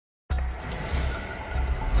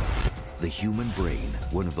The human brain,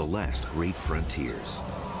 one of the last great frontiers.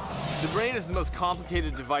 The brain is the most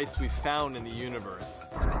complicated device we've found in the universe.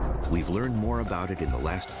 We've learned more about it in the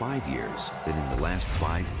last 5 years than in the last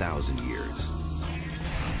 5,000 years.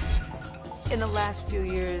 In the last few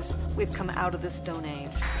years, we've come out of the Stone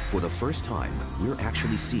Age. For the first time, we're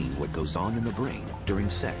actually seeing what goes on in the brain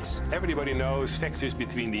during sex. Everybody knows sex is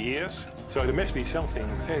between the ears, so there must be something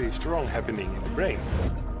very strong happening in the brain.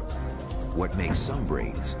 What makes some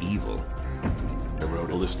brains evil. I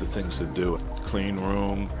wrote a list of things to do. Clean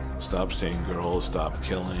room, stop seeing girls, stop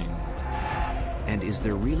killing. And is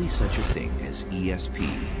there really such a thing as ESP?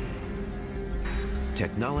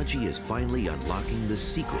 Technology is finally unlocking the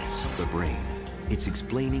secrets of the brain. It's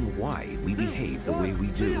explaining why we behave the way we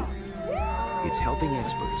do. It's helping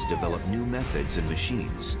experts develop new methods and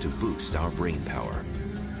machines to boost our brain power.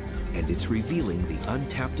 And it's revealing the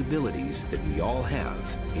untapped abilities that we all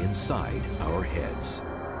have inside our heads.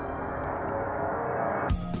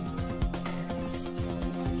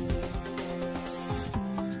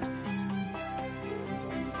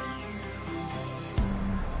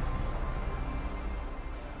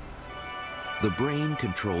 The brain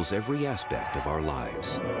controls every aspect of our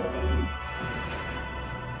lives.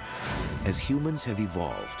 As humans have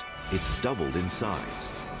evolved, it's doubled in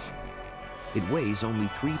size. It weighs only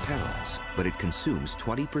 3 pounds, but it consumes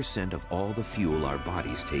 20% of all the fuel our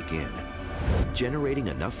bodies take in, generating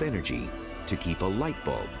enough energy to keep a light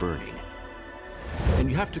bulb burning.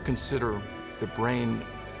 And you have to consider the brain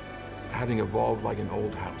having evolved like an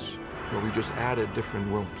old house, where we just added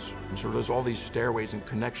different rooms. And so there's all these stairways and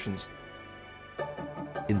connections.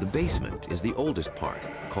 In the basement is the oldest part,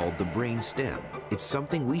 called the brain stem. It's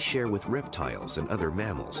something we share with reptiles and other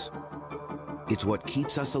mammals. It's what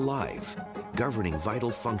keeps us alive, governing vital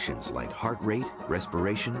functions like heart rate,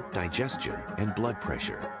 respiration, digestion, and blood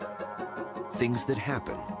pressure. Things that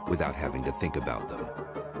happen without having to think about them.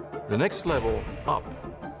 The next level up,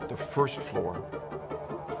 the first floor,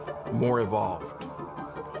 more evolved.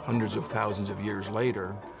 Hundreds of thousands of years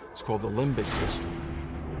later, it's called the limbic system.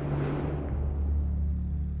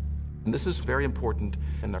 And this is very important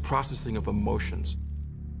in the processing of emotions.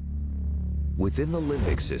 Within the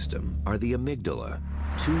limbic system are the amygdala,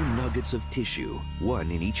 2 nuggets of tissue,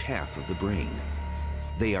 one in each half of the brain.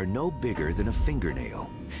 They are no bigger than a fingernail,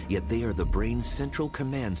 yet they are the brain's central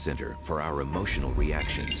command center for our emotional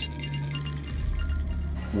reactions.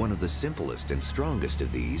 One of the simplest and strongest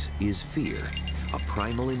of these is fear, a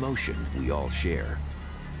primal emotion we all share.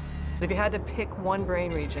 If you had to pick one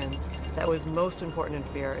brain region that was most important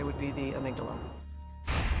in fear, it would be the amygdala.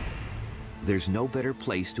 There's no better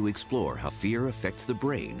place to explore how fear affects the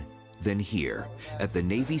brain than here at the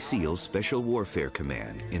Navy SEALs Special Warfare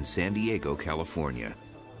Command in San Diego, California.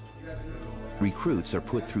 Recruits are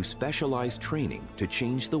put through specialized training to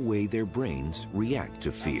change the way their brains react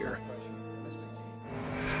to fear.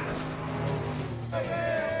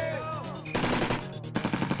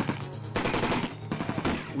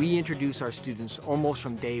 We introduce our students almost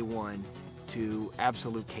from day one to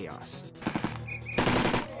absolute chaos.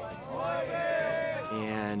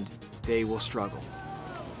 And they will struggle.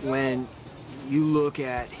 When you look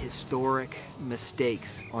at historic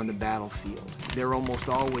mistakes on the battlefield, they're almost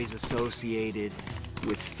always associated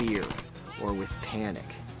with fear or with panic.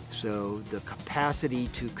 So the capacity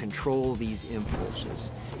to control these impulses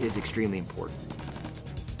is extremely important.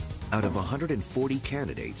 Out of 140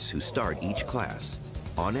 candidates who start each class,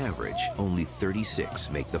 on average, only 36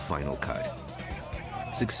 make the final cut.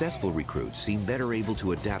 Successful recruits seem better able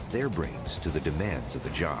to adapt their brains to the demands of the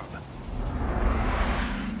job.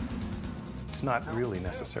 It's not really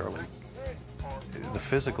necessarily the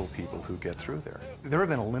physical people who get through there. There have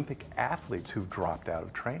been Olympic athletes who've dropped out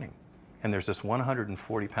of training. And there's this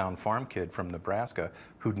 140-pound farm kid from Nebraska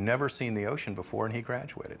who'd never seen the ocean before, and he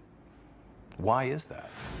graduated. Why is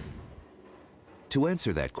that? To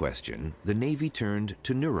answer that question, the Navy turned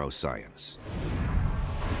to neuroscience.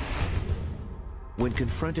 When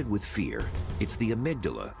confronted with fear, it's the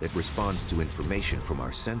amygdala that responds to information from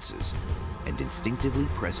our senses and instinctively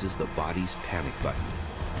presses the body's panic button.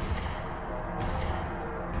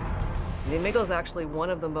 The amygdala is actually one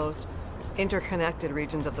of the most interconnected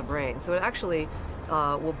regions of the brain. So it actually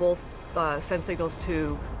will both send signals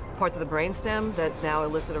to parts of the brainstem that now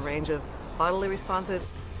elicit a range of bodily responses.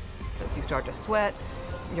 As you start to sweat,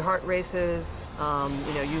 your heart races,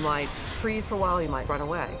 you might freeze for a while, you might run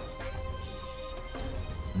away.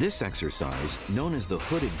 This exercise, known as the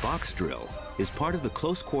hooded box drill, is part of the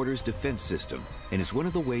close quarters defense system and is one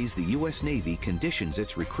of the ways the U.S. Navy conditions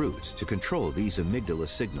its recruits to control these amygdala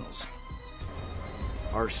signals.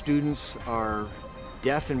 Our students are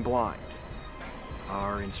deaf and blind.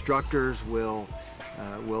 Our instructors will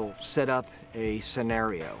set up a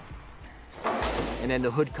scenario, and then the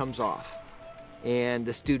hood comes off, and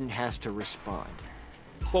the student has to respond.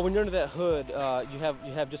 Well, when you're under that hood, you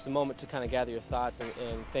have just a moment to kind of gather your thoughts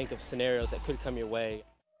and think of scenarios that could come your way.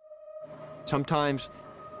 Sometimes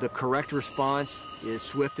the correct response is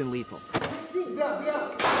swift and lethal.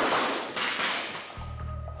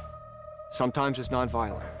 Sometimes it's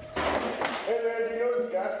nonviolent. Hey man, do you know where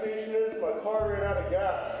the gas station is? My car ran out of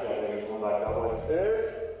gas. Yeah, there's one back that way. It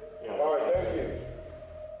is? Yeah. All right, thank you.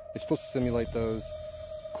 It's supposed to simulate those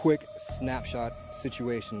quick snapshot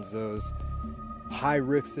situations, those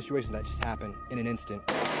high-risk situations that just happen in an instant.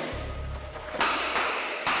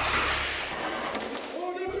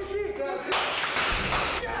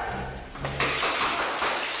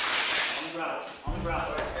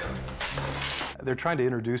 They're trying to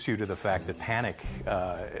introduce you to the fact that panic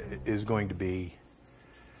is going to be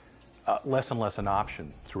less and less an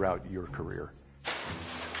option throughout your career.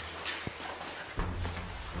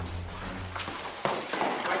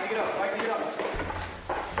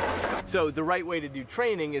 So the right way to do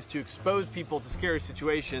training is to expose people to scary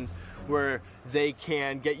situations where they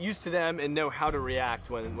can get used to them and know how to react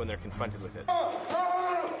when they're confronted with it.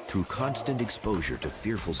 Through constant exposure to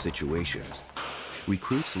fearful situations,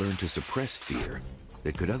 recruits learn to suppress fear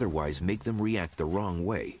that could otherwise make them react the wrong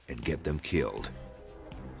way and get them killed.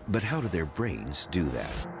 But how do their brains do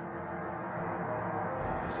that?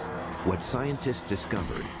 What scientists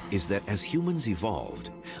discovered is that as humans evolved,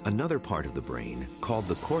 another part of the brain, called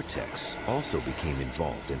the cortex, also became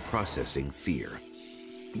involved in processing fear.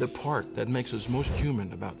 The part that makes us most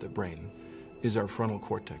human about the brain is our frontal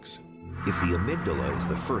cortex. If the amygdala is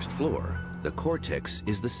the first floor, the cortex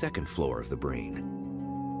is the second floor of the brain.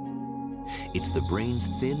 It's the brain's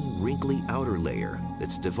thin, wrinkly outer layer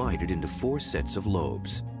that's divided into 4 sets of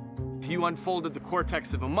lobes. If you unfolded the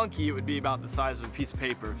cortex of a monkey, it would be about the size of a piece of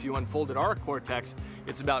paper. If you unfolded our cortex,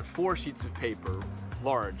 it's about 4 sheets of paper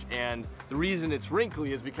large. And the reason it's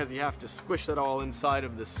wrinkly is because you have to squish that all inside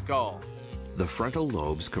of the skull. The frontal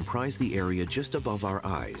lobes comprise the area just above our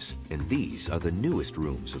eyes, and these are the newest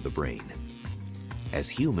rooms of the brain. As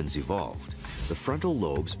humans evolved, the frontal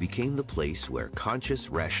lobes became the place where conscious,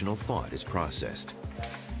 rational thought is processed.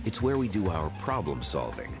 It's where we do our problem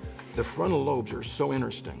solving. The frontal lobes are so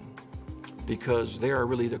interesting because they are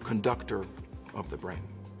really the conductor of the brain.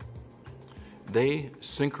 They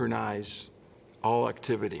synchronize all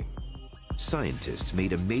activity. Scientists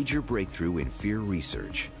made a major breakthrough in fear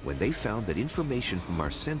research when they found that information from our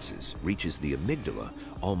senses reaches the amygdala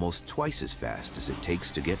almost twice as fast as it takes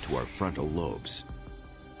to get to our frontal lobes.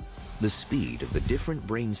 The speed of the different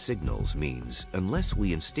brain signals means, unless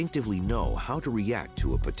we instinctively know how to react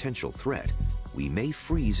to a potential threat, we may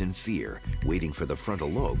freeze in fear, waiting for the frontal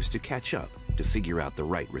lobes to catch up to figure out the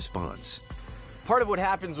right response. Part of what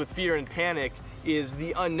happens with fear and panic is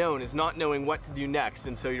the unknown, is not knowing what to do next,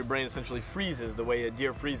 and so your brain essentially freezes the way a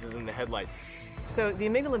deer freezes in the headlight. So the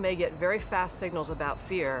amygdala may get very fast signals about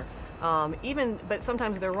fear, but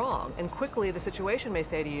sometimes they're wrong, and quickly the situation may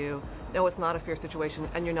say to you, no, it's not a fear situation,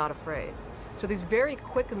 and you're not afraid. So these very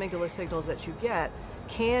quick amygdala signals that you get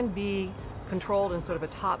can be controlled in sort of a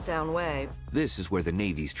top-down way. This is where the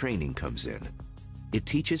Navy's training comes in. It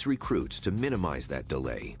teaches recruits to minimize that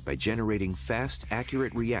delay by generating fast,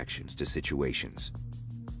 accurate reactions to situations.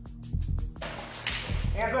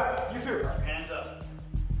 Hands up, you too. Hands up.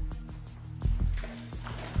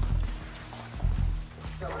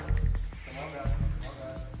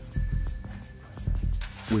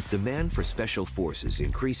 With demand for special forces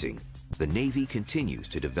increasing, the Navy continues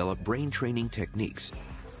to develop brain training techniques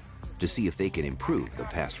to see if they can improve the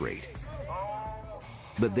pass rate.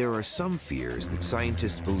 But there are some fears that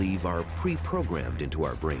scientists believe are pre-programmed into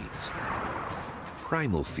our brains.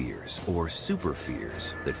 Primal fears, or super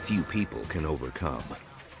fears, that few people can overcome.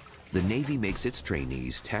 The Navy makes its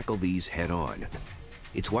trainees tackle these head-on.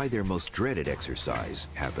 It's why their most dreaded exercise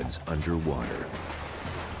happens underwater,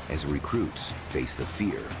 as recruits face the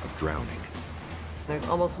fear of drowning. There's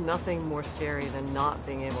almost nothing more scary than not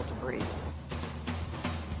being able to breathe.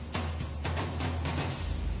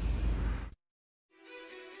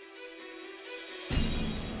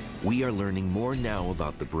 We are learning more now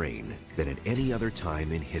about the brain than at any other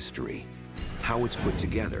time in history, how it's put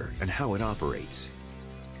together and how it operates.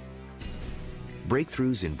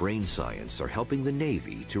 Breakthroughs in brain science are helping the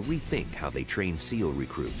Navy to rethink how they train SEAL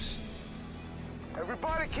recruits.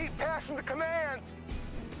 Everybody keep passing the commands.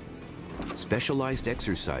 Specialized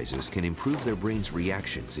exercises can improve their brain's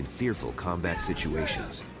reactions in fearful combat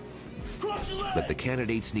situations. But the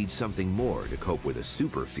candidates need something more to cope with a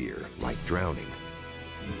super fear like drowning.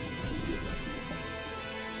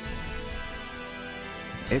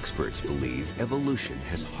 Experts believe evolution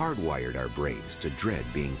has hardwired our brains to dread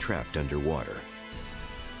being trapped underwater.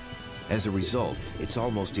 As a result, it's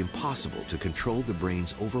almost impossible to control the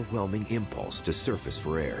brain's overwhelming impulse to surface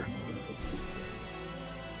for air.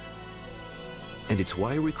 And it's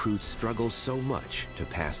why recruits struggle so much to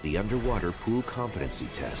pass the underwater pool competency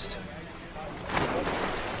test.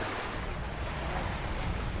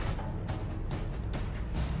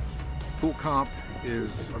 Pool comp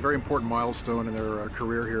is a very important milestone in their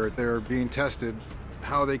career here. They're being tested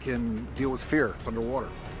how they can deal with fear underwater.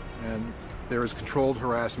 And there is controlled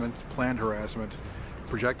harassment, planned harassment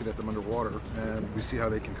projected at them underwater, and we see how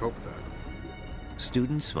they can cope with that.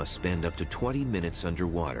 Students must spend up to 20 minutes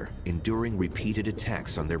underwater, enduring repeated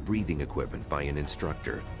attacks on their breathing equipment by an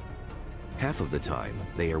instructor. Half of the time,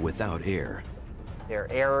 they are without air. Their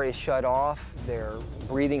air is shut off, their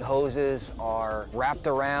breathing hoses are wrapped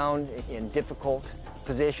around in difficult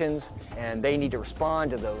positions, and they need to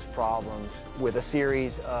respond to those problems with a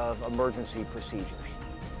series of emergency procedures.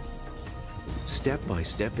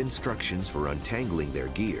 Step-by-step instructions for untangling their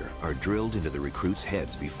gear are drilled into the recruits'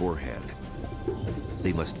 heads beforehand.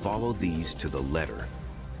 They must follow these to the letter.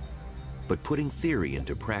 But putting theory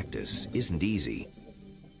into practice isn't easy.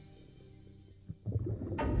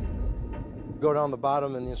 Go down the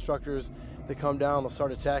bottom and the instructors, they come down, they'll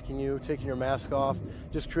start attacking you, taking your mask off,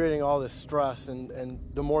 just creating all this stress, and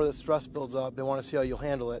the more that stress builds up, they want to see how you'll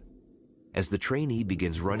handle it. As the trainee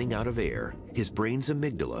begins running out of air, his brain's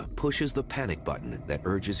amygdala pushes the panic button that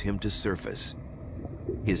urges him to surface.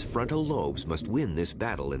 His frontal lobes must win this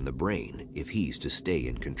battle in the brain if he's to stay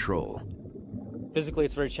in control. Physically,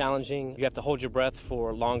 it's very challenging. You have to hold your breath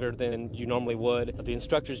for longer than you normally would. The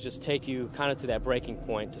instructors just take you kind of to that breaking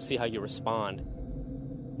point to see how you respond.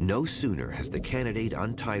 No sooner has the candidate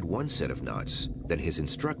untied one set of knots than his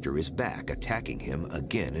instructor is back attacking him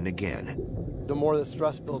again and again. The more that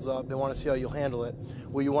stress builds up, they want to see how you'll handle it.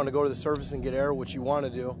 Will you want to go to the surface and get air, which you want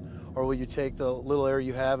to do, or will you take the little air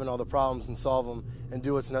you have and all the problems and solve them and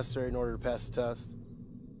do what's necessary in order to pass the test?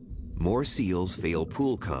 More SEALs fail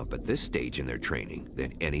pool comp at this stage in their training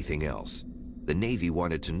than anything else. The Navy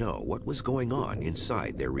wanted to know what was going on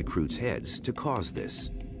inside their recruits' heads to cause this.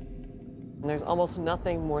 There's almost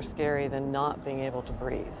nothing more scary than not being able to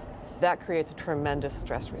breathe. That creates a tremendous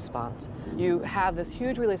stress response. You have this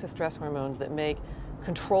huge release of stress hormones that make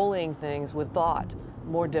controlling things with thought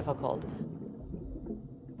more difficult.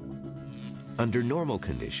 Under normal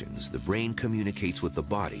conditions, the brain communicates with the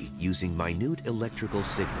body using minute electrical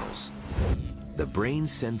signals. The brain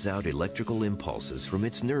sends out electrical impulses from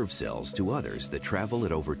its nerve cells to others that travel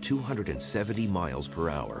at over 270 miles per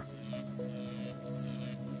hour.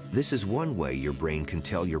 This is one way your brain can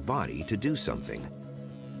tell your body to do something.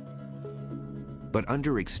 But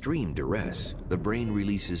under extreme duress, the brain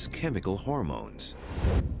releases chemical hormones.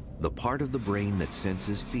 The part of the brain that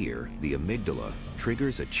senses fear, the amygdala,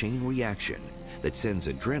 triggers a chain reaction that sends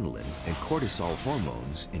adrenaline and cortisol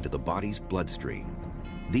hormones into the body's bloodstream.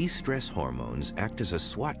 These stress hormones act as a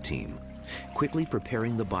SWAT team, quickly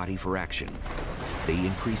preparing the body for action. They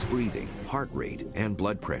increase breathing, heart rate, and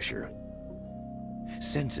blood pressure.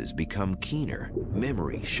 Senses become keener,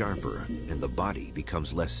 memory sharper, and the body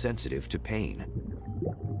becomes less sensitive to pain.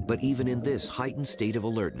 But even in this heightened state of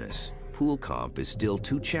alertness, pool comp is still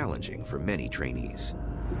too challenging for many trainees.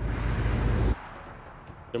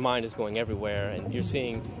 Your mind is going everywhere, and you're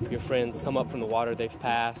seeing your friends come up from the water, they've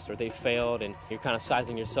passed or they've failed, and you're kind of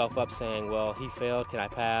sizing yourself up saying, well, he failed, can I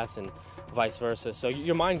pass, and vice versa. So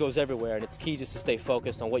your mind goes everywhere, and it's key just to stay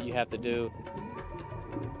focused on what you have to do.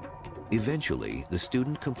 Eventually, the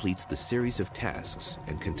student completes the series of tasks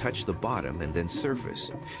and can touch the bottom and then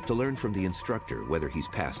surface to learn from the instructor whether he's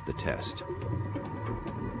passed the test.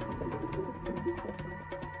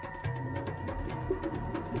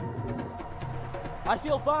 I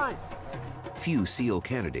feel fine. Few SEAL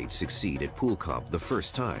candidates succeed at pool comp the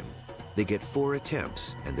first time. They get 4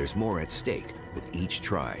 attempts, and there's more at stake with each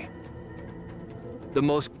try. The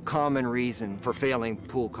most common reason for failing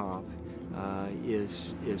pool comp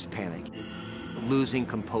is panic, losing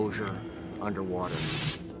composure underwater.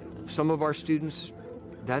 Some of our students,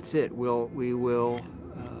 that's it. We will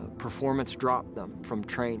performance drop them from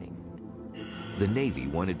training. The Navy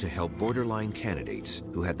wanted to help borderline candidates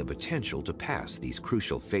who had the potential to pass these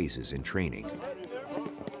crucial phases in training.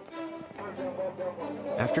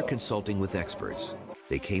 After consulting with experts,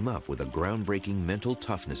 they came up with a groundbreaking mental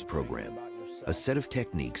toughness program, a set of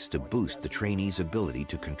techniques to boost the trainees' ability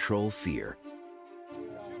to control fear,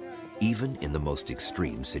 even in the most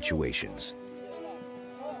extreme situations.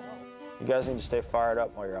 You guys need to stay fired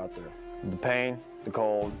up while you're out there. The pain, the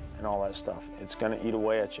cold, and all that stuff. It's gonna eat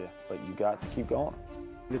away at you, but you got to keep going.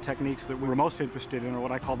 The techniques that we were most interested in are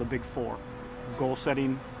what I call the big four: goal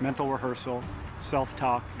setting, mental rehearsal,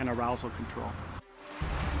 self-talk, and arousal control.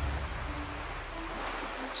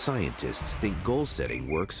 Scientists think goal setting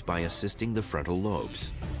works by assisting the frontal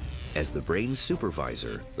lobes. As the brain's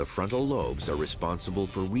supervisor, the frontal lobes are responsible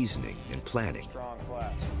for reasoning and planning.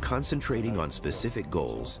 Concentrating on specific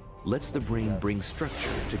goals lets the brain bring structure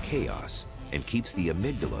to chaos and keeps the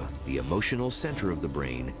amygdala, the emotional center of the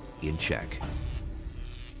brain, in check.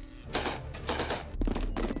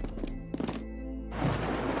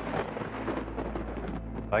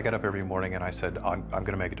 I got up every morning and I said, I'm going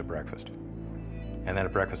to make it to breakfast. And then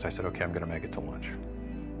at breakfast I said, okay, I'm going to make it to lunch.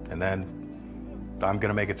 And then I'm going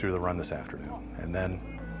to make it through the run this afternoon. And then,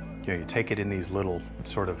 you know, you take it in these little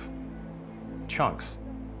sort of chunks.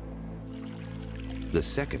 The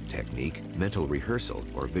second technique, mental rehearsal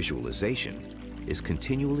or visualization, is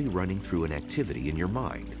continually running through an activity in your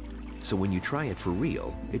mind. So when you try it for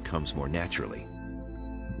real, it comes more naturally.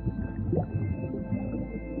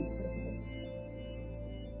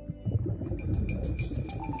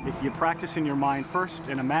 If you practice in your mind first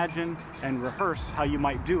and imagine and rehearse how you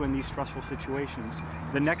might do in these stressful situations,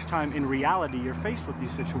 the next time in reality you're faced with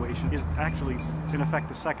these situations is actually, in effect,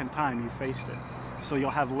 the second time you faced it. So you'll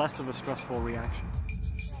have less of a stressful reaction.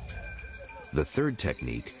 The third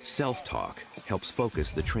technique, self-talk, helps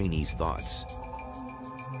focus the trainee's thoughts.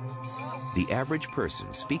 The average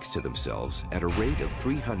person speaks to themselves at a rate of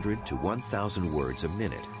 300 to 1,000 words a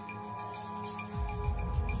minute.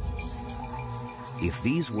 If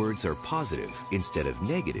these words are positive instead of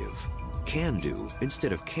negative, can do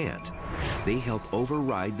instead of can't, they help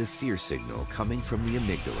override the fear signal coming from the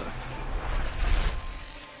amygdala.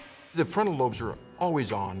 The frontal lobes are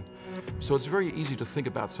always on, so it's very easy to think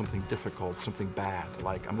about something difficult, something bad,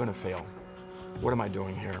 like I'm going to fail. What am I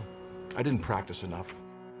doing here? I didn't practice enough.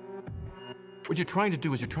 What you're trying to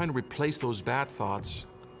do is you're trying to replace those bad thoughts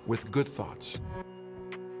with good thoughts.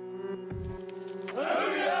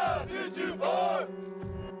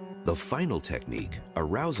 The final technique,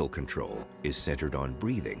 arousal control, is centered on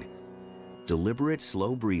breathing. Deliberate,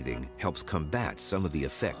 slow breathing helps combat some of the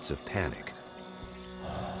effects of panic.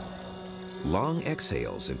 Long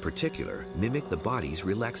exhales, in particular, mimic the body's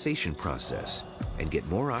relaxation process and get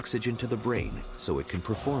more oxygen to the brain so it can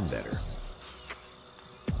perform better.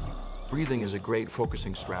 Breathing is a great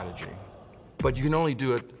focusing strategy, but you can only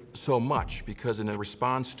do it so much because in a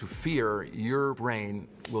response to fear, your brain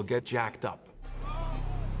will get jacked up.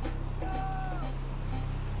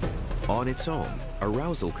 On its own,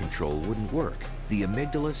 arousal control wouldn't work. The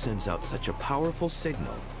amygdala sends out such a powerful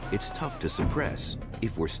signal, it's tough to suppress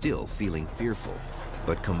if we're still feeling fearful.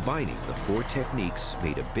 But combining the four techniques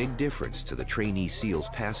made a big difference to the trainee SEAL's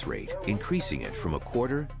pass rate, increasing it from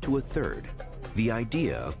 1/4 to 1/3. The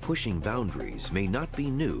idea of pushing boundaries may not be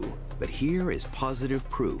new, but here is positive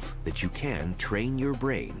proof that you can train your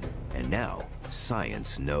brain, and now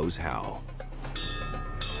science knows how.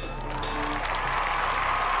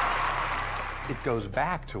 It goes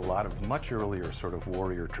back to a lot of much earlier sort of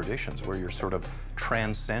warrior traditions where you're sort of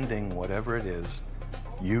transcending whatever it is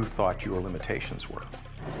you thought your limitations were.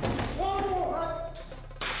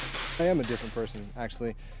 I am a different person,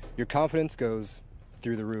 actually. Your confidence goes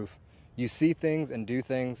through the roof. You see things and do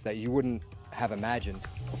things that you wouldn't have imagined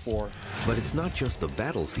before. But it's not just the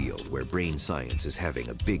battlefield where brain science is having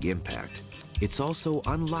a big impact. It's also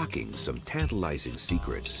unlocking some tantalizing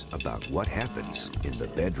secrets about what happens in the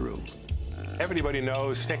bedroom. Everybody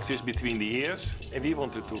knows sex is between the ears, and we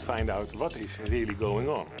wanted to find out what is really going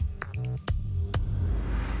on.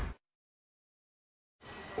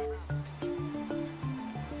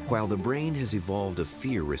 While the brain has evolved a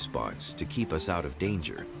fear response to keep us out of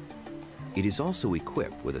danger, it is also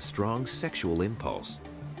equipped with a strong sexual impulse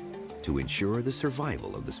to ensure the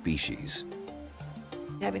survival of the species.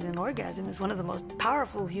 Having an orgasm is one of the most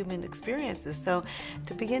powerful human experiences, so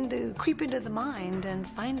to begin to creep into the mind and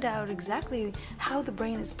find out exactly how the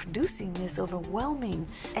brain is producing this overwhelming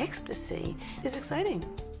ecstasy is exciting.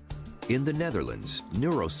 In the Netherlands,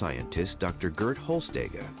 neuroscientist Dr. Gert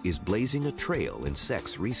Holstege is blazing a trail in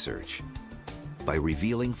sex research by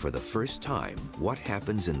revealing for the first time what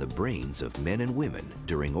happens in the brains of men and women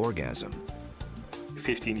during orgasm.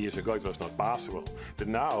 15 years ago it was not possible, but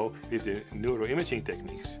now with the neuroimaging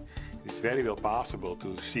techniques it's very well possible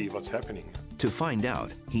to see what's happening. To find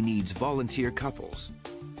out, he needs volunteer couples.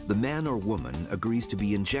 The man or woman agrees to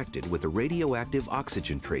be injected with a radioactive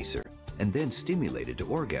oxygen tracer and then stimulated to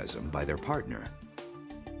orgasm by their partner.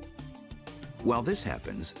 While this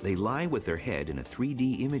happens, they lie with their head in a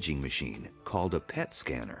 3D imaging machine called a PET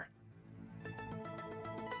scanner.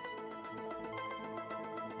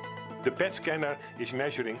 The PET scanner is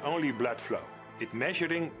measuring only blood flow. It's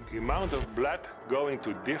measuring the amount of blood going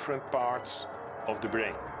to different parts of the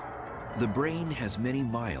brain. The brain has many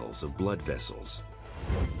miles of blood vessels.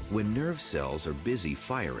 When nerve cells are busy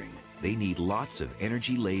firing, they need lots of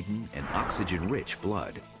energy-laden and oxygen-rich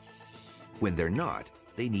blood. When they're not,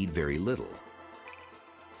 they need very little.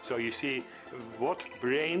 So you see what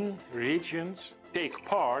brain regions take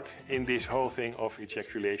part in this whole thing of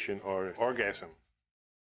ejaculation or orgasm.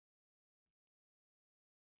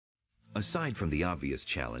 Aside from the obvious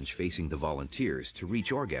challenge facing the volunteers to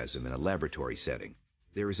reach orgasm in a laboratory setting,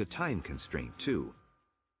 there is a time constraint too.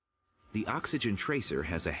 The oxygen tracer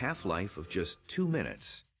has a half-life of just 2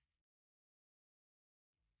 minutes.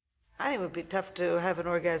 I think it would be tough to have an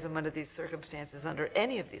orgasm under these circumstances, under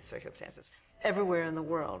any of these circumstances. Everywhere in the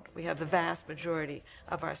world, we have the vast majority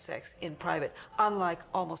of our sex in private, unlike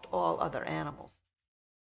almost all other animals.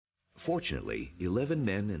 Fortunately, 11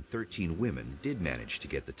 men and 13 women did manage to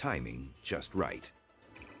get the timing just right.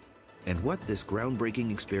 And what this groundbreaking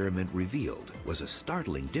experiment revealed was a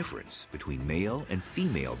startling difference between male and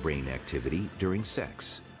female brain activity during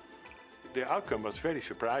sex. The outcome was very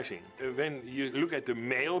surprising. When you look at the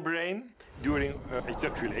male brain during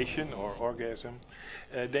ejaculation or orgasm,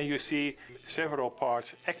 then you see several parts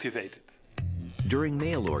activated. During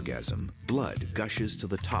male orgasm, blood gushes to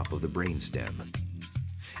the top of the brainstem.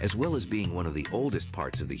 As well as being one of the oldest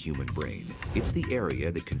parts of the human brain, it's the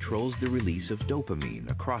area that controls the release of dopamine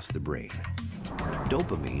across the brain.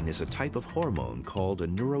 Dopamine is a type of hormone called a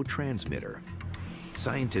neurotransmitter.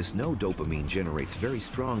 Scientists know dopamine generates very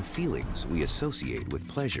strong feelings we associate with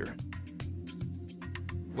pleasure.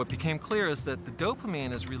 What became clear is that the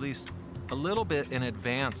dopamine is released a little bit in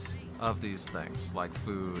advance of these things, like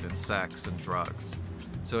food and sex and drugs.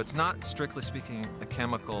 So it's not, strictly speaking, a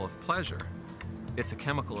chemical of pleasure. It's a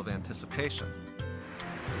chemical of anticipation.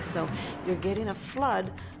 So you're getting a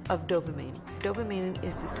flood of dopamine. Dopamine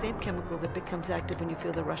is the same chemical that becomes active when you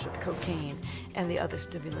feel the rush of cocaine and the other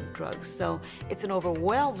stimulant drugs. So it's an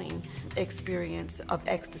overwhelming experience of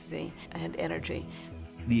ecstasy and energy.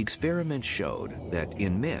 The experiment showed that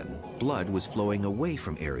in men, blood was flowing away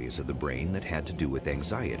from areas of the brain that had to do with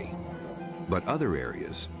anxiety. But other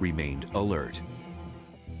areas remained alert.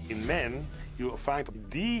 In men, you will find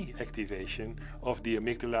deactivation of the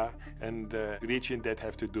amygdala and the region that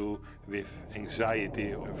have to do with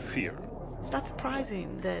anxiety or fear. It's not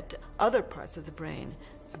surprising that other parts of the brain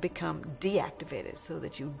become deactivated so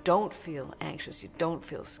that you don't feel anxious, you don't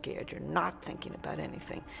feel scared, you're not thinking about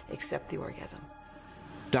anything except the orgasm.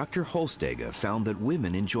 Dr. Holstege found that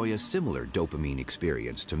women enjoy a similar dopamine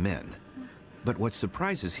experience to men. But what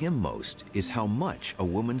surprises him most is how much a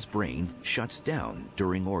woman's brain shuts down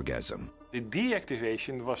during orgasm. The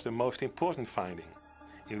deactivation was the most important finding.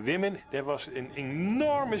 In women, there was an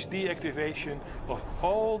enormous deactivation of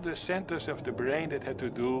all the centers of the brain that had to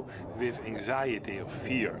do with anxiety or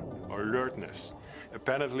fear or alertness.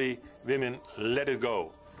 Apparently, women let it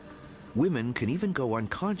go. Women can even go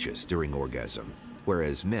unconscious during orgasm,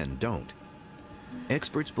 whereas men don't.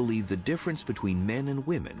 Experts believe the difference between men and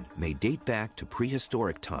women may date back to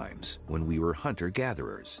prehistoric times when we were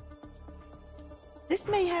hunter-gatherers. This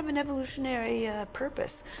may have an evolutionary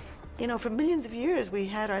purpose. You know, for millions of years we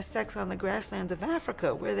had our sex on the grasslands of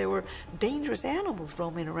Africa where there were dangerous animals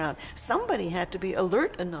roaming around. Somebody had to be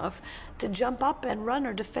alert enough to jump up and run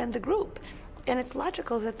or defend the group. And it's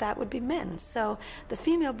logical that that would be men. So the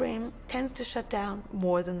female brain tends to shut down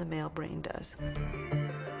more than the male brain does.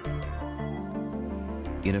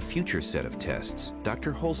 In a future set of tests,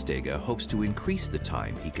 Dr. Holstege hopes to increase the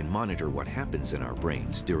time he can monitor what happens in our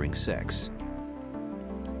brains during sex.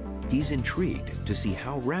 He's intrigued to see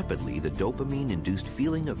how rapidly the dopamine-induced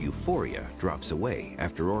feeling of euphoria drops away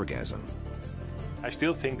after orgasm. I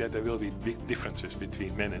still think that there will be big differences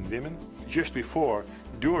between men and women, just before,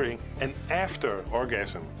 during, and after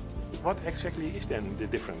orgasm. What exactly is then the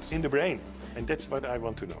difference in the brain? And that's what I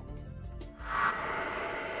want to know.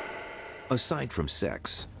 Aside from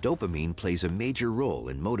sex, dopamine plays a major role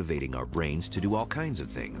in motivating our brains to do all kinds of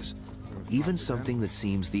things, even something that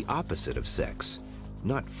seems the opposite of sex,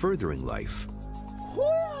 not furthering life,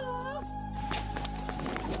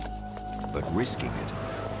 but risking it.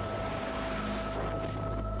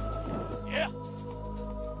 Yeah.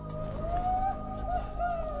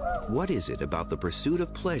 What is it about the pursuit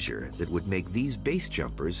of pleasure that would make these base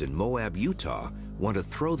jumpers in Moab, Utah want to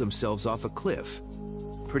throw themselves off a cliff?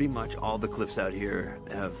 Pretty much all the cliffs out here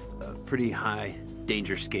have a pretty high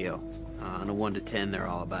danger scale. On a 1 to 10, they're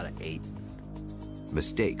all about an 8.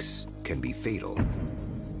 Mistakes can be fatal.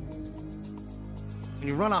 When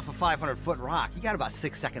you run off a 500-foot rock, you got about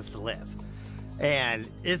 6 seconds to live. And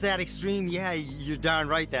is that extreme? Yeah, you're darn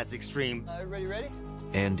right that's extreme. Everybody ready?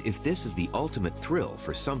 And if this is the ultimate thrill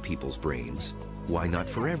for some people's brains, why not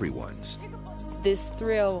for everyone's? This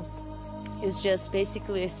thrill is just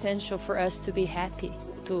basically essential for us to be happy,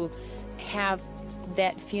 to have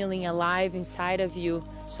that feeling alive inside of you,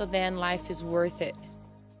 so then life is worth it.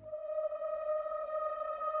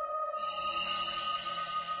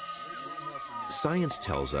 Science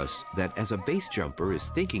tells us that as a base jumper is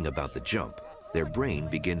thinking about the jump, their brain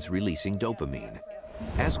begins releasing dopamine.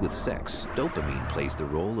 As with sex, dopamine plays the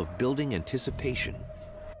role of building anticipation.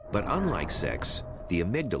 But unlike sex, the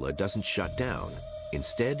amygdala doesn't shut down.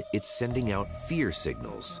 Instead, it's sending out fear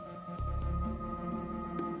signals.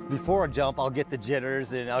 Before a jump, I'll get the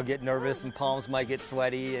jitters and I'll get nervous and palms might get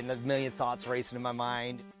sweaty and a million thoughts racing in my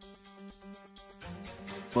mind.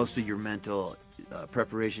 Most of your mental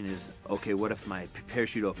preparation is, okay, what if my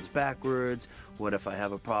parachute opens backwards? What if I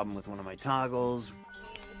have a problem with one of my toggles?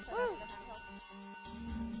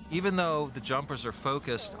 Even though the jumpers are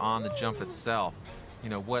focused on the jump itself, you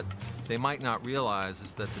know, what they might not realize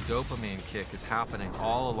is that the dopamine kick is happening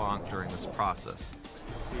all along during this process.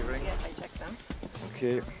 Yes, I checked them.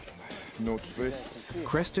 Okay, no twist.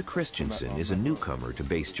 Kresta Christensen is a newcomer to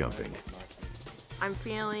base jumping. I'm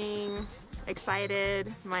feeling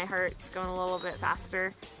excited. My heart's going a little bit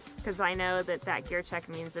faster because I know that that gear check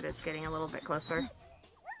means that it's getting a little bit closer.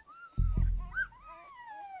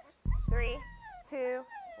 3, 2,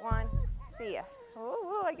 1, see ya.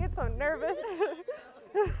 Oh, I get so nervous.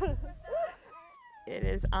 It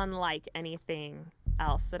is unlike anything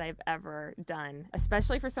else that I've ever done,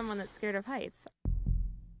 especially for someone that's scared of heights.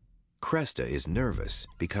 Kresta is nervous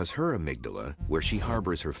because her amygdala, where she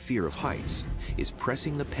harbors her fear of heights, is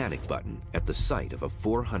pressing the panic button at the sight of a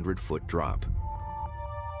 400-foot drop.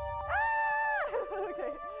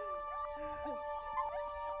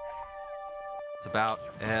 It's about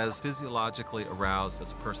as physiologically aroused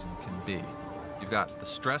as a person can be. You've got the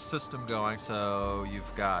stress system going, so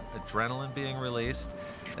you've got adrenaline being released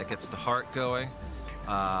that gets the heart going.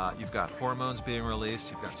 You've got hormones being released.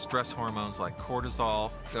 You've got stress hormones like cortisol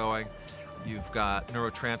going. You've got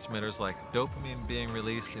neurotransmitters like dopamine being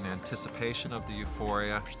released in anticipation of the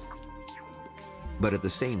euphoria. But at the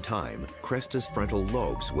same time, Kresta's frontal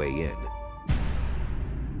lobes weigh in,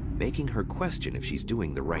 making her question if she's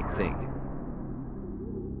doing the right thing.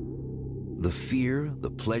 The fear, the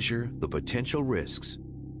pleasure, the potential risks,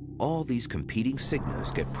 all these competing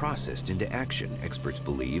signals get processed into action, experts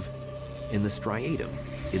believe, in the striatum,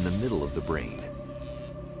 in the middle of the brain.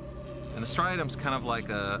 And the striatum's kind of like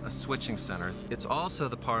a switching center. It's also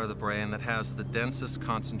the part of the brain that has the densest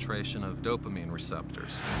concentration of dopamine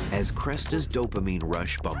receptors. As Kresta's dopamine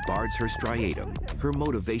rush bombards her striatum, her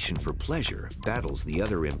motivation for pleasure battles the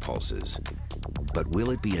other impulses. But will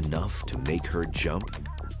it be enough to make her jump?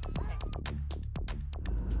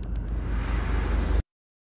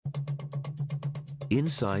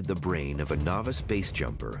 Inside the brain of a novice base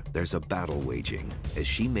jumper, there's a battle waging as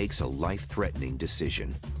she makes a life-threatening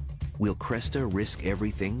decision. Will Kresta risk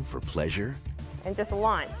everything for pleasure? And just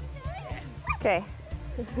launch. Okay.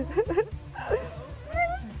 Okay.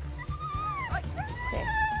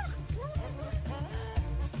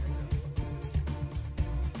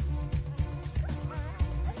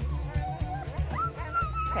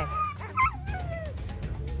 Okay.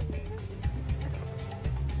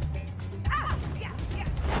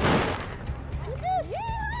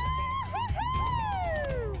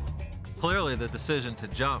 Clearly, the decision to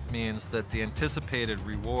jump means that the anticipated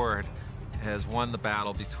reward has won the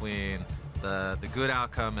battle between the good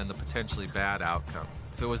outcome and the potentially bad outcome.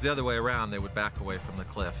 If it was the other way around, they would back away from the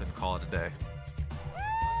cliff and call it a day.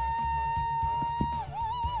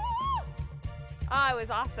 Oh, it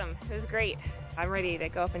was awesome. It was great. I'm ready to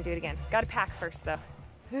go up and do it again. Got to pack first, though.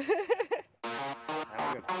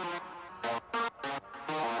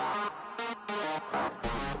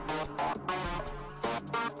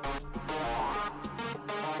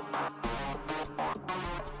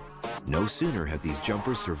 No sooner have these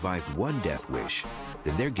jumpers survived one death wish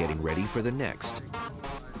than they're getting ready for the next.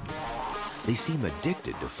 They seem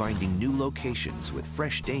addicted to finding new locations with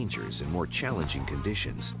fresh dangers and more challenging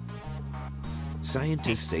conditions.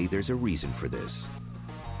 Scientists say there's a reason for this.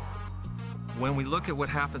 When we look at what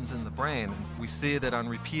happens in the brain, we see that on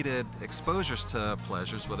repeated exposures to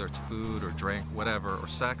pleasures, whether it's food or drink, whatever, or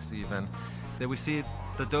sex even, that we see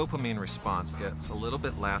the dopamine response gets a little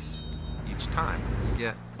bit less each time. You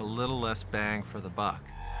get a little less bang for the buck.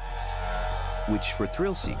 Which for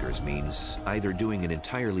thrill seekers means either doing an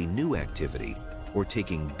entirely new activity or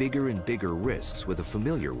taking bigger and bigger risks with a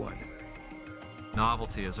familiar one.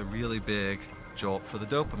 Novelty is a really big jolt for the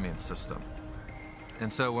dopamine system.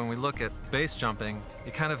 And so when we look at base jumping,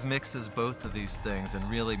 it kind of mixes both of these things and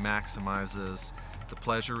really maximizes the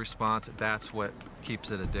pleasure response. That's what keeps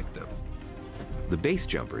it addictive. The base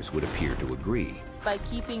jumpers would appear to agree. By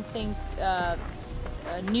keeping things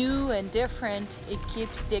new and different, it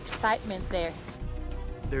keeps the excitement there.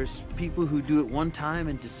 There's people who do it one time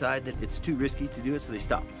and decide that it's too risky to do it, so they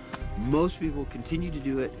stop. Most people continue to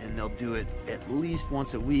do it, and they'll do it at least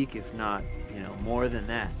once a week, if not, more than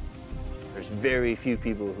that. There's very few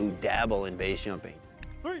people who dabble in base jumping.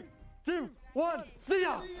 3, 2, 1, see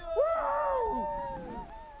ya! Woo!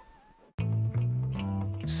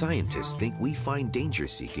 Scientists think we find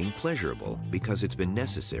danger-seeking pleasurable because it's been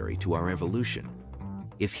necessary to our evolution.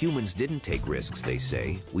 If humans didn't take risks, they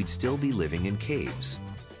say, we'd still be living in caves.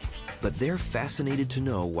 But they're fascinated to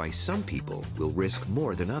know why some people will risk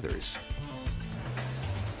more than others.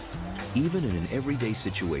 Even in an everyday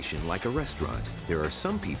situation like a restaurant, there are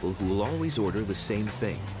some people who will always order the same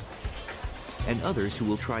thing, and others who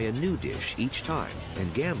will try a new dish each time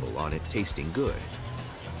and gamble on it tasting good.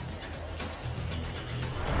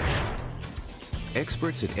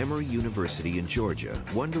 Experts at Emory University in Georgia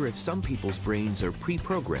wonder if some people's brains are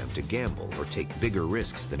pre-programmed to gamble or take bigger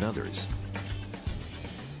risks than others.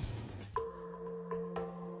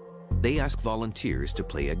 They ask volunteers to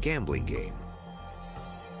play a gambling game.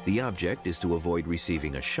 The object is to avoid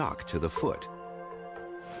receiving a shock to the foot.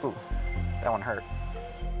 Ooh, that one hurt.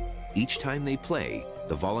 Each time they play,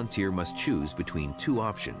 the volunteer must choose between two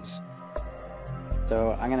options.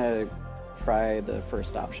 So I'm gonna try the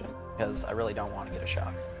first option because I really don't want to get a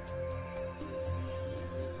shock.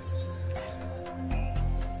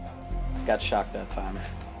 Got shocked that time.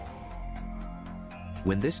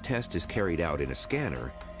 When this test is carried out in a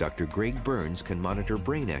scanner, Dr. Greg Burns can monitor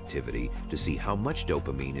brain activity to see how much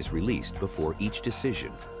dopamine is released before each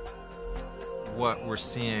decision. What we're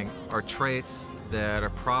seeing are traits that are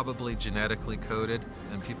probably genetically coded,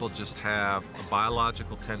 and people just have a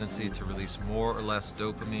biological tendency to release more or less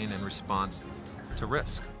dopamine in response to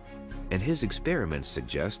risk. And his experiments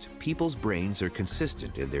suggest people's brains are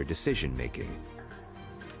consistent in their decision-making.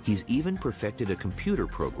 He's even perfected a computer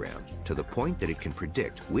program to the point that it can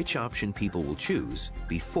predict which option people will choose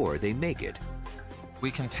before they make it. We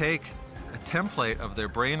can take a template of their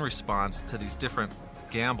brain response to these different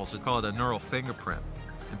gambles, we call it a neural fingerprint,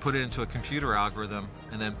 and put it into a computer algorithm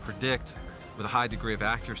and then predict with a high degree of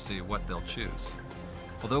accuracy what they'll choose.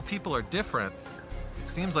 Although people are different, it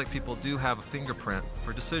seems like people do have a fingerprint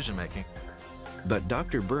for decision making. But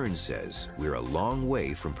Dr. Burns says we're a long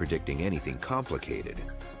way from predicting anything complicated.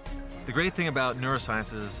 The great thing about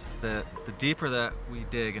neuroscience is that the deeper that we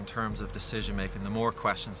dig in terms of decision making, the more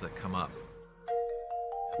questions that come up.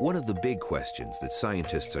 One of the big questions that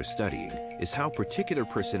scientists are studying is how particular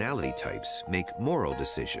personality types make moral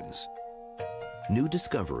decisions. New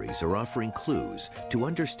discoveries are offering clues to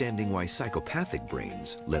understanding why psychopathic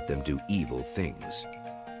brains let them do evil things.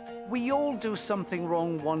 We all do something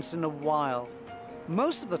wrong once in a while.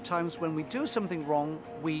 Most of the times when we do something wrong,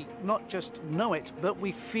 we not just know it, but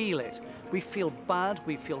we feel it. We feel bad,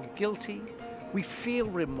 we feel guilty, we feel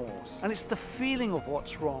remorse. And it's the feeling of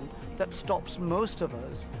what's wrong that stops most of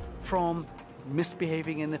us from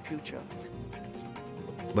misbehaving in the future.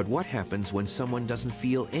 But what happens when someone doesn't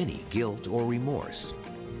feel any guilt or remorse?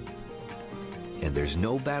 And there's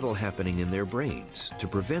no battle happening in their brains to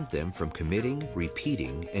prevent them from committing,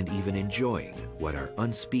 repeating, and even enjoying what are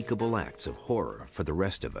unspeakable acts of horror for the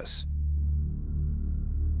rest of us.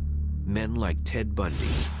 Men like Ted Bundy,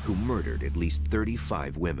 who murdered at least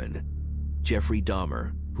 35 women, Jeffrey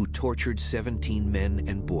Dahmer, who tortured 17 men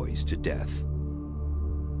and boys to death,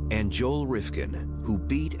 and Joel Rifkin, who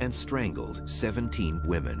beat and strangled 17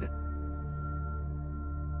 women.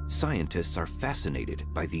 Scientists are fascinated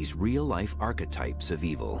by these real-life archetypes of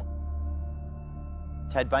evil.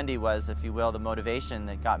 Ted Bundy was, if you will, the motivation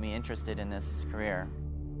that got me interested in this career.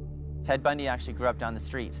 Ted Bundy actually grew up down the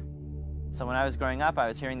street. So when I was growing up, I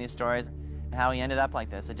was hearing these stories and how he ended up like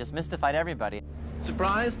this. It just mystified everybody.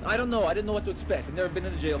 Surprised? I don't know. I didn't know what to expect. I've never been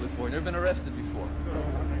in a jail before, never been arrested before.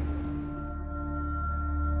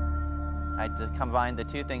 I combined the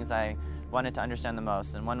two things I wanted to understand the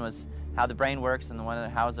most, and one was how the brain works, and the one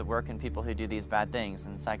how does it work in people who do these bad things,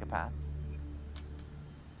 and psychopaths.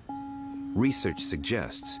 Research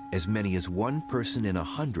suggests as many as 1 person in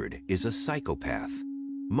 100 is a psychopath.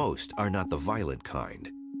 Most are not the violent kind.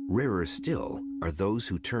 Rarer still are those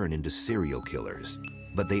who turn into serial killers,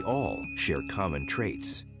 but they all share common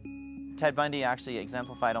traits. Ted Bundy actually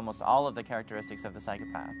exemplified almost all of the characteristics of the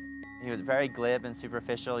psychopath. He was very glib and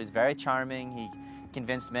superficial. He's very charming. He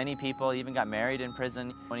convinced many people, he even got married in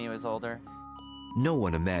prison when he was older. no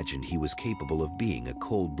one imagined he was capable of being a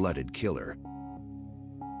cold-blooded killer.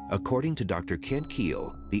 According to Dr. Kent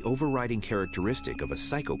Kiehl, the overriding characteristic of a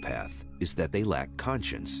psychopath is that they lack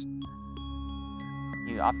conscience.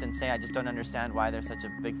 You often say, I just don't understand why there's such a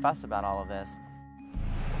big fuss about all of this.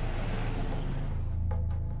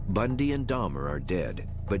 Bundy and Dahmer are dead,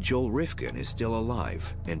 but Joel Rifkin is still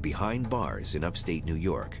alive and behind bars in upstate New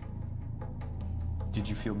York. Did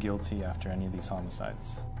you feel guilty after any of these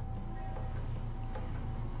homicides?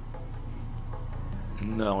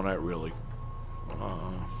 No, not really.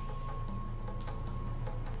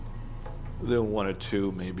 There were one or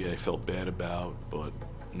two maybe I felt bad about, but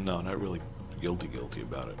no, not really guilty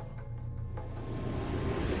about it.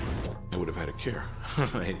 I would have had to care.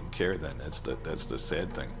 I didn't care then. That's the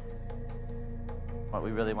sad thing. What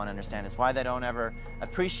we really want to understand is why they don't ever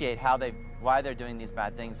appreciate why they're doing these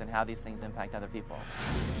bad things and how these things impact other people.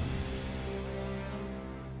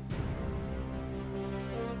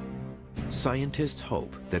 Scientists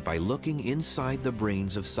hope that by looking inside the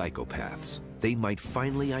brains of psychopaths, they might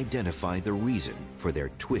finally identify the reason for their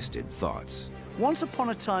twisted thoughts. Once upon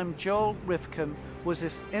a time, Joel Rifkin was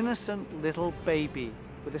this innocent little baby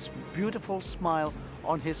with this beautiful smile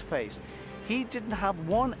on his face. He didn't have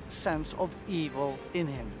one sense of evil in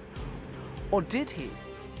him. Or did he?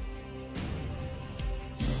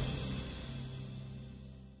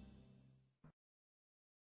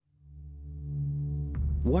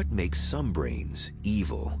 What makes some brains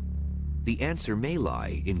evil? The answer may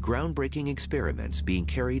lie in groundbreaking experiments being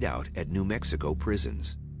carried out at New Mexico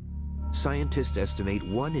prisons. Scientists estimate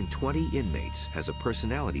 1 in 20 inmates has a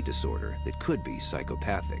personality disorder that could be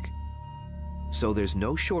psychopathic. So there's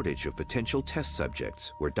no shortage of potential test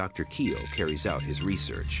subjects where Dr. Kiehl carries out his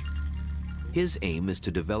research. His aim is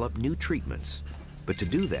to develop new treatments, but to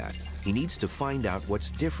do that, he needs to find out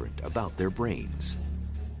what's different about their brains.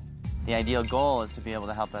 The ideal goal is to be able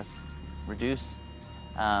to help us reduce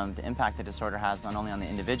the impact the disorder has not only on the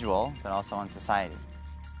individual, but also on society.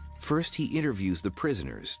 First, he interviews the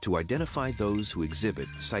prisoners to identify those who exhibit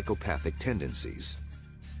psychopathic tendencies.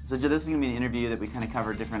 So this is going to be an interview that we kind of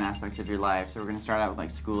cover different aspects of your life. So we're going to start out with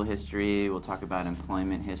like school history, we'll talk about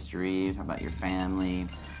employment history, talk about your family,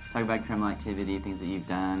 talk about criminal activity, things that you've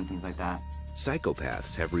done, things like that.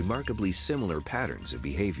 Psychopaths have remarkably similar patterns of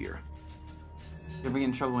behavior. You ever get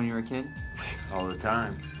in trouble when you were a kid? All the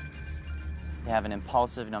time. They have an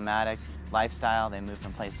impulsive, nomadic lifestyle. They move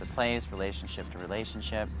from place to place, relationship to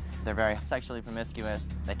relationship. They're very sexually promiscuous.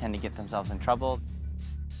 They tend to get themselves in trouble.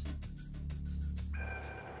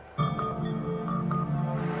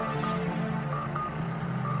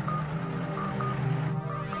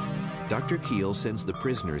 Dr. Kiehl sends the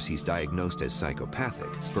prisoners he's diagnosed as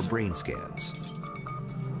psychopathic for brain scans.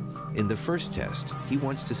 In the first test, he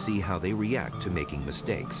wants to see how they react to making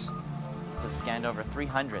mistakes. We've scanned over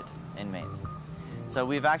 300 inmates. So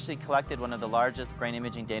we've actually collected one of the largest brain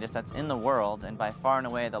imaging data sets in the world, and by far and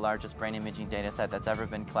away the largest brain imaging data set that's ever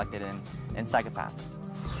been collected in psychopaths.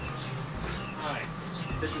 All right,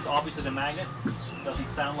 this is obviously the magnet. Doesn't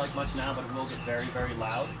sound like much now, but it will get very, very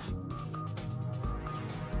loud.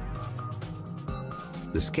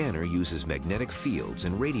 The scanner uses magnetic fields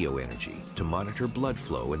and radio energy to monitor blood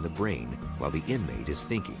flow in the brain while the inmate is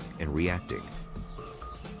thinking and reacting.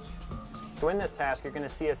 So in this task, you're going to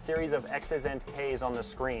see a series of X's and K's on the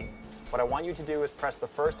screen. What I want you to do is press the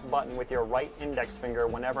first button with your right index finger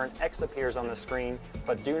whenever an X appears on the screen,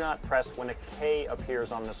 but do not press when a K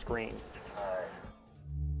appears on the screen.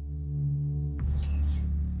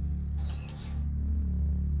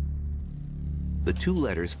 The two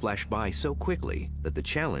letters flash by so quickly that the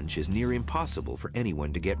challenge is near impossible for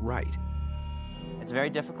anyone to get right. It's very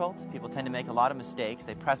difficult. People tend to make a lot of mistakes.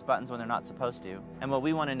 They press buttons when they're not supposed to. And what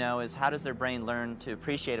we want to know is how does their brain learn to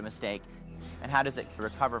appreciate a mistake, and how does it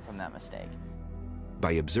recover from that mistake?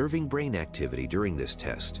 By observing brain activity during this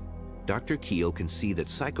test, Dr. Kiehl can see that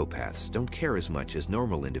psychopaths don't care as much as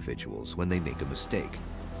normal individuals when they make a mistake.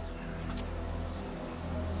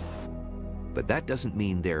 But that doesn't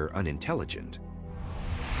mean they're unintelligent.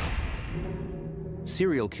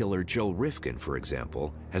 Serial killer Joel Rifkin, for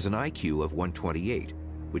example, has an IQ of 128,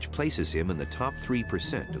 which places him in the top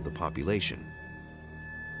 3% of the population.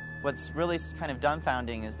 What's really kind of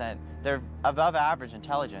dumbfounding is that they're above average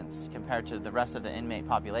intelligence compared to the rest of the inmate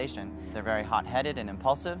population. They're very hot-headed and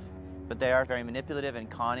impulsive, but they are very manipulative and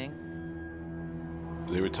conning.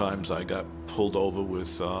 There were times I got pulled over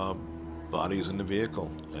with bodies in the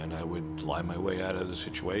vehicle, and I would lie my way out of the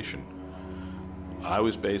situation. I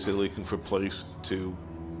was basically looking for a place to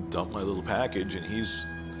dump my little package, and he's,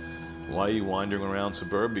 why are you wandering around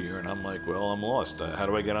suburbia? And I'm like, well, I'm lost. How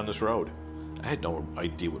do I get on this road? I had no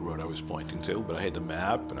idea what road I was pointing to, but I had the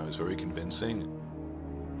map, and I was very convincing.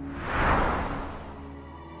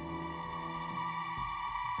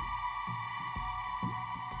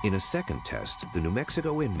 In a second test, the New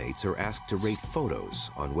Mexico inmates are asked to rate photos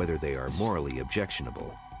on whether they are morally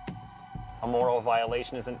objectionable. A moral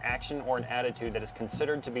violation is an action or an attitude that is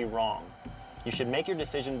considered to be wrong. You should make your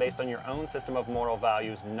decision based on your own system of moral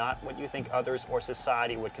values, not what you think others or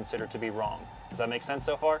society would consider to be wrong. Does that make sense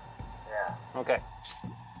so far? Yeah. Okay.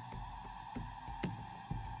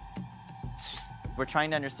 We're trying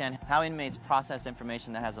to understand how inmates process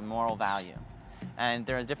information that has a moral value. And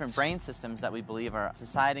there are different brain systems that we believe are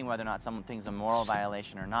deciding whether or not something's a moral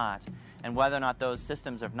violation or not, and whether or not those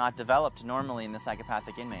systems are not developed normally in the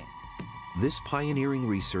psychopathic inmate. This pioneering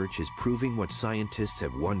research is proving what scientists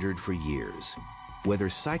have wondered for years, whether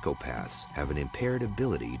psychopaths have an impaired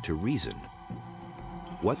ability to reason.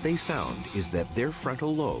 What they found is that their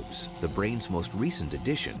frontal lobes, the brain's most recent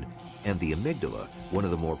addition, and the amygdala, one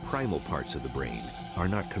of the more primal parts of the brain, are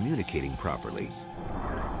not communicating properly.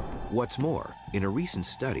 What's more, in a recent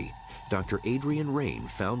study, Dr. Adrian Raine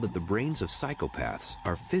found that the brains of psychopaths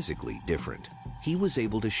are physically different. He was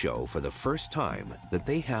able to show for the first time that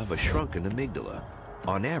they have a shrunken amygdala,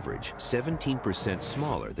 on average 17%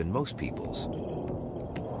 smaller than most people's.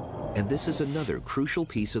 And this is another crucial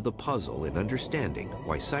piece of the puzzle in understanding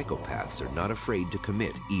why psychopaths are not afraid to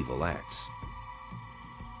commit evil acts.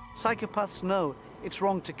 Psychopaths know it's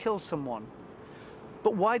wrong to kill someone.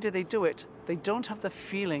 But why do they do it? They don't have the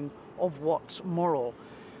feeling of what's moral.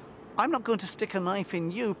 I'm not going to stick a knife in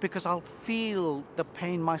you because I'll feel the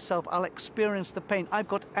pain myself. I'll experience the pain. I've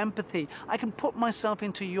got empathy. I can put myself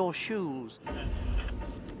into your shoes.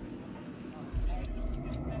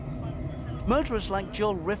 Murderers like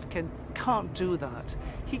Joel Rifkin can't do that.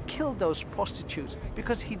 He killed those prostitutes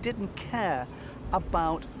because he didn't care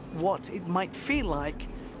about what it might feel like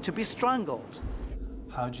to be strangled.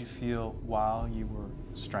 How'd you feel while you were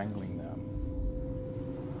strangling them?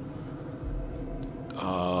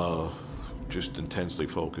 Just intensely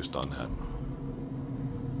focused on that.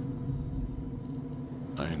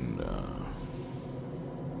 And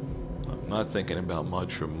not thinking about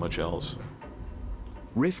much else.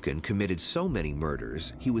 Rifkin committed so many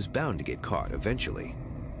murders, he was bound to get caught eventually.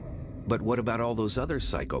 But what about all those other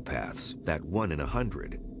psychopaths, that 1 in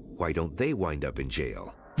 100? Why don't they wind up in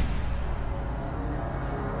jail?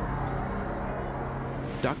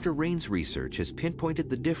 Dr. Raine's research has pinpointed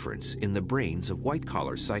the difference in the brains of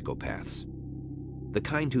white-collar psychopaths, the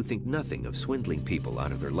kind who think nothing of swindling people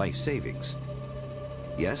out of their life savings.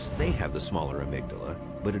 Yes, they have the smaller amygdala,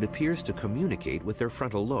 but it appears to communicate with their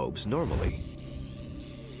frontal lobes normally.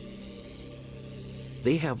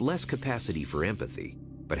 They have less capacity for empathy,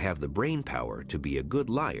 but have the brain power to be a good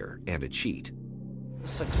liar and a cheat.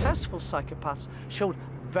 Successful psychopaths showed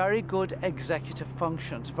very good executive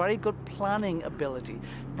functions, very good planning ability,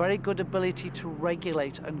 very good ability to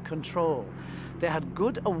regulate and control. They had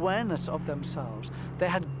good awareness of themselves. They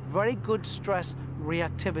had very good stress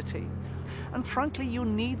reactivity. And frankly, you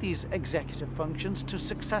need these executive functions to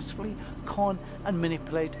successfully con and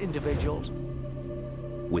manipulate individuals.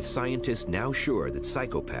 With scientists now sure that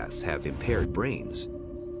psychopaths have impaired brains,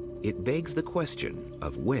 it begs the question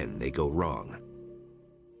of when they go wrong.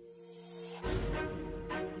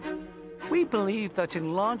 We believe that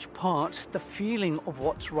in large part, the feeling of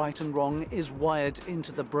what's right and wrong is wired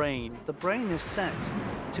into the brain. The brain is set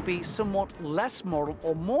to be somewhat less moral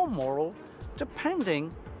or more moral,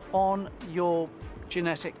 depending on your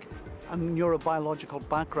genetic and neurobiological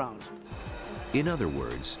background. In other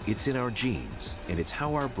words, it's in our genes, and it's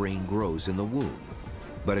how our brain grows in the womb.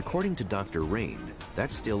 But according to Dr. Raine,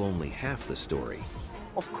 that's still only half the story.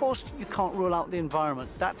 Of course, you can't rule out the environment.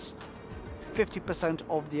 That's 50%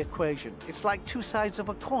 of the equation. It's like two sides of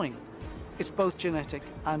a coin. It's both genetic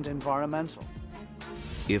and environmental.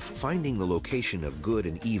 If finding the location of good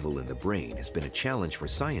and evil in the brain has been a challenge for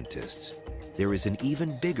scientists, there is an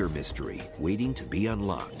even bigger mystery waiting to be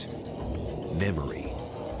unlocked: memory.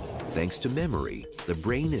 Thanks to memory, the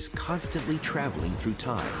brain is constantly traveling through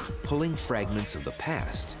time, pulling fragments of the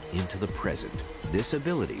past into the present. This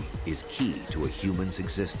ability is key to a human's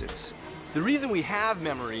existence. The reason we have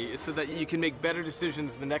memory is so that you can make better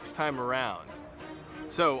decisions the next time around.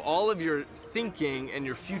 So all of your thinking and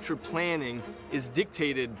your future planning is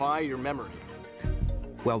dictated by your memory.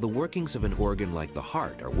 While the workings of an organ like the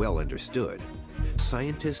heart are well understood,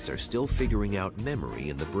 scientists are still figuring out memory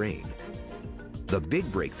in the brain. The big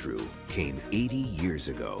breakthrough came 80 years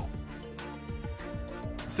ago.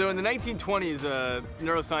 So in the 1920s, a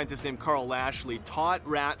neuroscientist named Carl Lashley taught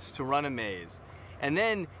rats to run a maze. And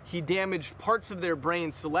then he damaged parts of their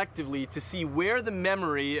brain selectively to see where the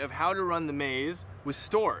memory of how to run the maze was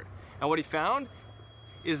stored. And what he found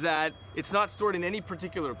is that it's not stored in any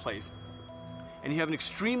particular place. And you have an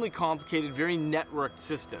extremely complicated, very networked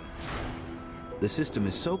system. The system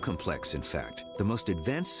is so complex, in fact, the most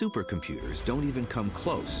advanced supercomputers don't even come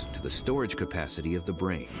close to the storage capacity of the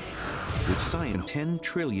brain, which science 10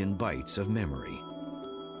 trillion bytes of memory.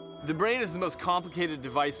 The brain is the most complicated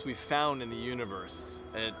device we've found in the universe.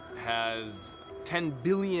 It has 10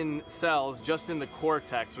 billion cells just in the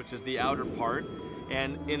cortex, which is the outer part.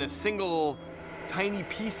 And in a single tiny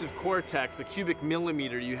piece of cortex, a cubic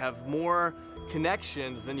millimeter, you have more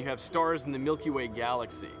connections than you have stars in the Milky Way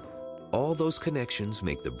galaxy. All those connections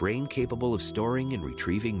make the brain capable of storing and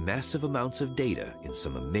retrieving massive amounts of data in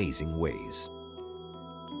some amazing ways.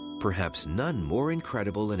 Perhaps none more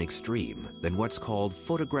incredible and extreme than what's called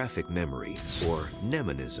photographic memory, or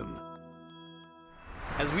mnemonism.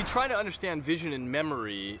 As we try to understand vision and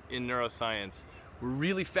memory in neuroscience, we're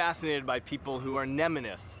really fascinated by people who are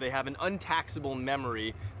mnemonists. They have an untaxable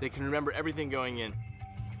memory. They can remember everything going in.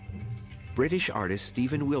 British artist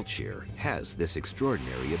Stephen Wiltshire has this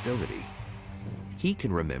extraordinary ability. He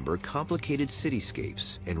can remember complicated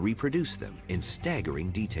cityscapes and reproduce them in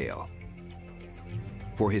staggering detail.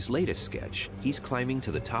 For his latest sketch, he's climbing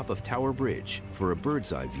to the top of Tower Bridge for a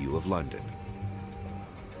bird's-eye view of London.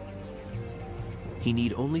 He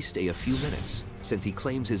need only stay a few minutes, since he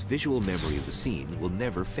claims his visual memory of the scene will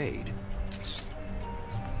never fade.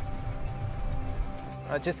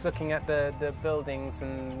 Just looking at the buildings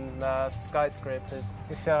and skyscrapers,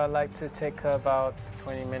 we feel I'd like to take about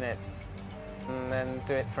 20 minutes and then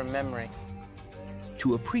do it from memory.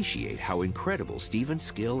 To appreciate how incredible Stephen's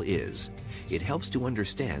skill is, it helps to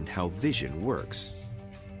understand how vision works.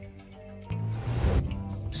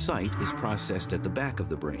 Sight is processed at the back of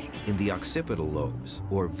the brain in the occipital lobes,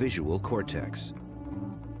 or visual cortex.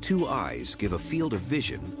 Two eyes give a field of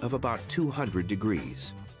vision of about 200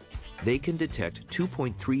 degrees. They can detect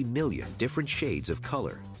 2.3 million different shades of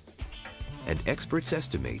color. And experts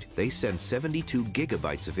estimate they send 72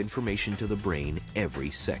 gigabytes of information to the brain every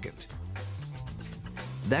second.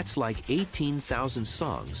 That's like 18,000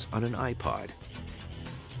 songs on an iPod.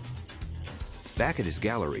 Back at his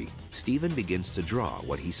gallery, Stephen begins to draw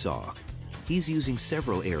what he saw. He's using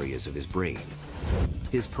several areas of his brain.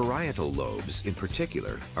 His parietal lobes, in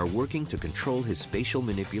particular, are working to control his spatial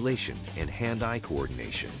manipulation and hand-eye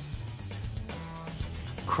coordination.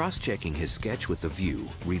 Cross-checking his sketch with the view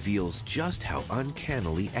reveals just how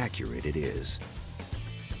uncannily accurate it is.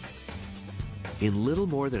 In little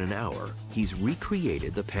more than an hour, he's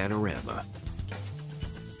recreated the panorama.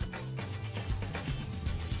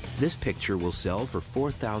 This picture will sell for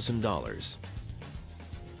 $4,000.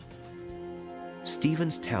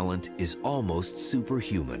 Stephen's talent is almost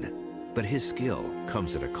superhuman, but his skill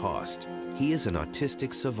comes at a cost. He is an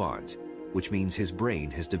autistic savant, which means his brain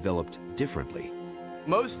has developed differently.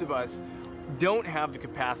 Most of us don't have the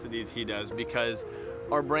capacities he does because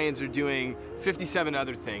our brains are doing 57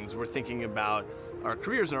 other things. We're thinking about our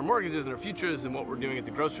careers and our mortgages and our futures and what we're doing at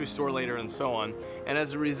the grocery store later and so on. And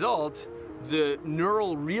as a result, the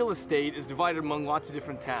neural real estate is divided among lots of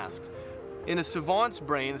different tasks. In a savant's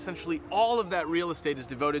brain, essentially all of that real estate is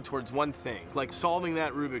devoted towards one thing, like solving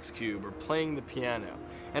that Rubik's Cube or playing the piano.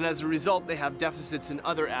 And as a result, they have deficits in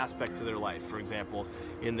other aspects of their life, for example,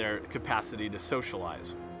 in their capacity to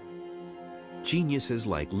socialize. Geniuses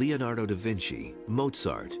like Leonardo da Vinci,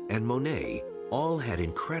 Mozart, and Monet all had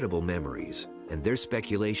incredible memories, and there's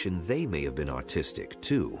speculation they may have been autistic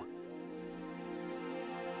too.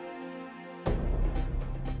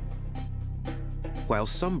 While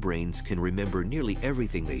some brains can remember nearly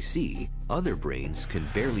everything they see, other brains can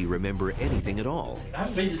barely remember anything at all.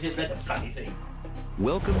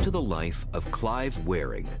 Welcome to the life of Clive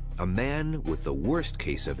Waring, a man with the worst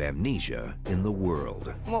case of amnesia in the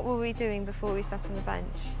world. What were we doing before we sat on the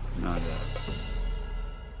bench? Nada.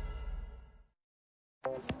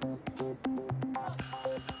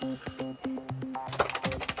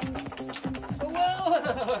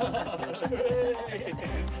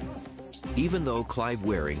 Even though Clive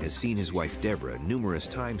Waring has seen his wife Deborah numerous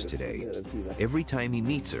times today, every time he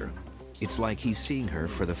meets her, it's like he's seeing her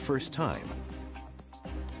for the first time.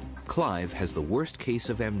 Clive has the worst case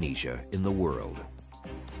of amnesia in the world.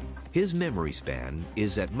 His memory span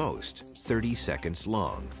is at most 30 seconds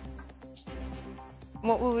long.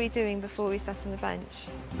 What were we doing before we sat on the bench?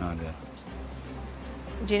 Nada.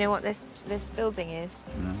 Do you know what this building is?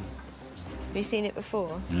 No. Have you seen it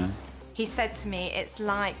before? No. He said to me, it's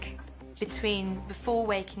like before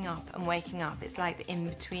waking up and waking up, it's like the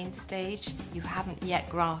in-between stage. You haven't yet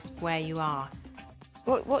grasped where you are.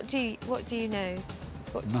 What do you know?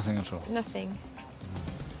 Nothing at all. Nothing.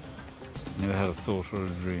 Never had a thought or a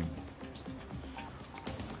dream.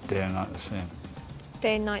 Day and night the same.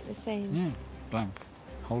 Day and night the same? Yeah, blank,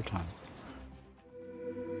 whole time.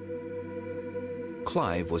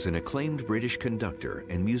 Clive was an acclaimed British conductor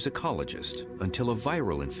and musicologist until a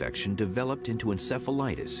viral infection developed into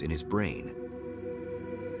encephalitis in his brain.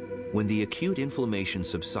 When the acute inflammation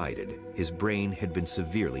subsided, his brain had been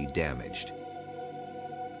severely damaged.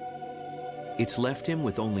 It's left him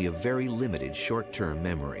with only a very limited short-term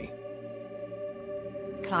memory.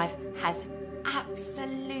 Clive has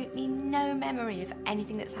absolutely no memory of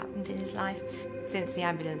anything that's happened in his life since the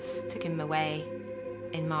ambulance took him away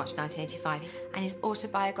in March 1985, and his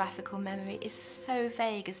autobiographical memory is so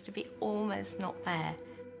vague as to be almost not there.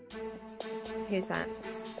 Who's that?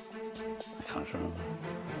 I can't remember.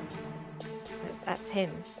 That's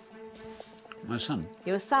him. My son.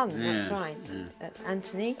 Your son, Yeah, that's right. yeah. That's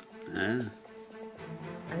Anthony, Yeah.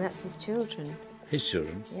 and that's his children. His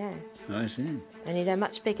children? Yeah. Oh, I see. Only they're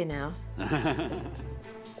much bigger now.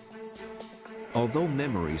 Although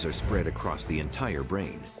memories are spread across the entire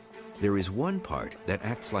brain, there is one part that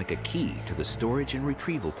acts like a key to the storage and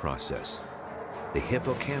retrieval process, the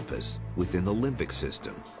hippocampus within the limbic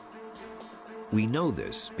system. We know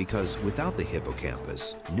this because without the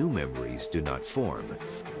hippocampus, new memories do not form.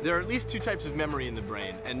 There are at least two types of memory in the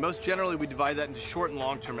brain, and most generally we divide that into short and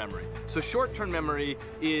long-term memory. So short-term memory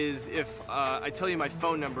is if I tell you my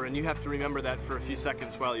phone number and you have to remember that for a few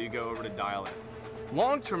seconds while you go over to dial it.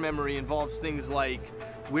 Long-term memory involves things like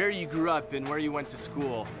where you grew up and where you went to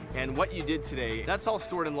school and what you did today. That's all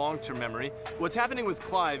stored in long-term memory. What's happening with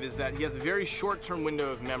Clive is that he has a very short-term window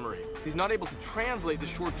of memory. He's not able to translate the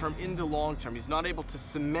short-term into long-term. He's not able to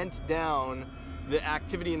cement down the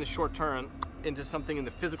activity in the short-term into something in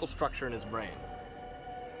the physical structure in his brain.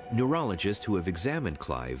 Neurologists who have examined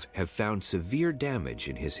Clive have found severe damage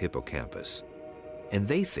in his hippocampus, and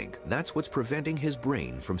they think that's what's preventing his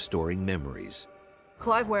brain from storing memories.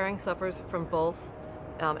 Clive Waring suffers from both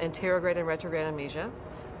anterograde and retrograde amnesia.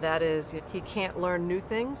 That is, he can't learn new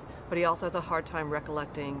things, but he also has a hard time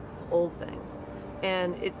recollecting old things.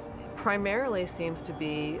 And it primarily seems to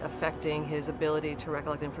be affecting his ability to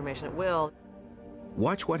recollect information at will.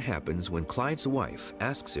 Watch what happens when Clive's wife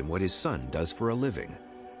asks him what his son does for a living.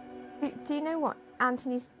 Do you know what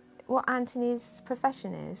Anthony's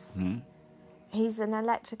profession is? He's an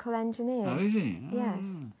electrical engineer. Oh, is he? Oh. Yes.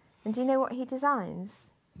 And do you know what he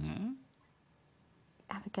designs? No.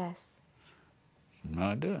 Have a guess. No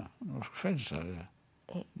idea. What's French idea?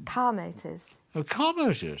 Car motors. Oh, car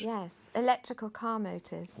motors? Yes, electrical car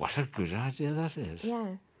motors. What a good idea that is. Yeah,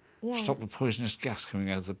 yeah. Stop the poisonous gas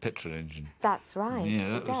coming out of the petrol engine. That's right.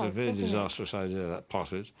 Yeah, that was a very doesn't it? disastrous idea, that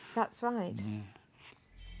part of it. That's right. Yeah.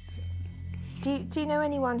 Do you know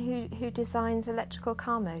anyone who designs electrical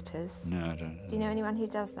car motors? No, I don't. Do you know anyone who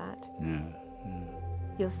does that? No.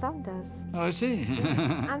 Your son does. Oh, I see.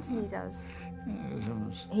 Anthony does.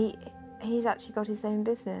 He's actually got his own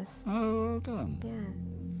business. Oh, well done.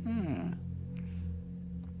 Yeah. Yeah.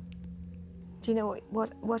 Do you know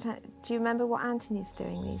what do you remember what Anthony's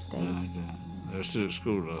doing these days? No idea. They were still at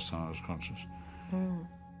school last time I was conscious.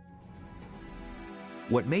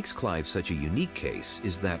 What makes Clive such a unique case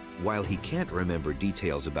is that while he can't remember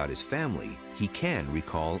details about his family, he can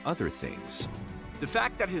recall other things. The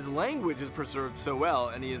fact that his language is preserved so well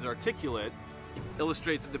and he is articulate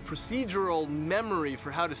illustrates the procedural memory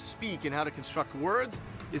for how to speak and how to construct words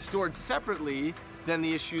is stored separately than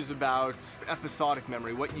the issues about episodic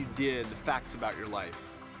memory, what you did, the facts about your life.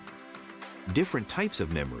 Different types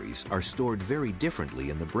of memories are stored very differently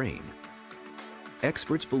in the brain.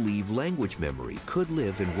 Experts believe language memory could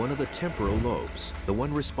live in one of the temporal lobes, the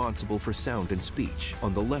one responsible for sound and speech,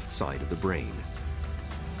 on the left side of the brain.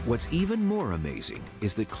 What's even more amazing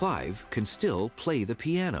is that Clive can still play the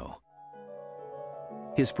piano.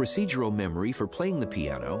 His procedural memory for playing the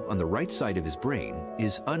piano on the right side of his brain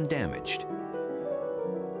is undamaged.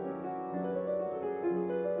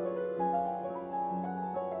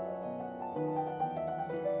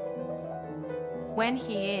 When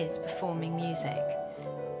he is performing music,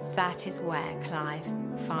 that is where Clive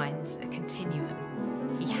finds a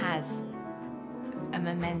continuum. He has a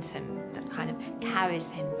momentum that kind of carries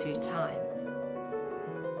him through time.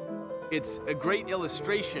 It's a great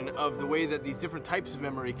illustration of the way that these different types of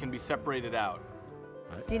memory can be separated out.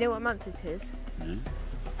 Do you know what month it is? No.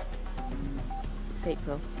 It's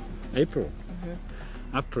April. April?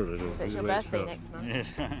 Mm-hmm. April it'll So it's your birthday next month.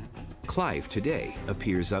 Yes. Clive today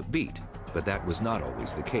appears upbeat, but that was not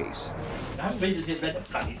always the case. I haven't been to see a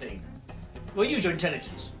bloody thing. Well, use your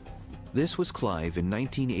intelligence. This was Clive in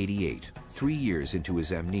 1988, 3 years into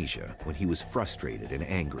his amnesia, when he was frustrated and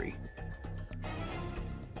angry.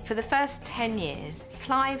 For the first 10 years,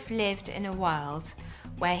 Clive lived in a world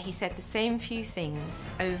where he said the same few things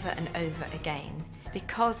over and over again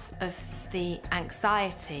because of the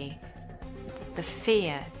anxiety, the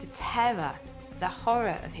fear, the terror, the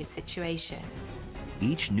horror of his situation.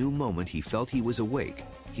 Each new moment he felt he was awake,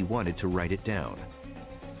 he wanted to write it down.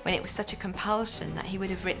 When it was such a compulsion that he would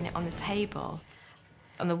have written it on the table,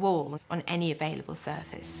 on the wall, on any available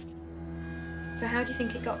surface. So how do you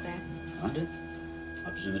think it got there? I don't. I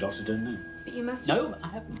presume the doctor don't know. But you must... No, I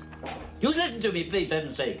haven't. You listen to me, please, for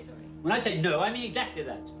heaven's sake. When I say no, I mean exactly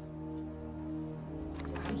that.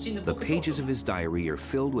 I haven't seen the The book pages of his diary are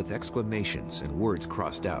filled with exclamations and words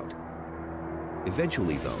crossed out.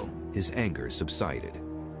 Eventually, though, his anger subsided.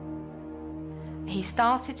 He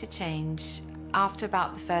started to change after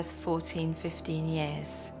about the first 14, 15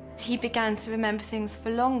 years. He began to remember things for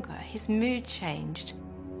longer. His mood changed.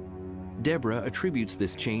 Deborah attributes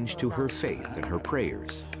this change to her faith and her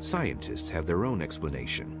prayers. Scientists have their own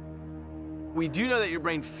explanation. We do know that your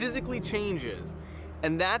brain physically changes,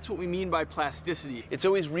 and that's what we mean by plasticity. It's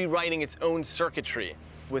always rewriting its own circuitry.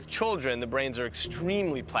 With children, the brains are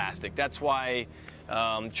extremely plastic. That's why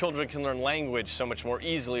children can learn language so much more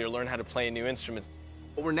easily or learn how to play new instruments.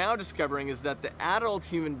 What we're now discovering is that the adult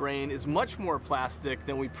human brain is much more plastic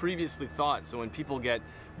than we previously thought. So when people get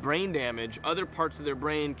brain damage, other parts of their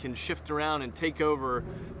brain can shift around and take over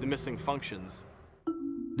the missing functions.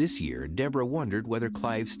 This year, Deborah wondered whether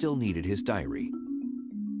Clive still needed his diary.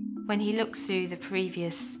 When he looked through the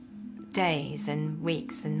previous days and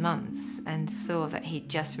weeks and months and saw that he'd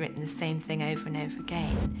just written the same thing over and over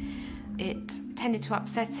again, it tended to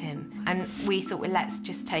upset him. And we thought, well, let's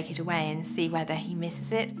just take it away and see whether he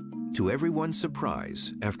misses it. To everyone's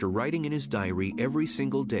surprise, after writing in his diary every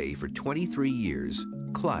single day for 23 years,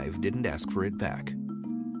 Clive didn't ask for it back.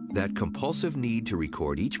 That compulsive need to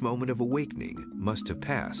record each moment of awakening must have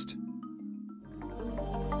passed.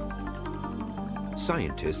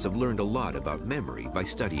 Scientists have learned a lot about memory by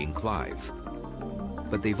studying Clive.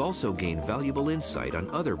 But they've also gained valuable insight on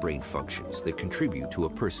other brain functions that contribute to a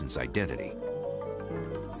person's identity.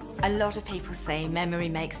 A lot of people say memory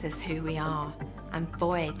makes us who we are. And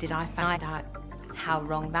boy, did I find out how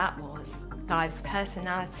wrong that was. Clive's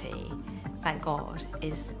personality, thank God,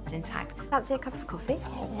 is intact. Fancy a cup of coffee?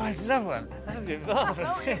 Oh, I'd love one. That'd be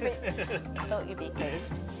marvelous. I thought you'd be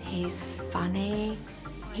pleased. He's funny.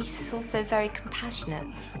 He's also very compassionate.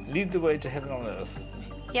 Lead the way to heaven on earth.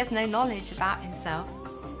 He has no knowledge about himself,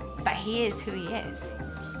 but he is who he is.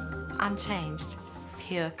 Unchanged,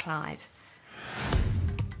 pure Clive.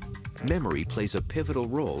 Memory plays a pivotal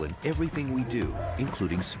role in everything we do,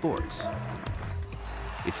 including sports.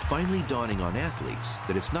 It's finally dawning on athletes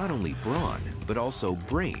that it's not only brawn, but also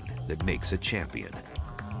brain that makes a champion.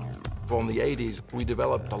 In the 80s, we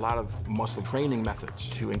developed a lot of muscle training methods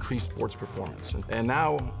to increase sports performance. And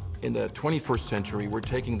now, in the 21st century, we're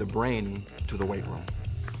taking the brain to the weight room.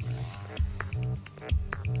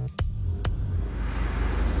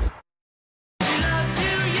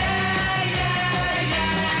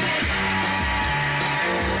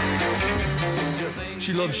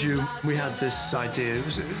 She Loves You, we had this idea, it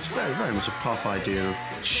was very, very much a pop idea.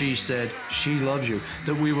 She said she loves you,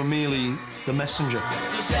 that we were merely the messenger.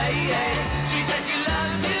 So say it, she said she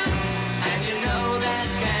loves you, and you know that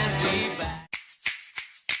can't be bad.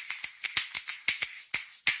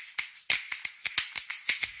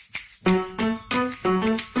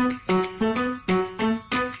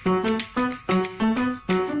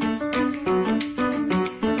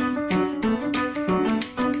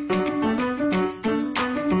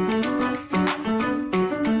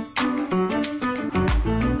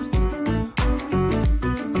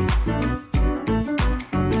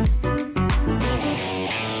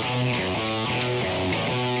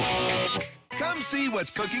 What's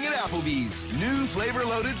cooking at Applebee's. New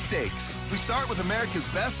flavor-loaded steaks. We start with America's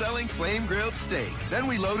best-selling flame-grilled steak. Then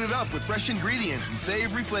we load it up with fresh ingredients and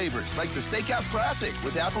savory flavors like the Steakhouse Classic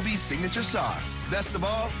with Applebee's signature sauce. Best of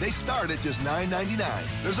all, they start at just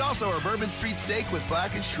 $9.99. There's also our Bourbon Street steak with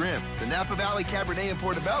blackened shrimp, the Napa Valley Cabernet and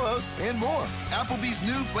Portobellos, and more. Applebee's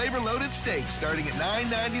new flavor-loaded steaks starting at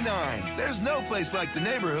 $9.99. There's no place like the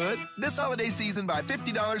neighborhood. This holiday season, buy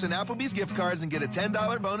 $50 in Applebee's gift cards and get a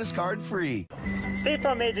 $10 bonus card free. State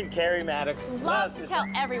Farm agent Carrie Maddox loves to tell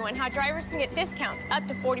everyone how drivers can get discounts up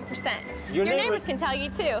to 40%. Your neighbors can tell you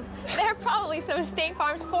too. They're probably some of State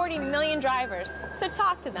Farm's 40 million drivers, so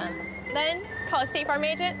talk to them. Then call a State Farm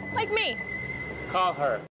agent like me. Call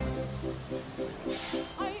her.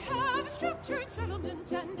 I have a structured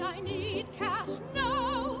settlement and I need cash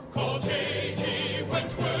now. Call J.G.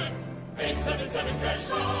 Wentworth, 877 cash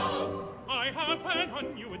now. I have an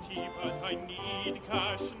annuity, but I need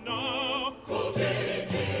cash now. Call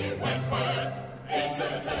J.G. Wentworth,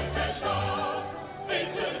 877 cash now.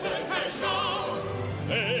 877 cash now.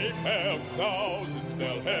 They help thousands,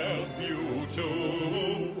 they'll help you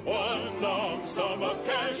too. One lump sum of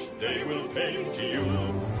cash they will pay to you.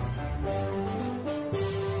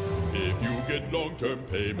 If you get long-term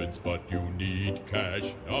payments, but you need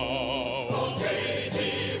cash now. Call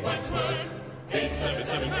J.G. Wentworth,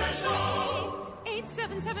 877 cash now.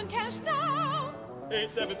 877 cash now.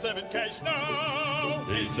 877 cash now.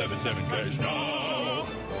 877 cash now.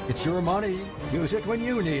 It's your money. Use it when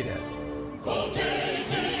you need it. Call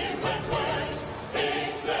J.G. Wentworth,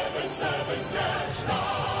 877 cash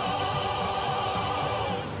now.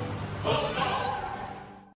 Call now.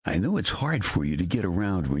 I know it's hard for you to get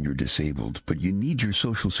around when you're disabled, but you need your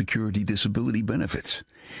Social Security disability benefits.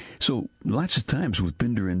 So lots of times with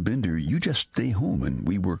Binder and Binder, you just stay home and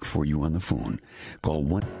we work for you on the phone. Call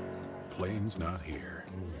 1. Plane's not here.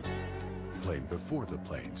 Plane before the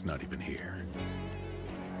plane's not even here.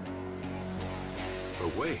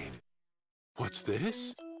 But wait, what's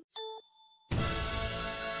this?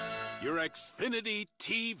 Your Xfinity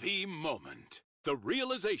TV moment. The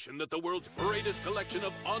realization that the world's greatest collection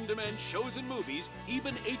of on-demand shows and movies,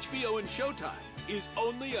 even HBO and Showtime, is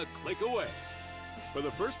only a click away. For the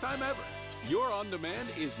first time ever, your on-demand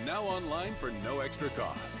is now online for no extra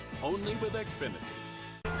cost, only with Xfinity.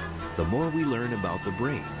 The more we learn about the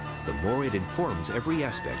brain, the more it informs every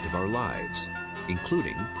aspect of our lives,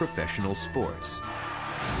 including professional sports.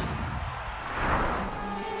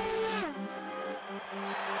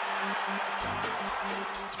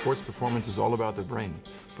 Sports performance is all about the brain,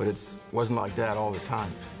 but it wasn't like that all the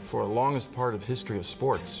time. For the longest part of history of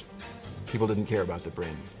sports, people didn't care about the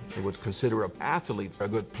brain. They would consider an athlete a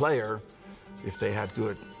good player if they had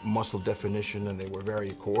good muscle definition and they were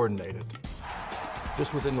very coordinated.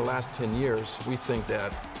 Just within the last 10 years, we think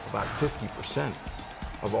that about 50%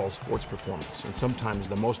 of all sports performance, and sometimes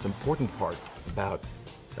the most important part about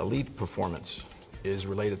elite performance, is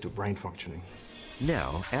related to brain functioning.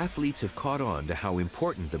 Now, athletes have caught on to how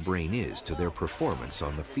important the brain is to their performance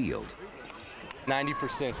on the field.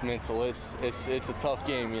 90% is mental. It's a tough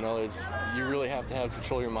game, you know. You really have to have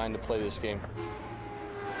control of your mind to play this game.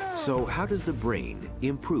 So how does the brain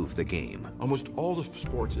improve the game? Almost all of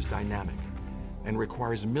sports is dynamic and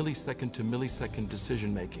requires millisecond to millisecond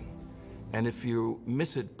decision making. And if you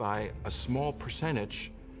miss it by a small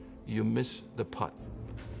percentage, you miss the putt.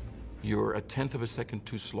 You're a tenth of a second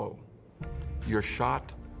too slow. Your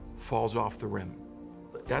shot falls off the rim.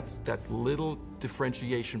 That's that little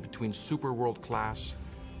differentiation between super world class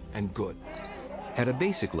and good. At a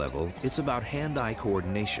basic level, it's about hand-eye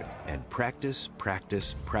coordination and practice,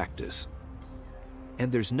 practice, practice.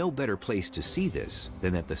 And there's no better place to see this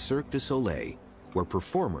than at the Cirque du Soleil, where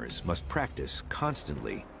performers must practice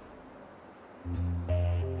constantly.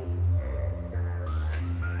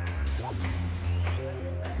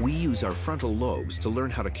 We use our frontal lobes to learn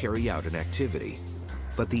how to carry out an activity.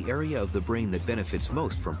 But the area of the brain that benefits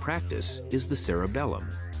most from practice is the cerebellum,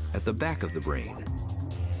 at the back of the brain.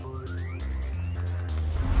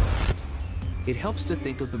 It helps to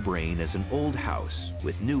think of the brain as an old house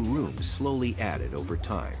with new rooms slowly added over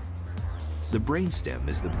time. The brainstem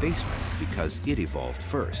is the basement because it evolved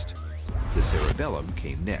first. The cerebellum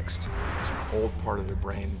came next. It's an old part of the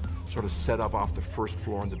brain, sort of set up off the first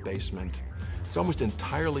floor in the basement. It's almost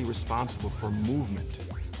entirely responsible for movement,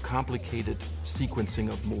 complicated sequencing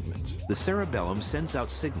of movements. The cerebellum sends out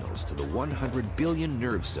signals to the 100 billion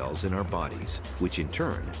nerve cells in our bodies, which in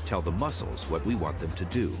turn tell the muscles what we want them to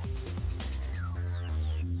do.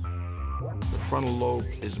 The frontal lobe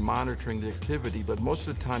is monitoring the activity, but most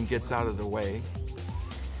of the time gets out of the way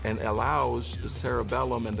and allows the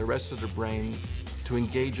cerebellum and the rest of the brain to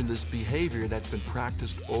engage in this behavior that's been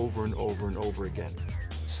practiced over and over and over again.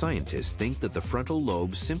 Scientists think that the frontal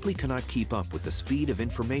lobe simply cannot keep up with the speed of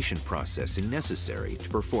information processing necessary to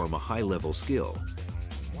perform a high-level skill,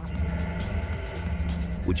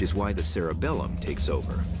 which is why the cerebellum takes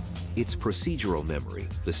over. It's procedural memory,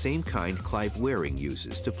 the same kind Clive Wearing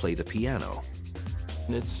uses to play the piano.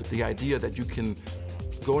 And it's the idea that you can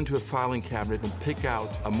go into a filing cabinet and pick out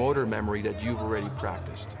a motor memory that you've already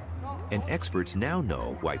practiced. And experts now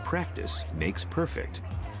know why practice makes perfect.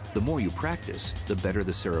 The more you practice, the better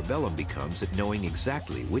the cerebellum becomes at knowing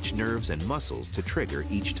exactly which nerves and muscles to trigger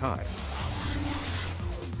each time.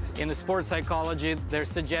 In the sports psychology, there's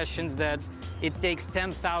suggestions that it takes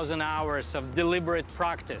 10,000 hours of deliberate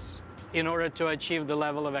practice in order to achieve the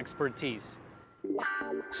level of expertise.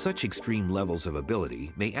 Such extreme levels of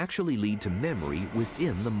ability may actually lead to memory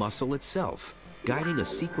within the muscle itself, guiding a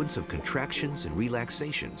sequence of contractions and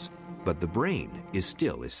relaxations. But the brain is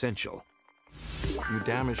still essential. You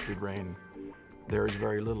damage the brain, there is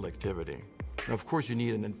very little activity. Now, of course, you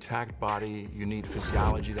need an intact body, you need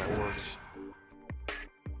physiology that works.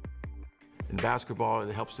 In basketball,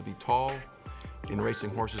 it helps to be tall. In racing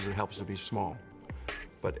horses, it helps to be small.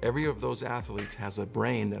 But every of those athletes has a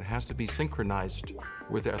brain that has to be synchronized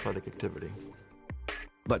with athletic activity.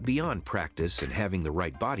 But beyond practice and having the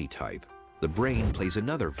right body type, the brain plays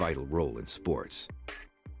another vital role in sports.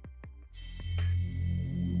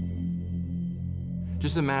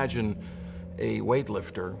 Just imagine a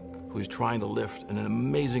weightlifter who's trying to lift an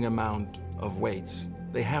amazing amount of weights.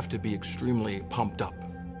 They have to be extremely pumped up.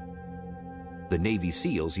 The Navy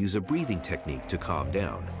SEALs use a breathing technique to calm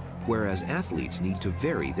down, whereas athletes need to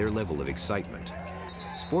vary their level of excitement.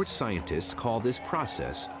 Sports scientists call this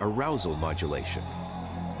process arousal modulation.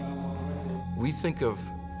 We think of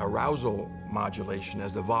arousal modulation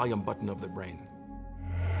as the volume button of the brain.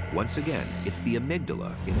 Once again, it's the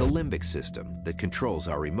amygdala in the limbic system that controls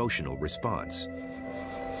our emotional response.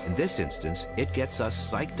 In this instance, it gets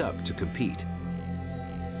us psyched up to compete.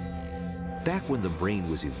 Back when the brain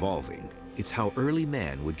was evolving, it's how early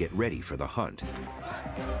man would get ready for the hunt.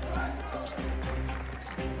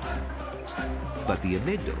 But the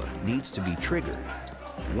amygdala needs to be triggered.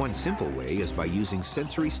 One simple way is by using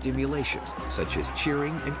sensory stimulation, such as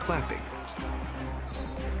cheering and clapping.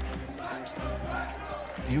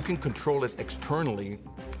 You can control it externally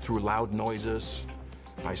through loud noises,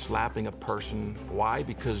 by slapping a person. Why?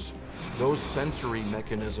 Because those sensory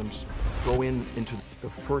mechanisms go into the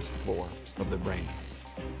first floor of the brain.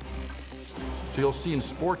 So you'll see in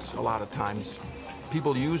sports a lot of times,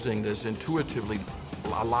 people using this intuitively,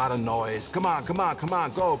 a lot of noise. Come on, come on, come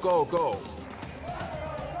on, go, go, go.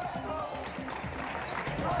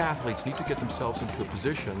 Athletes need to get themselves into a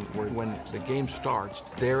position where when the game starts,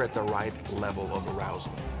 they're at the right level of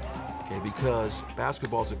arousal. Okay, because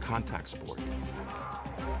basketball is a contact sport.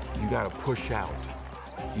 You got to push out.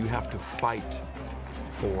 You have to fight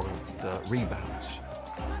for the rebounds.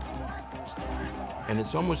 And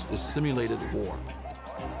it's almost a simulated war.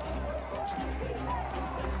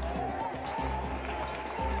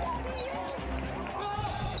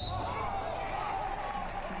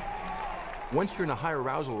 Once you're in a higher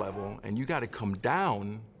arousal level and you got to come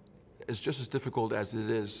down, it's just as difficult as it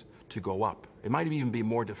is to go up. It might even be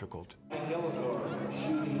more difficult.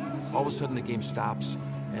 All of a sudden the game stops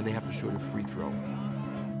and they have to shoot a free throw.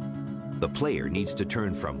 The player needs to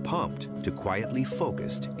turn from pumped to quietly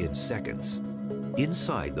focused in seconds.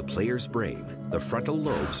 Inside the player's brain, the frontal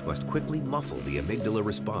lobes must quickly muffle the amygdala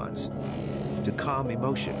response to calm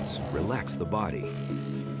emotions, relax the body,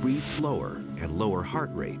 breathe slower, and lower heart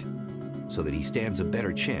rate so that he stands a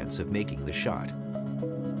better chance of making the shot.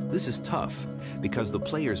 This is tough because the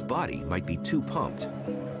player's body might be too pumped,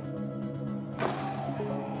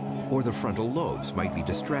 or the frontal lobes might be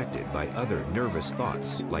distracted by other nervous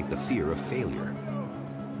thoughts like the fear of failure.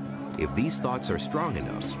 If these thoughts are strong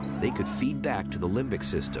enough, they could feed back to the limbic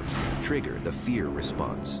system, trigger the fear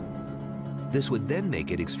response. This would then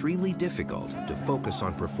make it extremely difficult to focus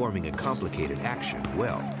on performing a complicated action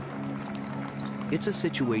well. It's a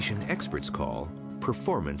situation experts call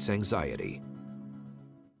performance anxiety.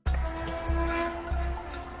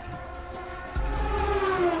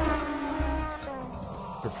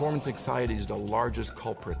 Performance anxiety is the largest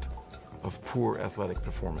culprit of poor athletic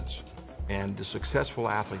performance. And the successful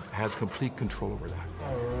athlete has complete control over that.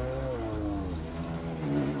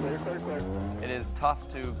 It is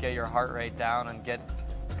tough to get your heart rate down and get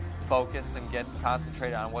focused and get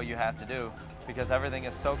concentrated on what you have to do because everything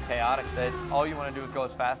is so chaotic that all you want to do is go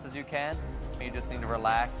as fast as you can. You just need to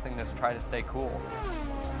relax and just try to stay cool.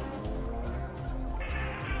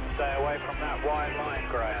 Stay away from that wide line,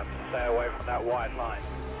 Graham. Stay away from that wide line.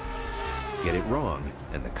 Get it wrong,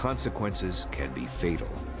 and the consequences can be fatal.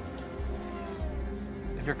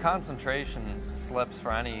 If your concentration slips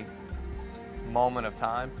for any moment of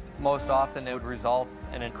time, most often it would result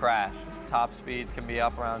in a crash. Top speeds can be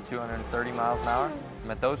up around 230 miles an hour.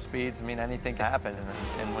 And at those speeds, I mean, anything can happen.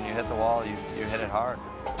 And when you hit the wall, you hit it hard.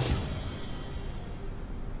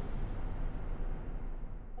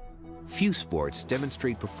 Few sports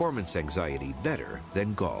demonstrate performance anxiety better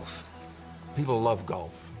than golf. People love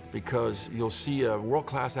golf because you'll see a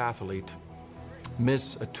world-class athlete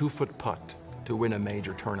miss a 2-foot putt to win a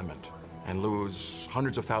major tournament and lose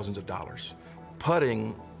hundreds of thousands of dollars.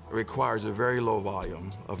 Putting requires a very low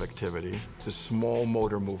volume of activity. It's a small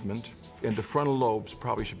motor movement, and the frontal lobes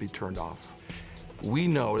probably should be turned off. We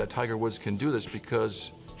know that Tiger Woods can do this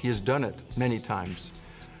because he has done it many times.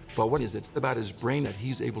 But what is it about his brain that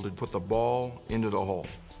he's able to put the ball into the hole?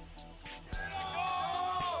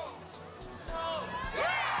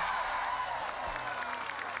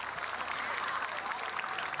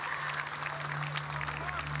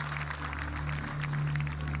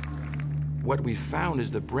 What we found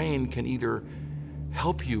is the brain can either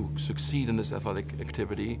help you succeed in this athletic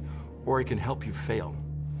activity, or it can help you fail.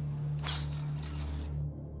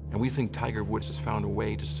 And we think Tiger Woods has found a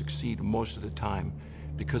way to succeed most of the time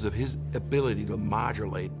because of his ability to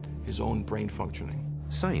modulate his own brain functioning.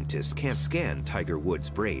 Scientists can't scan Tiger Woods'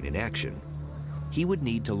 brain in action. He would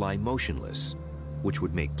need to lie motionless, which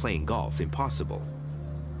would make playing golf impossible.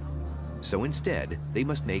 So instead, they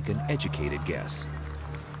must make an educated guess.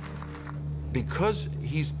 Because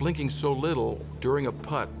he's blinking so little during a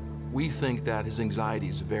putt, we think that his anxiety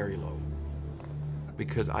is very low.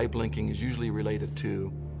 Because eye blinking is usually related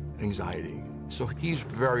to anxiety. So he's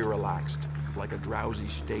very relaxed, like a drowsy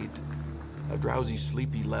state, a drowsy,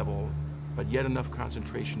 sleepy level, but yet enough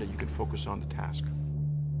concentration that you can focus on the task.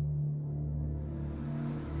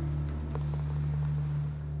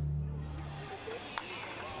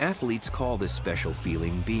 Athletes call this special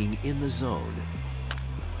feeling being in the zone,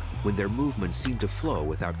 when their movements seem to flow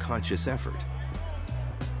without conscious effort.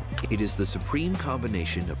 It is the supreme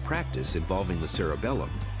combination of practice involving the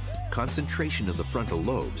cerebellum, concentration of the frontal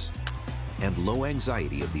lobes, and low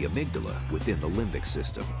anxiety of the amygdala within the limbic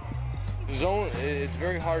system. Zone, it's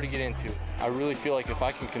very hard to get into. I really feel like if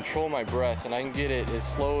I can control my breath and I can get it as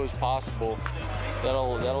slow as possible,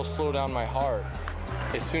 that'll slow down my heart.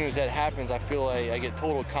 As soon as that happens, I feel like I get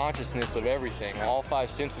total consciousness of everything. All 5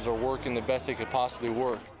 senses are working the best they could possibly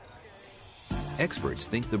work. Experts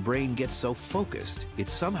think the brain gets so focused,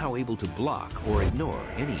 it's somehow able to block or ignore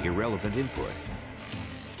any irrelevant input.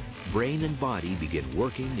 Brain and body begin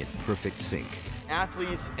working in perfect sync.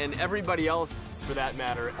 Athletes and everybody else, for that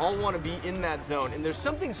matter, all want to be in that zone, and there's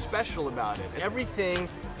something special about it. Everything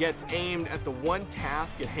gets aimed at the one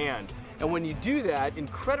task at hand, and when you do that,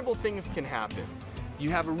 incredible things can happen. You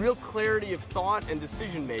have a real clarity of thought and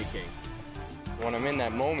decision making. When I'm in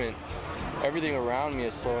that moment, everything around me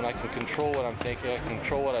is slow, and I can control what I'm thinking, I can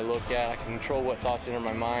control what I look at, I can control what thoughts enter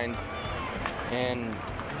my mind, and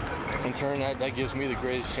in turn, that gives me the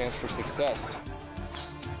greatest chance for success.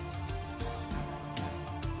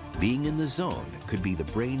 Being in the zone could be the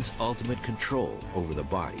brain's ultimate control over the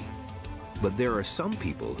body. But there are some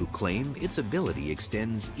people who claim its ability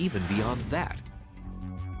extends even beyond that.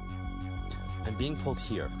 I'm being pulled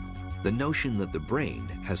here. The notion that the brain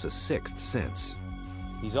has a sixth sense.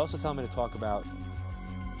 He's also telling me to talk about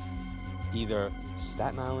either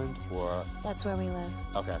Staten Island or... That's where we live.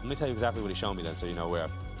 Okay, let me tell you exactly what he's showing me then so you know where.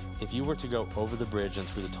 If you were to go over the bridge and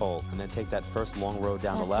through the toll and then take that first long road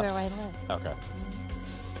down the left... That's where I live. Okay.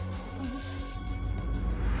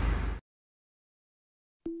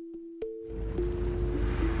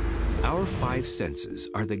 Our 5 senses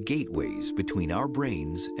are the gateways between our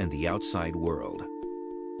brains and the outside world.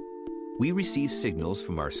 We receive signals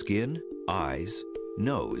from our skin, eyes,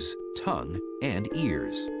 nose, tongue, and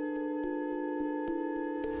ears.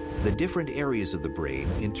 The different areas of the brain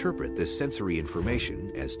interpret this sensory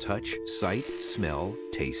information as touch, sight, smell,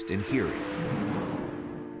 taste, and hearing.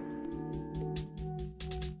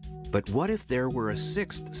 But what if there were a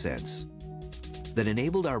 6th sense that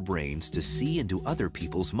enabled our brains to see into other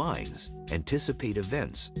people's minds, anticipate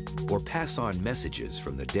events, or pass on messages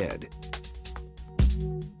from the dead?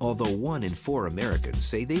 Although 1 in 4 Americans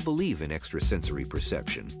say they believe in extrasensory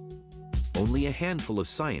perception, only a handful of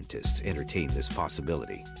scientists entertain this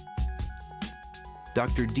possibility.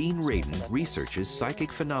 Dr. Dean Radin researches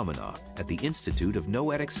psychic phenomena at the Institute of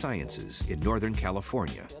Noetic Sciences in Northern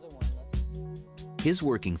California. His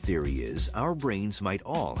working theory is our brains might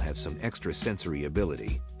all have some extrasensory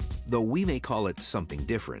ability, though we may call it something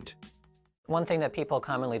different. One thing that people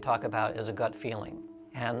commonly talk about is a gut feeling,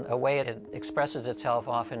 and a way it expresses itself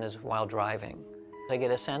often is while driving. They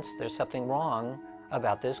get a sense there's something wrong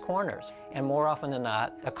about these corners, and more often than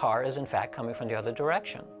not, a car is in fact coming from the other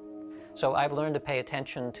direction. So I've learned to pay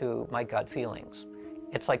attention to my gut feelings.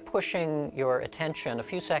 It's like pushing your attention a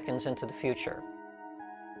few seconds into the future.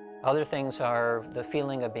 Other things are the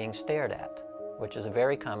feeling of being stared at, which is a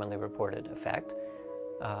very commonly reported effect,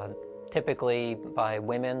 typically by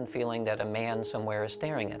women feeling that a man somewhere is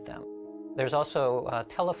staring at them. There's also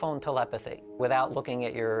telephone telepathy. Without looking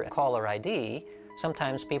at your caller ID,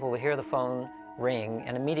 sometimes people will hear the phone ring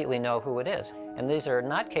and immediately know who it is. And these are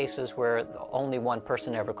not cases where only one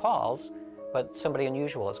person ever calls, but somebody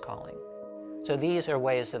unusual is calling. So these are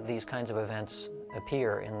ways that these kinds of events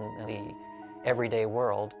appear in the everyday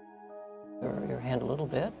world. Your hand a little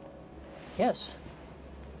bit. Yes.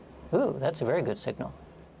 Ooh, that's a very good signal.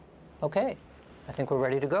 Okay, I think we're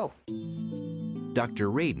ready to go. Dr.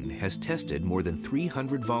 Radin has tested more than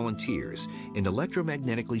 300 volunteers in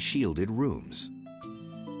electromagnetically shielded rooms.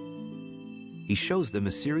 He shows them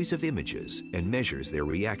a series of images and measures their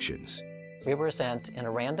reactions. We were sent in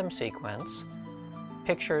a random sequence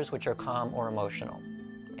pictures which are calm or emotional,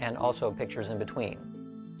 and also pictures in between.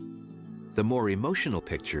 The more emotional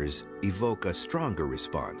pictures evoke a stronger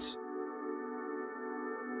response.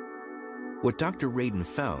 What Dr. Radin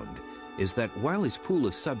found is that while his pool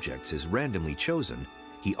of subjects is randomly chosen,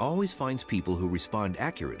 he always finds people who respond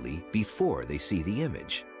accurately before they see the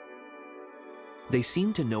image. They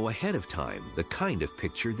seem to know ahead of time the kind of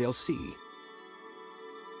picture they'll see.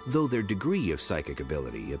 Though their degree of psychic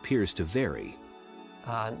ability appears to vary.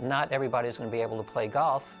 Not everybody's going to be able to play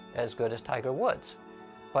golf as good as Tiger Woods,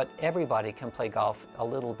 but everybody can play golf a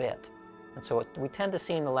little bit. And so what we tend to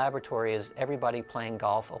see in the laboratory is everybody playing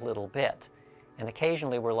golf a little bit. And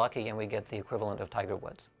occasionally we're lucky and we get the equivalent of Tiger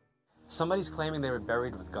Woods. Somebody's claiming they were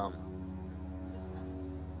buried with gum.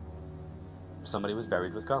 Somebody was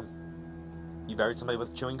buried with gum. You buried somebody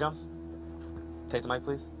with chewing gum? Take the mic,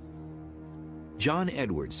 please. John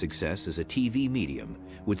Edwards' success as a TV medium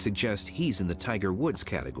would suggest he's in the Tiger Woods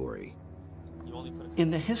category. In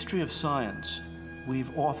the history of science,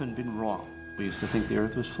 we've often been wrong. We used to think the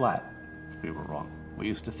Earth was flat. We were wrong. We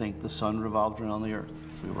used to think the sun revolved around the Earth.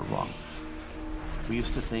 We were wrong. We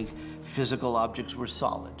used to think physical objects were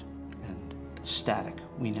solid and static.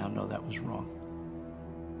 We now know that was wrong.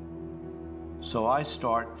 So I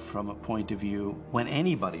start from a point of view, when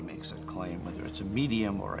anybody makes a claim, whether it's a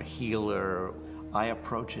medium or a healer, I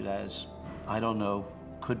approach it as, I don't know,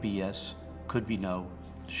 could be yes, could be no,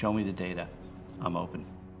 show me the data, I'm open.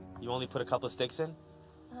 You only put a couple of sticks in?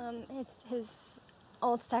 His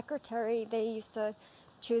old secretary, they used to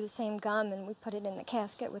chew the same gum, and we put it in the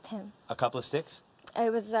casket with him. A couple of sticks?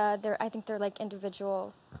 It was, I think they're like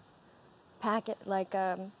individual packet, like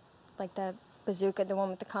the bazooka, the one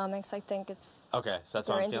with the comics. I think it's. Okay, so that's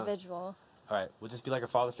what I'm feeling. Individual. All right, would this be like a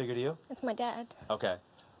father figure to you? It's my dad. Okay.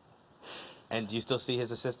 And do you still see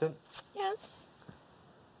his assistant? Yes.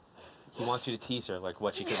 He wants you to tease her, like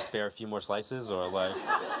what, she could spare a few more slices, or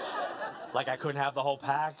like I couldn't have the whole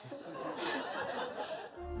pack?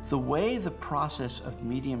 The way the process of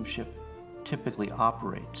mediumship typically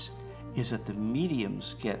operates is that the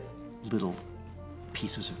mediums get little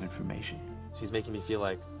pieces of information. So he's making me feel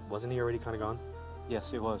like, wasn't he already kind of gone?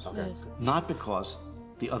 Yes, he was. Okay. Yes. Not because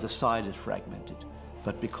the other side is fragmented,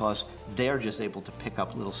 but because they're just able to pick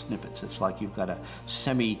up little snippets. It's like you've got a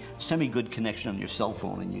semi-good connection on your cell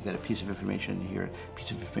phone, and you get a piece of information here, a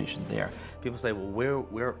piece of information there. People say, well,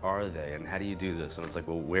 where are they, and how do you do this? And it's like,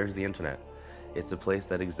 well, where's the internet? It's a place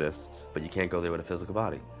that exists, but you can't go there with a physical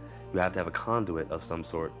body. You have to have a conduit of some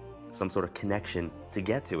sort of connection to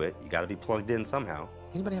get to it. You got to be plugged in somehow.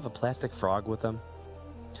 Anybody have a plastic frog with them?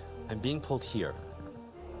 I'm being pulled here.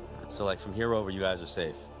 So like from here over, you guys are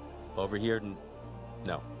safe. Over here,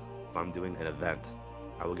 no. If I'm doing an event,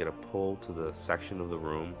 I will get a pull to the section of the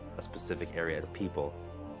room, a specific area of people.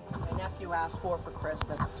 My nephew asked for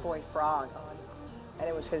Christmas a toy frog, and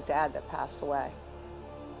it was his dad that passed away.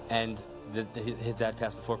 And his dad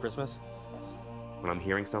passed before Christmas? Yes. When I'm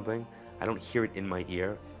hearing something, I don't hear it in my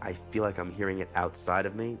ear. I feel like I'm hearing it outside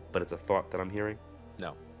of me, but it's a thought that I'm hearing.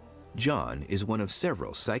 No. John is one of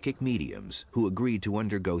several psychic mediums who agreed to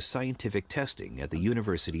undergo scientific testing at the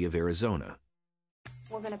University of Arizona.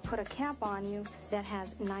 We're going to put a cap on you that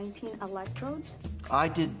has 19 electrodes. I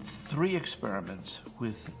did 3 experiments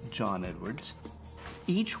with John Edwards,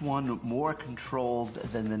 each one more controlled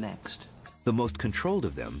than the next. The most controlled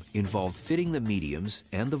of them involved fitting the mediums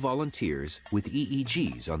and the volunteers with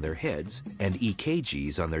EEGs on their heads and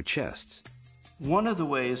EKGs on their chests. One of the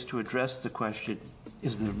ways to address the question,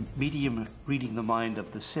 is the medium reading the mind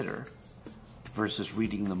of the sitter versus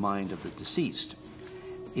reading the mind of the deceased,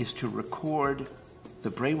 is to record the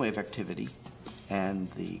brainwave activity and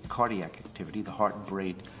the cardiac activity, the heart and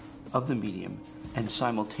brain of the medium, and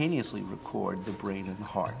simultaneously record the brain and the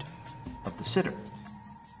heart of the sitter.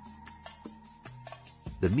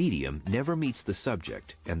 The medium never meets the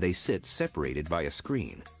subject, and they sit separated by a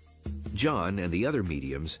screen. John and the other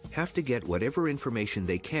mediums have to get whatever information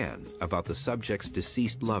they can about the subject's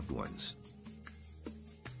deceased loved ones.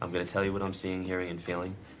 I'm going to tell you what I'm seeing, hearing, and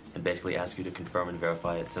feeling, and basically ask you to confirm and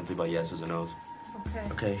verify it simply by yeses or nos.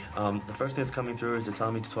 Okay. The first thing that's coming through is to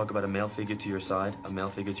tell me to talk about a male figure to your side. A male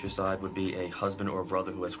figure to your side would be a husband or a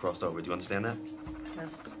brother who has crossed over. Do you understand that? Yes.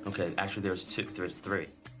 Okay, actually there's 3.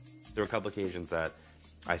 There are a couple occasions that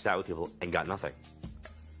I sat with people and got nothing.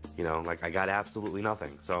 You know, like I got absolutely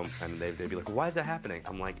nothing. So, and they'd be like, why is that happening?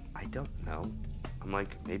 I'm like, I don't know. I'm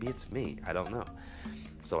like, maybe it's me. I don't know.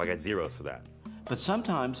 So I got zeros for that. But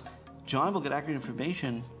sometimes John will get accurate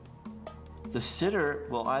information. The sitter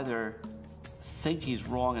will either think he's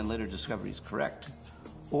wrong and later discover he's correct,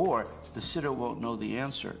 or the sitter won't know the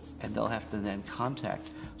answer and they'll have to then contact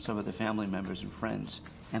some of the family members and friends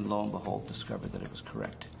and lo and behold discover that it was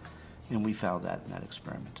correct. And we found that in that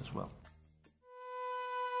experiment as well.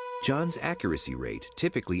 John's accuracy rate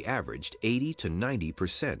typically averaged 80 to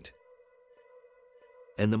 90%.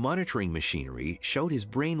 And the monitoring machinery showed his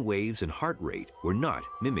brain waves and heart rate were not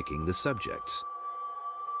mimicking the subject's.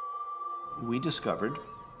 We discovered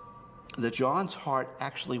that John's heart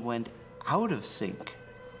actually went out of sync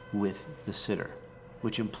with the sitter,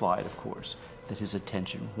 which implied, of course, that his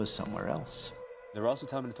attention was somewhere else. They were also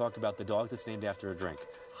telling me to talk about the dog that's named after a drink.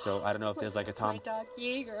 So I don't know if there's like a Tom... My dog,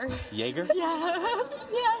 Jaeger. Jaeger? Yes,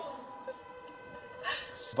 yes.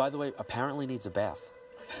 By the way, apparently needs a bath.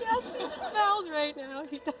 Yes, he smells right now,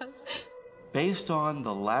 he does. Based on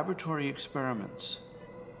the laboratory experiments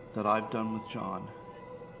that I've done with John,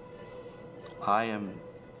 I am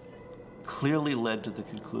clearly led to the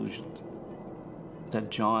conclusion that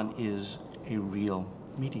John is a real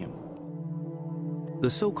medium. The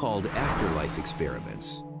so-called afterlife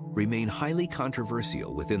experiments remain highly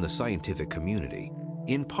controversial within the scientific community,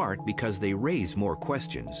 in part because they raise more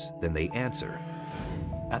questions than they answer.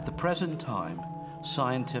 At the present time,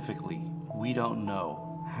 scientifically, we don't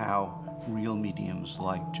know how real mediums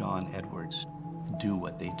like John Edwards do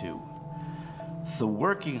what they do. The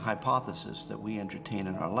working hypothesis that we entertain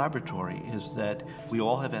in our laboratory is that we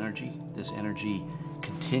all have energy. This energy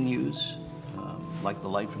continues like the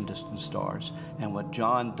light from distant stars. And what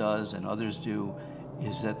John does and others do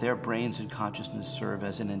is that their brains and consciousness serve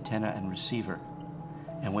as an antenna and receiver.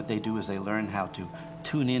 And what they do is they learn how to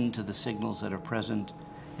tune in to the signals that are present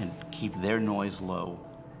and keep their noise low,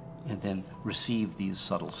 and then receive these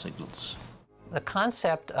subtle signals. The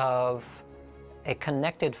concept of a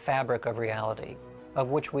connected fabric of reality, of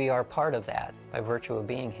which we are part of that by virtue of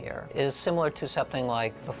being here, is similar to something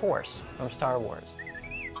like the Force from Star Wars.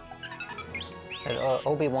 That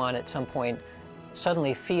Obi-Wan at some point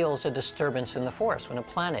suddenly feels a disturbance in the Force when a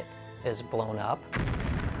planet is blown up.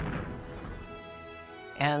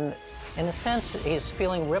 And in a sense, he's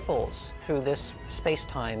feeling ripples through this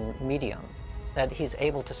space-time medium that he's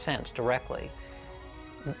able to sense directly.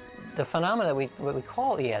 The phenomena what we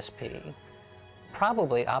call ESP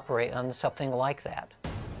probably operate on something like that.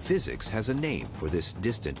 Physics has a name for this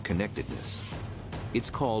distant connectedness. It's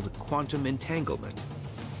called quantum entanglement.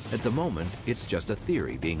 At the moment, it's just a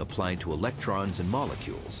theory being applied to electrons and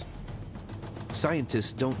molecules.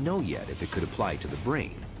 Scientists don't know yet if it could apply to the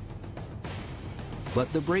brain.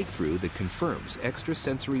 But the breakthrough that confirms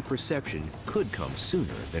extrasensory perception could come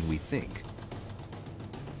sooner than we think.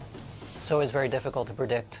 So it's very difficult to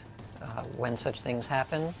predict when such things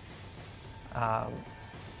happen. I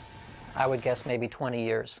would guess maybe 20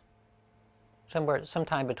 years.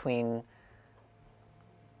 Sometime between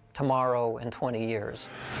tomorrow and 20 years.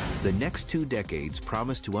 The next 2 decades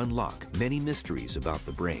promise to unlock many mysteries about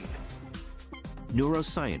the brain.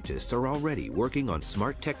 Neuroscientists are already working on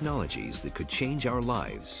smart technologies that could change our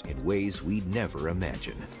lives in ways we'd never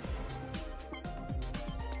imagine.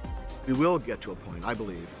 We will get to a point, I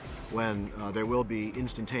believe, when there will be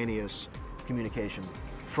instantaneous communication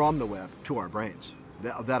from the web to our brains.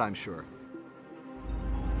 That I'm sure.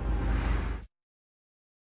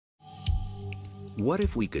 What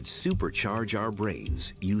if we could supercharge our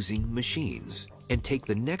brains using machines and take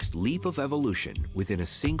the next leap of evolution within a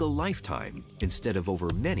single lifetime instead of over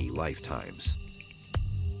many lifetimes?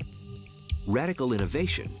 Radical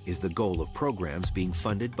innovation is the goal of programs being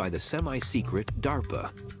funded by the semi-secret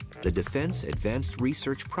DARPA, the Defense Advanced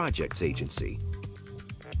Research Projects Agency.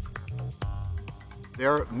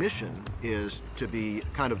 Their mission is to be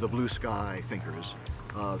kind of the blue sky thinkers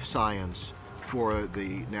of science for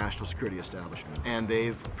the national security establishment. And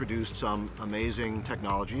they've produced some amazing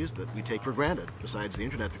technologies that we take for granted, besides the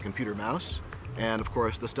internet, the computer mouse, and of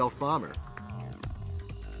course the stealth bomber.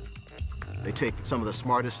 They take some of the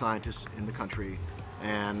smartest scientists in the country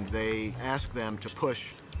and they ask them to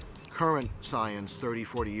push current science 30,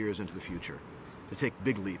 40 years into the future, to take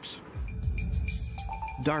big leaps.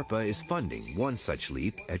 DARPA is funding one such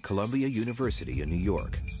leap at Columbia University in New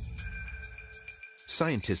York.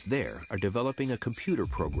 Scientists there are developing a computer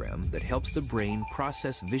program that helps the brain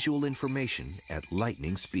process visual information at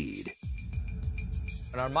lightning speed.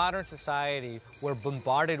 In our modern society, we're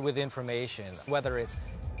bombarded with information, whether it's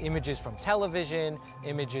images from television,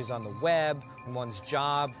 images on the web, one's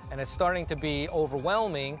job, and it's starting to be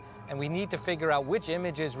overwhelming, and we need to figure out which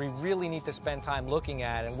images we really need to spend time looking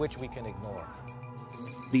at and which we can ignore.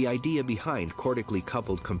 The idea behind cortically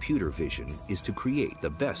coupled computer vision is to create the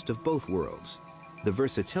best of both worlds, the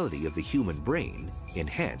versatility of the human brain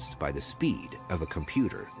enhanced by the speed of a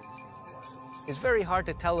computer. It's very hard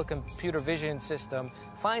to tell a computer vision system,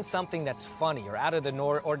 find something that's funny or out of the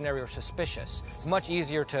ordinary or suspicious. It's much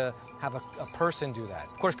easier to have a person do that.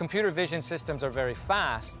 Of course, computer vision systems are very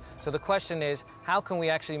fast, so the question is, how can we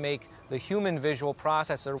actually make the human visual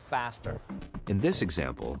processor faster? In this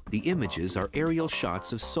example, the images are aerial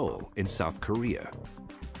shots of Seoul in South Korea.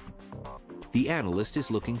 The analyst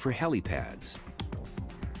is looking for helipads.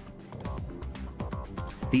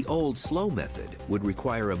 The old slow method would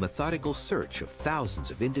require a methodical search of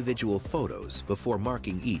thousands of individual photos before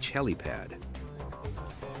marking each helipad.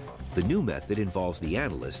 The new method involves the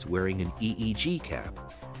analyst wearing an EEG cap.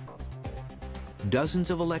 Dozens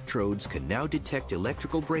of electrodes can now detect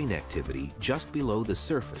electrical brain activity just below the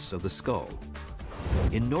surface of the skull.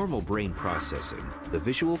 In normal brain processing, the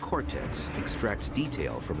visual cortex extracts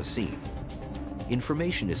detail from a scene.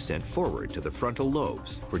 Information is sent forward to the frontal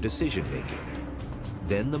lobes for decision-making.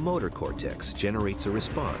 Then the motor cortex generates a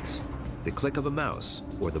response, the click of a mouse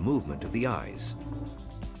or the movement of the eyes.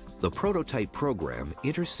 The prototype program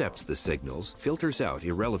intercepts the signals, filters out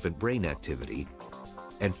irrelevant brain activity,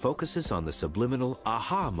 and focuses on the subliminal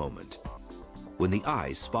aha moment, when the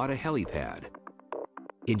eyes spot a helipad.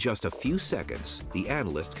 In just a few seconds, the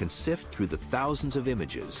analyst can sift through the thousands of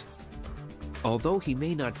images. Although he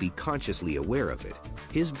may not be consciously aware of it,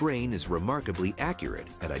 his brain is remarkably accurate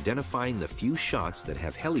at identifying the few shots that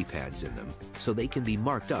have helipads in them, so they can be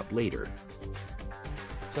marked up later.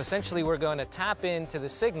 So essentially, we're going to tap into the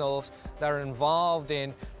signals that are involved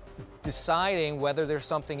in deciding whether there's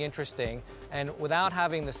something interesting, and without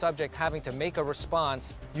having the subject having to make a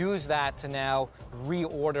response, use that to now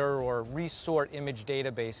reorder or resort image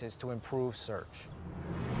databases to improve search.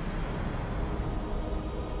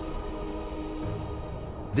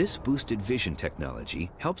 This boosted vision technology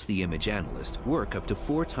helps the image analyst work up to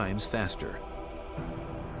 4 times faster.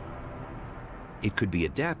 It could be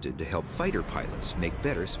adapted to help fighter pilots make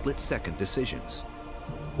better split-second decisions,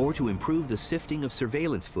 or to improve the sifting of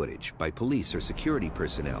surveillance footage by police or security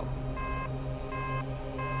personnel.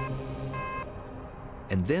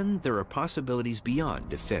 And then there are possibilities beyond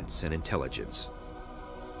defense and intelligence.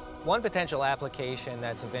 One potential application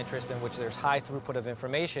that's of interest in which there's high throughput of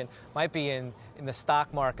information might be in the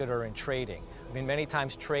stock market or in trading. I mean, many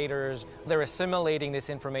times traders, they're assimilating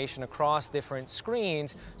this information across different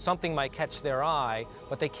screens. Something might catch their eye,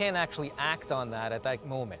 but they can't actually act on that at that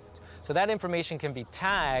moment. So that information can be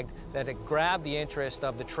tagged, that it grabbed the interest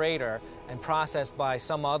of the trader and processed by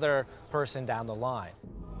some other person down the line.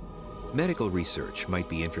 Medical research might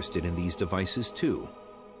be interested in these devices too.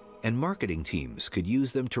 And marketing teams could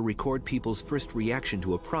use them to record people's first reaction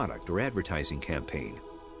to a product or advertising campaign.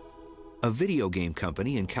 A video game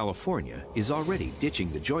company in California is already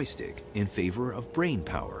ditching the joystick in favor of brain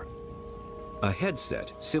power. A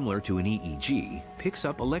headset similar to an EEG picks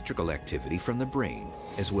up electrical activity from the brain,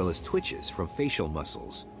 as well as twitches from facial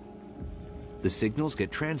muscles. The signals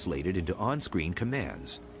get translated into on-screen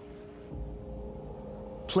commands.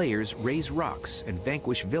 Players raise rocks and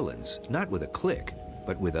vanquish villains, not with a click,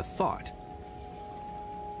 but with a thought.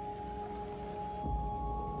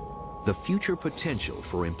 The future potential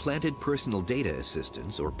for implanted personal data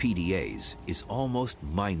assistants, or PDAs, is almost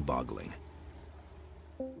mind-boggling.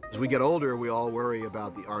 As we get older, we all worry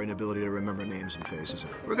about our inability to remember names and faces.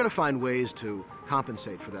 We're going to find ways to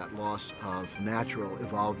compensate for that loss of natural,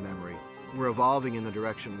 evolved memory. We're evolving in the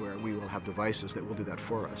direction where we will have devices that will do that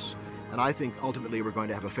for us. And I think ultimately we're going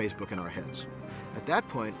to have a Facebook in our heads. At that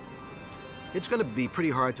point, it's going to be pretty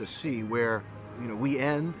hard to see where, we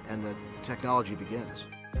end and the technology begins.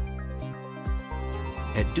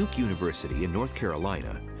 At Duke University in North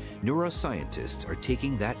Carolina, neuroscientists are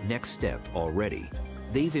taking that next step already.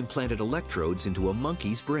 They've implanted electrodes into a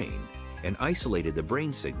monkey's brain and isolated the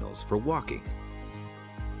brain signals for walking.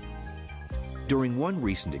 During one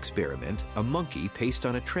recent experiment, a monkey paced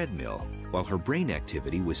on a treadmill while her brain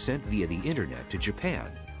activity was sent via the internet to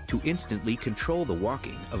Japan to instantly control the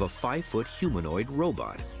walking of a 5-foot humanoid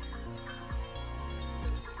robot.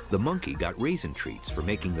 The monkey got raisin treats for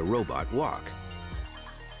making the robot walk.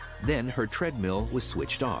 Then her treadmill was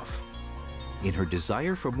switched off. In her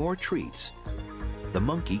desire for more treats, the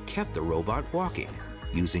monkey kept the robot walking,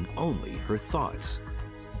 using only her thoughts.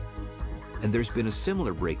 And there's been a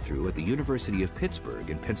similar breakthrough at the University of Pittsburgh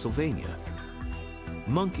in Pennsylvania.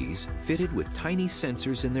 Monkeys, fitted with tiny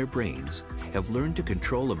sensors in their brains, have learned to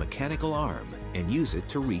control a mechanical arm and use it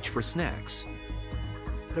to reach for snacks.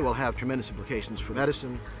 It will have tremendous implications for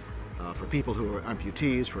medicine, for people who are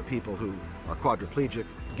amputees, for people who are quadriplegic,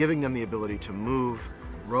 giving them the ability to move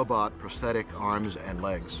robot prosthetic arms and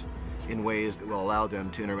legs in ways that will allow them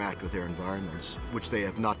to interact with their environments, which they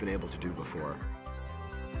have not been able to do before.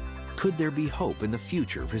 Could there be hope in the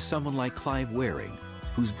future for someone like Clive Waring,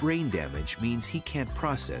 whose brain damage means he can't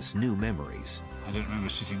process new memories? I don't remember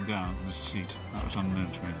sitting down in the seat. That was unknown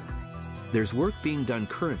to me. There's work being done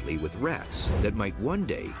currently with rats that might one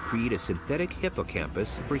day create a synthetic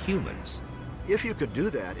hippocampus for humans. If you could do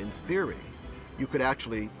that, in theory, you could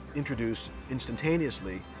actually introduce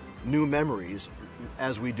instantaneously new memories,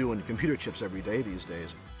 as we do in computer chips every day these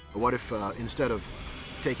days. What if instead of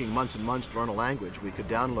taking months and months to learn a language, we could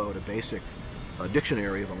download a basic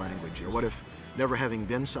dictionary of a language? Or what if, never having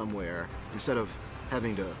been somewhere, instead of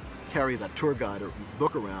having to carry that tour guide or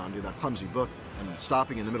book around, that clumsy book, and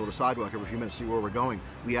stopping in the middle of the sidewalk every few minutes to see where we're going,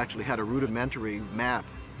 we actually had a rudimentary map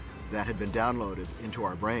that had been downloaded into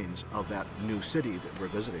our brains of that new city that we're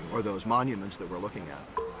visiting, or those monuments that we're looking at.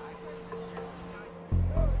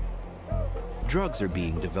 Drugs are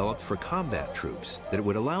being developed for combat troops that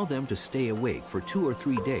would allow them to stay awake for 2 or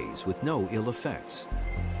 3 days with no ill effects.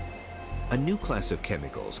 A new class of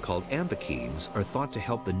chemicals called ambikines are thought to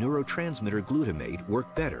help the neurotransmitter glutamate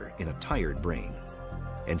work better in a tired brain,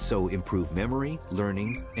 and so improve memory,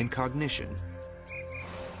 learning, and cognition.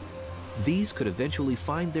 These could eventually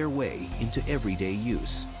find their way into everyday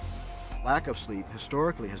use. Lack of sleep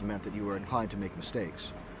historically has meant that you are inclined to make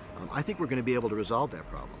mistakes. I think we're going to be able to resolve that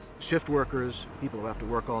problem. Shift workers, people who have to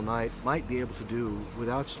work all night, might be able to do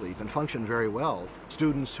without sleep and function very well.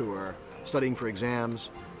 Students who are studying for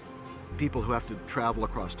exams, people who have to travel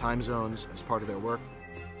across time zones as part of their work.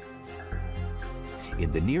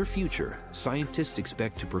 In the near future, scientists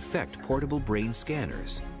expect to perfect portable brain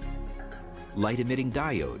scanners. Light-emitting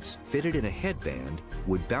diodes fitted in a headband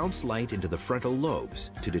would bounce light into the frontal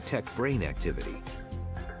lobes to detect brain activity.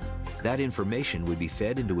 That information would be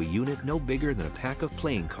fed into a unit no bigger than a pack of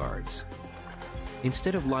playing cards.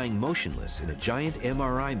 Instead of lying motionless in a giant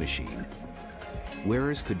MRI machine,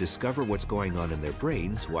 wearers could discover what's going on in their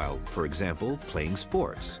brains while, for example, playing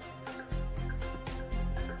sports.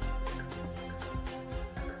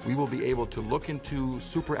 We will be able to look into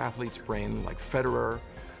super athletes' brain like Federer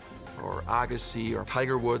or Agassi or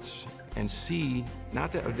Tiger Woods and see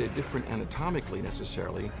not that they're different anatomically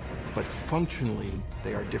necessarily, but functionally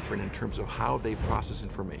they are different in terms of how they process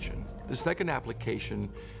information. The second application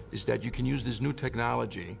is that you can use this new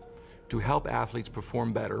technology to help athletes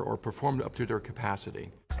perform better or perform up to their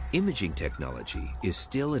capacity. Imaging technology is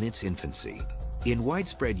still in its infancy. In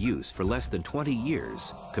widespread use for less than 20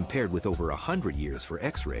 years, compared with over 100 years for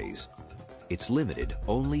X-rays, it's limited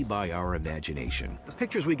only by our imagination. The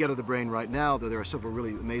pictures we get of the brain right now, though there are several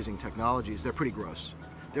really amazing technologies, they're pretty gross.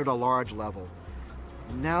 They're at a large level.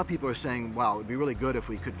 Now people are saying, wow, it would be really good if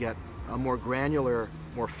we could get a more granular,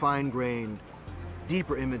 more fine-grained,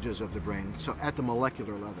 deeper images of the brain, so at the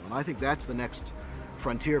molecular level. And I think that's the next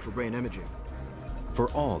frontier for brain imaging. For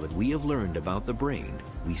all that we have learned about the brain,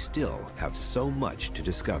 we still have so much to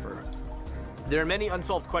discover. There are many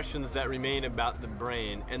unsolved questions that remain about the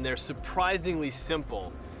brain, and they're surprisingly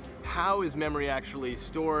simple. How is memory actually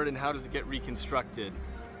stored, and how does it get reconstructed?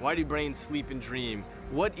 Why do brains sleep and dream?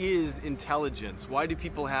 What is intelligence? Why do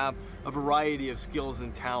people have a variety of skills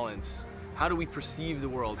and talents? How do we perceive the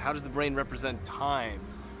world? How does the brain represent time?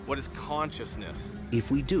 What is consciousness? If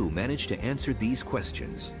we do manage to answer these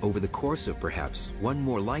questions over the course of perhaps one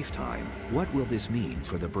more lifetime, what will this mean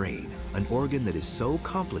for the brain, an organ that is so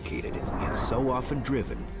complicated yet so often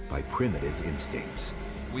driven by primitive instincts?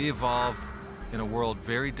 We evolved in a world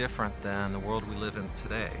very different than the world we live in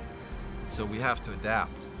today. So we have to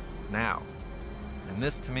adapt now. And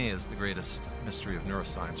this, to me, is the greatest mystery of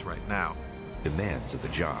neuroscience right now. Demands of the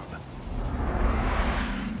job.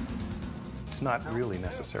 It's not really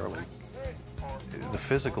necessarily the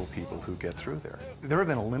physical people who get through there. There have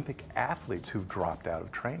been Olympic athletes who've dropped out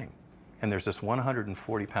of training. And there's this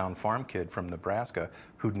 140-pound farm kid from Nebraska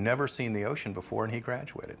who'd never seen the ocean before, and he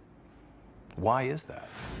graduated. Why is that?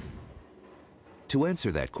 To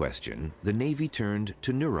answer that question, the Navy turned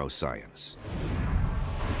to neuroscience.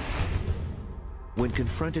 When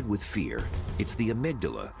confronted with fear, it's the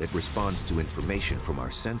amygdala that responds to information from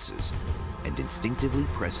our senses and instinctively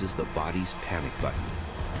presses the body's panic button.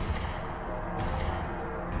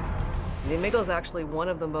 The amygdala is actually one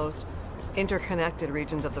of the most interconnected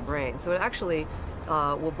regions of the brain. So it actually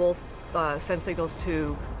will both send signals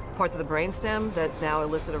to parts of the brainstem that now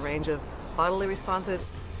elicit a range of bodily responses.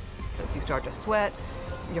 As you start to sweat,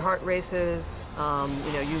 your heart races,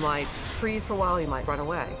 you might freeze for a while, you might run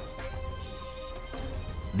away.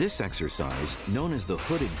 This exercise, known as the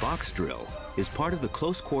hooded box drill, is part of the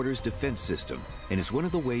close quarters defense system and is one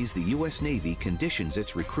of the ways the U.S. Navy conditions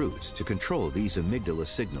its recruits to control these amygdala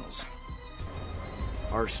signals.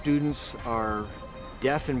 Our students are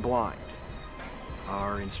deaf and blind.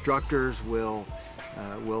 Our instructors will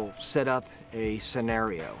set up a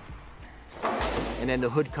scenario, and then the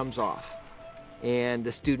hood comes off, and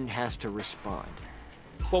the student has to respond.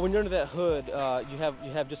 Well, when you're under that hood, you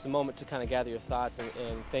have just a moment to kind of gather your thoughts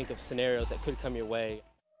and think of scenarios that could come your way.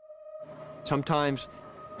 Sometimes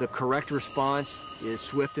the correct response is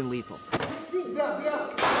swift and lethal.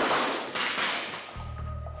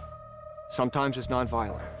 Sometimes it's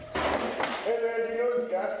nonviolent. Hey man, do you know where the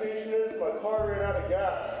gas station is? My car ran out of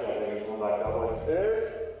gas. Yeah, there's one back that way. It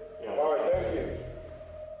is? Yeah. All right, thank you.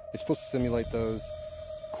 It's supposed to simulate those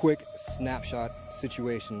quick snapshot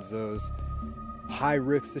situations, those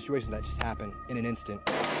high-risk situations that just happen in an instant.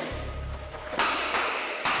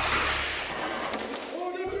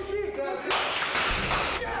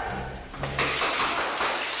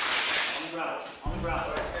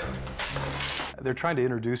 They're trying to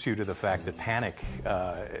introduce you to the fact that panic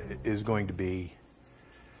is going to be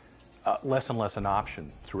less and less an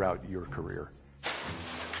option throughout your career.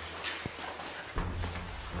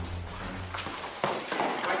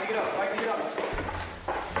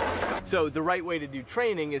 So the right way to do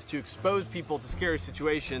training is to expose people to scary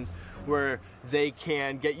situations where they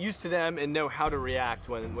can get used to them and know how to react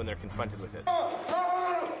when they're confronted with it.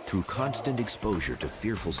 Through constant exposure to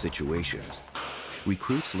fearful situations,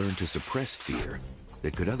 recruits learn to suppress fear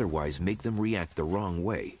that could otherwise make them react the wrong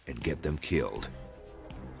way and get them killed.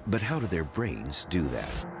 But how do their brains do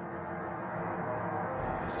that?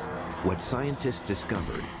 What scientists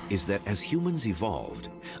discovered is that as humans evolved,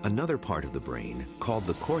 another part of the brain, called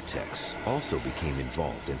the cortex, also became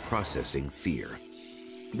involved in processing fear.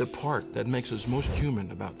 The part that makes us most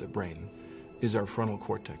human about the brain is our frontal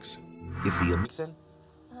cortex. If the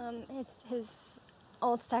his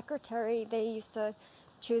old secretary, they used to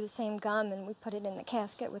chew the same gum, and we put it in the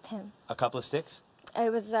casket with him. A couple of sticks?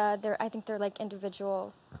 It was I think they're like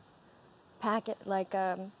individual packet, like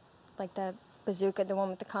the bazooka, the one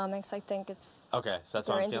with the comics. I think it's okay. So that's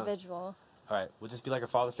they're what I'm feeling. individual. All right. Would this be like a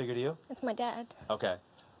father figure to you? It's my dad. Okay.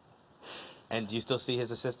 And do you still see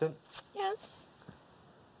his assistant? Yes.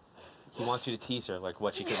 He wants you to tease her, like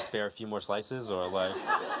what, she could spare a few more slices, or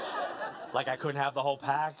like I couldn't have the whole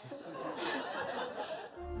pack?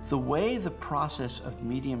 The way the process of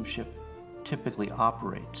mediumship typically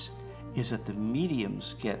operates is that the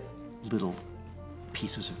mediums get little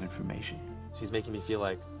pieces of information. So he's making me feel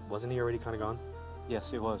like, wasn't he already kind of gone?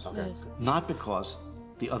 Yes, he was. Okay. Yes. Not because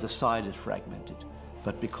the other side is fragmented,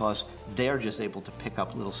 but because they're just able to pick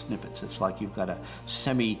up little snippets. It's like you've got a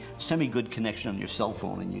semi-good connection on your cell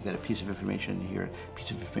phone, and you get a piece of information here, a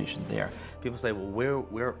piece of information there. People say, well,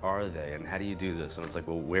 where are they, and how do you do this? And it's like,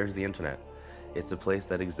 well, where's the internet? It's a place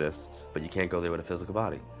that exists, but you can't go there with a physical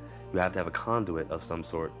body. You have to have a conduit of some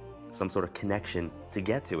sort of connection to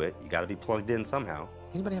get to it. You got to be plugged in somehow.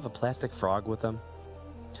 Anybody have a plastic frog with them?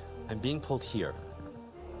 I'm being pulled here.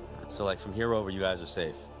 So like from here over, you guys are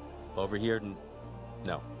safe. Over here,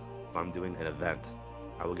 no. If I'm doing an event,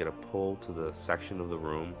 I will get a pull to the section of the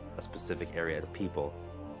room, a specific area of people.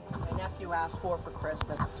 My nephew asked for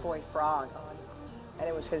Christmas a toy frog, and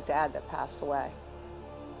it was his dad that passed away.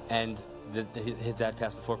 And his dad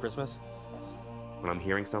passed before Christmas? Yes. When I'm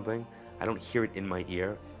hearing something, I don't hear it in my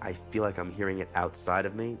ear. I feel like I'm hearing it outside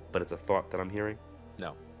of me, but it's a thought that I'm hearing.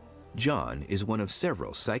 No. John is one of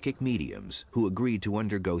several psychic mediums who agreed to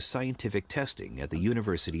undergo scientific testing at the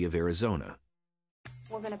University of Arizona.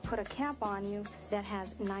 We're going to put a cap on you that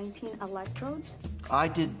has 19 electrodes. I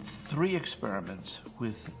did 3 experiments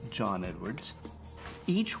with John Edwards,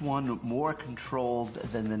 each one more controlled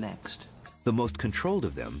than the next. The most controlled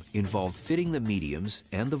of them involved fitting the mediums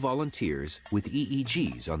and the volunteers with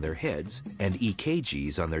EEGs on their heads and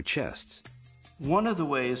EKGs on their chests. One of the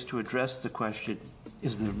ways to address the question,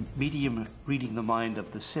 is the medium reading the mind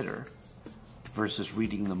of the sitter versus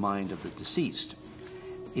reading the mind of the deceased,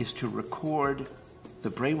 is to record the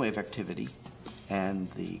brainwave activity and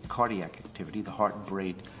the cardiac activity, the heart and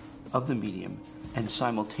brain of the medium, and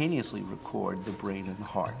simultaneously record the brain and the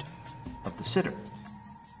heart of the sitter.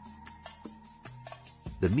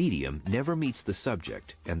 The medium never meets the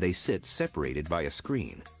subject, and they sit separated by a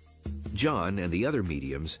screen. John and the other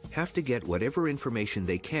mediums have to get whatever information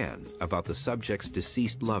they can about the subject's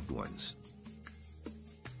deceased loved ones.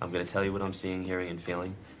 I'm going to tell you what I'm seeing, hearing, and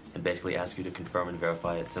feeling, and basically ask you to confirm and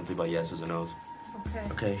verify it simply by yeses or nos.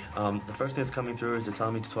 Okay. The first thing that's coming through is they're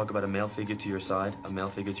telling me to talk about a male figure to your side. A male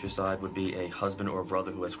figure to your side would be a husband or a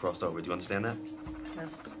brother who has crossed over. Do you understand that? Yes.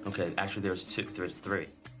 Okay, actually there's two. There's three.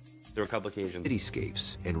 There are a couple occasions.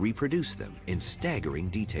 Cityscapes and reproduce them in staggering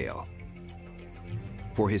detail.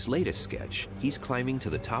 For his latest sketch, he's climbing to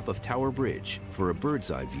the top of Tower Bridge for a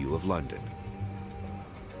bird's-eye view of London.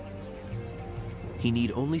 He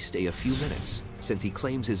need only stay a few minutes, since he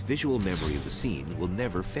claims his visual memory of the scene will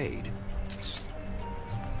never fade.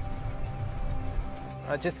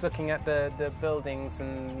 Just looking at the buildings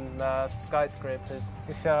and skyscrapers,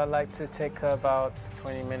 we feel I'd like to take about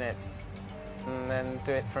 20 minutes and then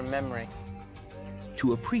do it from memory.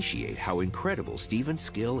 To appreciate how incredible Stephen's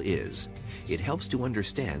skill is, it helps to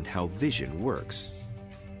understand how vision works.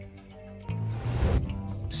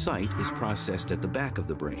 Sight is processed at the back of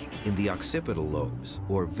the brain in the occipital lobes,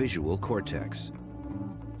 or visual cortex.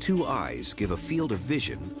 Two eyes give a field of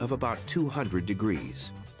vision of about 200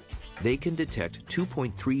 degrees. They can detect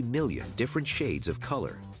 2.3 million different shades of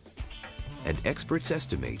color. And experts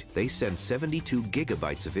estimate they send 72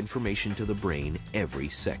 gigabytes of information to the brain every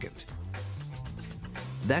second.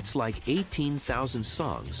 That's like 18,000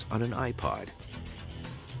 songs on an iPod.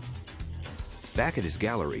 Back at his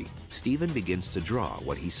gallery, Stephen begins to draw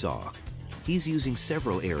what he saw. He's using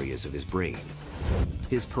several areas of his brain.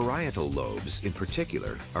 His parietal lobes, in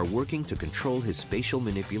particular, are working to control his spatial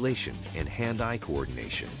manipulation and hand-eye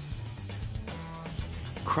coordination.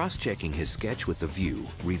 Cross-checking his sketch with the view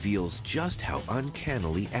reveals just how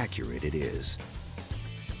uncannily accurate it is.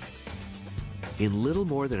 In little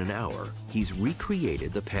more than an hour, he's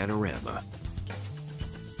recreated the panorama.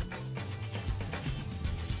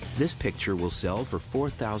 This picture will sell for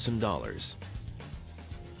 $4,000.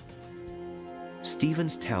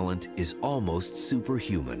 Stephen's talent is almost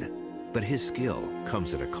superhuman, but his skill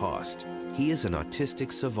comes at a cost. He is an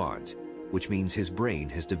autistic savant, which means his brain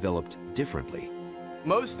has developed differently.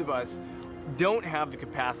 Most of us don't have the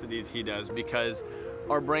capacities he does because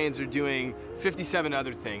our brains are doing 57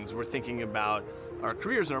 other things. We're thinking about our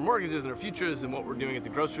careers and our mortgages and our futures and what we're doing at the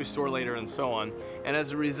grocery store later and so on. And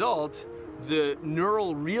as a result, the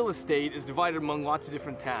neural real estate is divided among lots of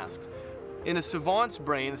different tasks. In a savant's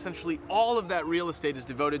brain, essentially all of that real estate is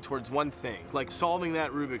devoted towards one thing, like solving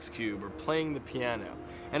that Rubik's Cube or playing the piano.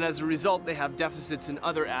 And as a result, they have deficits in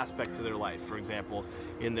other aspects of their life, for example,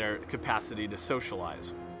 in their capacity to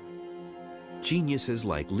socialize. Geniuses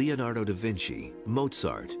like Leonardo da Vinci,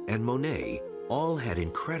 Mozart, and Monet all had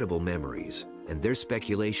incredible memories, and there's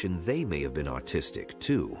speculation they may have been autistic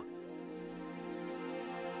too.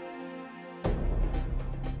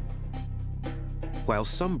 While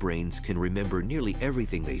some brains can remember nearly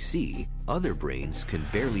everything they see, other brains can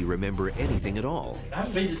barely remember anything at all.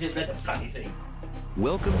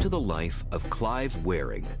 Welcome to the life of Clive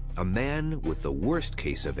Wearing, a man with the worst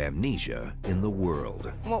case of amnesia in the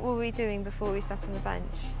world. What were we doing before we sat on the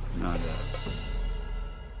bench?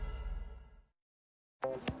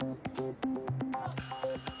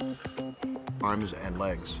 Arms and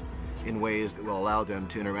legs in ways that will allow them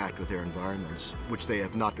to interact with their environments, which they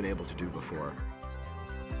have not been able to do before.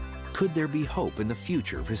 Could there be hope in the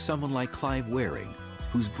future for someone like Clive Wearing,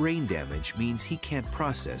 whose brain damage means he can't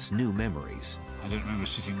process new memories? I don't remember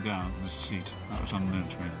sitting down in the seat. That was unknown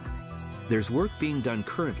to me. There's work being done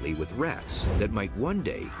currently with rats that might one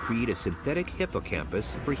day create a synthetic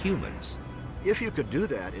hippocampus for humans. If you could do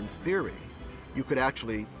that, in theory, you could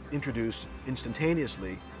actually introduce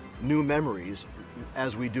instantaneously new memories,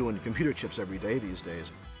 as we do in computer chips every day these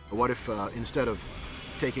days. What if instead of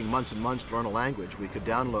taking months and months to learn a language, we could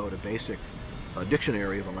download a basic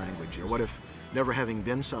dictionary of a language? Or what if, never having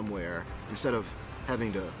been somewhere, instead of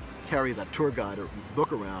having to carry that tour guide or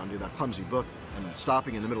book around, that clumsy book, and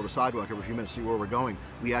stopping in the middle of the sidewalk every few minutes to see where we're going,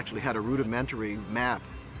 we actually had a rudimentary map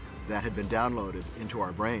that had been downloaded into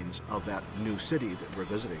our brains of that new city that we're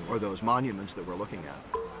visiting, or those monuments that we're looking at.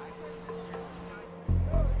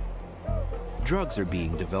 Drugs are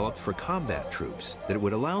being developed for combat troops that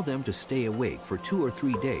would allow them to stay awake for 2 or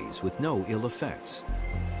 3 days with no ill effects.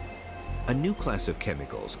 A new class of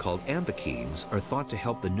chemicals called ampakines are thought to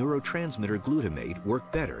help the neurotransmitter glutamate work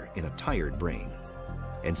better in a tired brain,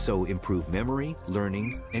 and so improve memory,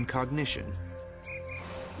 learning, and cognition.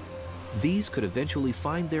 These could eventually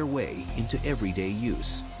find their way into everyday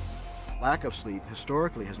use. Lack of sleep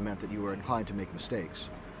historically has meant that you are inclined to make mistakes.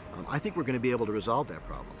 I think we're going to be able to resolve that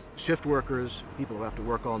problem. Shift workers, people who have to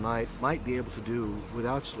work all night, might be able to do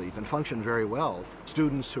without sleep and function very well.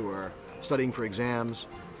 Students who are studying for exams,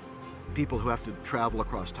 people who have to travel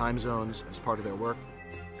across time zones as part of their work.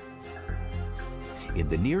 In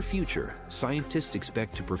the near future, scientists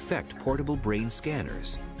expect to perfect portable brain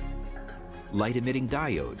scanners. Light-emitting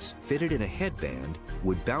diodes fitted in a headband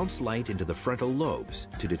would bounce light into the frontal lobes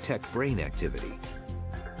to detect brain activity.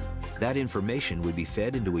 That information would be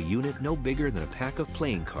fed into a unit no bigger than a pack of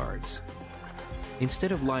playing cards.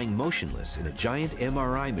 Instead of lying motionless in a giant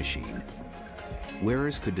MRI machine,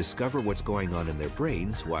 wearers could discover what's going on in their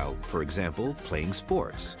brains while, for example, playing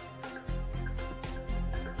sports.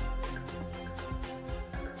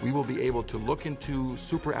 We will be able to look into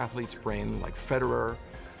super athletes' brain like Federer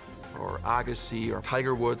or Agassi or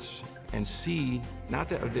Tiger Woods and see not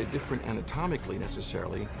that they're different anatomically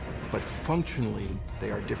necessarily, but functionally they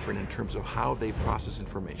are different in terms of how they process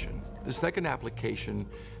information. The second application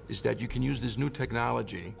is that you can use this new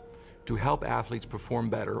technology to help athletes perform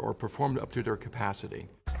better or perform up to their capacity.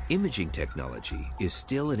 Imaging technology is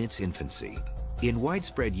still in its infancy. In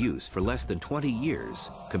widespread use for less than 20 years,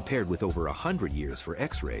 compared with over 100 years for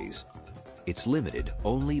X-rays, it's limited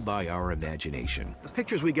only by our imagination. The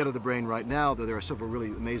pictures we get of the brain right now, though there are several really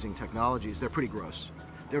amazing technologies, they're pretty gross.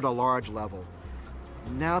 They're at a large level.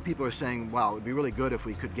 Now people are saying, wow, it would be really good if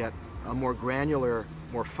we could get a more granular,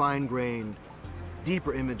 more fine-grained,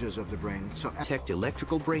 deeper images of the brain. So detect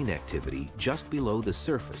electrical brain activity just below the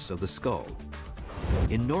surface of the skull.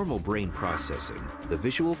 In normal brain processing, the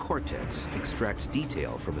visual cortex extracts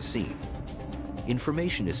detail from a scene.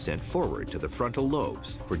 Information is sent forward to the frontal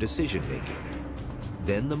lobes for decision-making.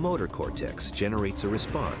 Then the motor cortex generates a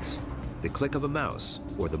response, the click of a mouse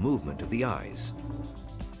or the movement of the eyes.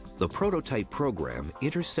 The prototype program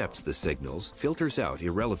intercepts the signals, filters out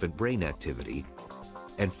irrelevant brain activity,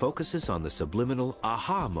 and focuses on the subliminal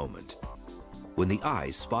aha moment, when the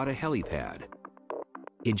eyes spot a helipad.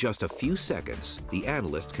 In just a few seconds, the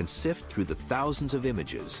analyst can sift through the thousands of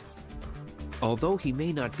images. Although he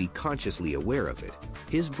may not be consciously aware of it,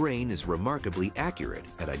 his brain is remarkably accurate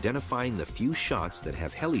at identifying the few shots that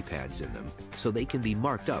have helipads in them so they can be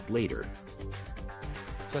marked up later.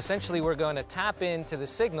 So essentially we're going to tap into the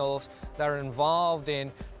signals that are involved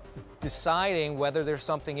in deciding whether there's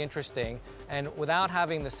something interesting, and without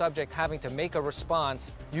having the subject having to make a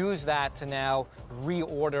response, use that to now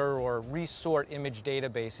reorder or resort image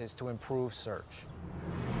databases to improve search.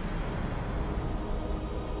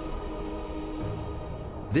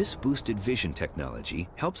 This boosted vision technology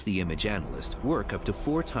helps the image analyst work up to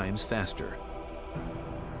 4 times faster.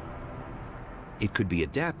 It could be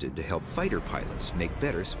adapted to help fighter pilots make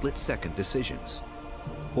better split-second decisions,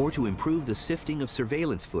 or to improve the sifting of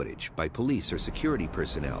surveillance footage by police or security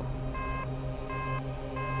personnel.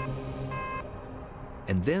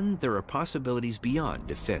 And then there are possibilities beyond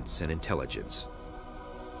defense and intelligence.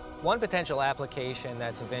 One potential application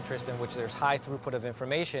that's of interest in which there's high throughput of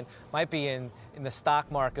information might be in the stock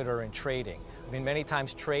market or in trading. I mean, many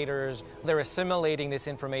times traders, they're assimilating this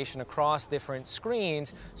information across different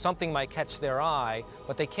screens. Something might catch their eye,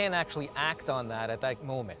 but they can't actually act on that at that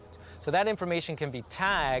moment. So that information can be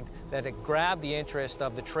tagged, that it grabbed the interest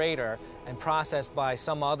of the trader and processed by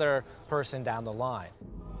some other person down the line.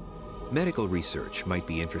 Medical research might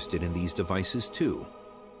be interested in these devices too.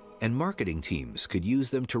 And marketing teams could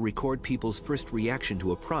use them to record people's first reaction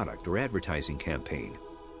to a product or advertising campaign.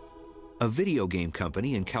 A video game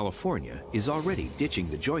company in California is already ditching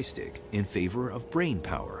the joystick in favor of brain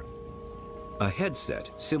power. A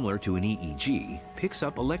headset similar to an EEG picks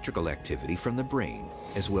up electrical activity from the brain,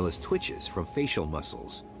 as well as twitches from facial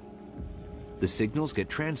muscles. The signals get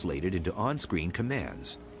translated into on-screen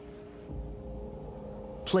commands.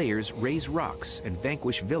 Players raise rocks and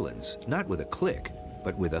vanquish villains, not with a click,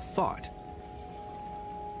 but with a thought.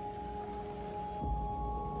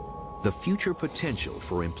 The future potential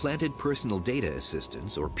for implanted personal data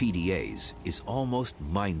assistants, or PDAs, is almost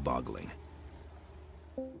mind-boggling.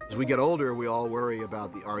 As we get older, we all worry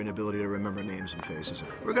about our inability to remember names and faces.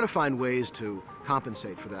 We're going to find ways to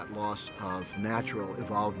compensate for that loss of natural,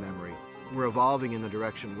 evolved memory. We're evolving in the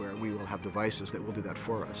direction where we will have devices that will do that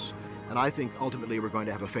for us. And I think ultimately we're going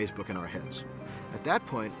to have a Facebook in our heads. At that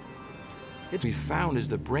point, what we found is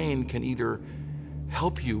the brain can either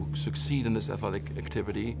help you succeed in this athletic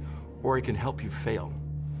activity, or it can help you fail.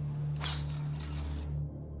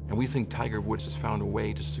 And we think Tiger Woods has found a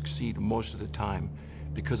way to succeed most of the time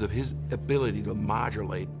because of his ability to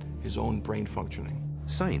modulate his own brain functioning.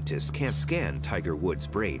 Scientists can't scan Tiger Woods'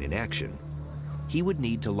 brain in action. He would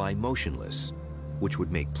need to lie motionless, which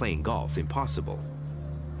would make playing golf impossible.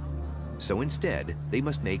 So instead, they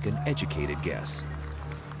must make an educated guess.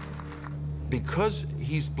 Because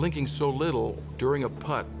he's blinking so little during a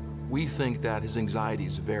putt, we think that his anxiety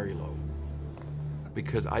is very low.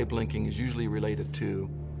 Because eye blinking is usually related to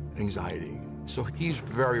anxiety. So he's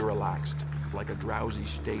very relaxed. like a drowsy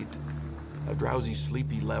state, a drowsy,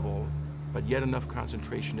 sleepy level, but yet enough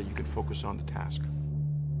concentration that you can focus on the task.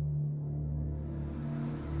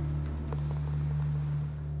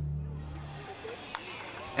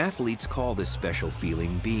 Athletes call this special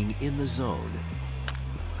feeling being in the zone,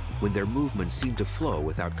 when their movements seem to flow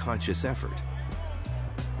without conscious effort.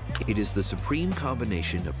 It is the supreme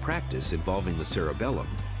combination of practice involving the cerebellum,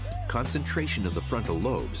 concentration of the frontal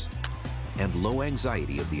lobes, and low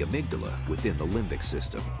anxiety of the amygdala within the limbic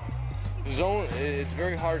system. Zone, it's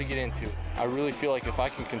very hard to get into. I really feel like if I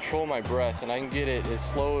can control my breath and I can get it as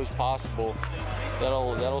slow as possible,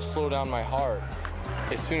 that'll slow down my heart.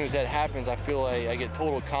 As soon as that happens, I feel like I get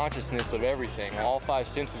total consciousness of everything. All 5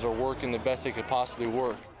 senses are working the best they could possibly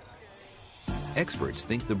work. Experts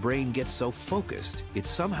think the brain gets so focused, it's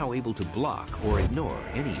somehow able to block or ignore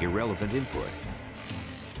any irrelevant input.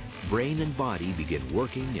 Brain and body begin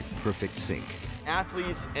working in perfect sync.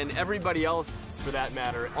 Athletes and everybody else, for that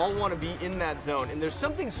matter, all want to be in that zone, and there's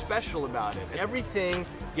something special about it. Everything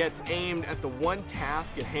gets aimed at the one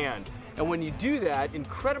task at hand, and when you do that,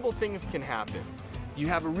 incredible things can happen. You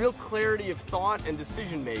have a real clarity of thought and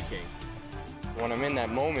decision making. When I'm in that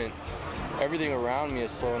moment, everything around me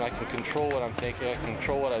is slow and I can control what I'm thinking, I can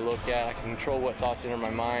control what I look at, I can control what thoughts enter my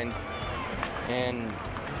mind, and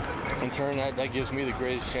in turn that gives me the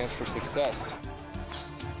greatest chance for success.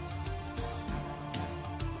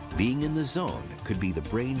 Being in the zone could be the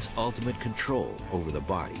brain's ultimate control over the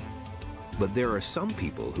body. But there are some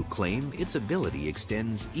people who claim its ability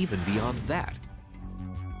extends even beyond that.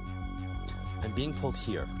 I'm being pulled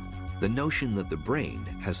here. The notion that the brain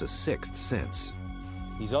has a sixth sense.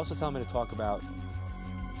 He's also telling me to talk about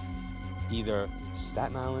either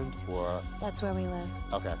Staten Island or... That's where we live.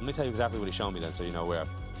 Okay, let me tell you exactly what he's showing me then so you know where.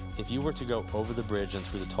 If you were to go over the bridge and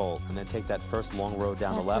through the toll and then take that first long road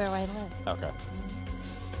down the left... That's where I live. Okay.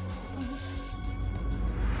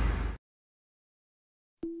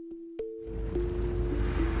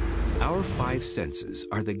 Our 5 senses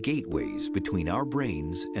are the gateways between our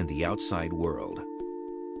brains and the outside world.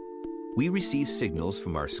 We receive signals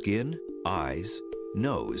from our skin, eyes,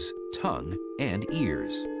 nose, tongue, and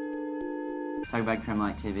ears. Talk about criminal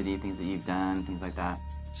activity, things that you've done, things like that.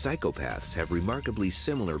 Psychopaths have remarkably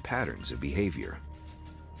similar patterns of behavior.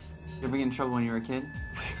 You ever get in trouble when you were a kid?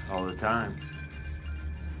 All the time.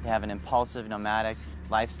 They have an impulsive, nomadic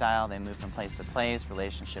lifestyle. They move from place to place,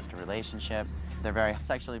 relationship to relationship. They're very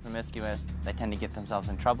sexually promiscuous. They tend to get themselves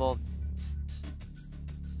in trouble.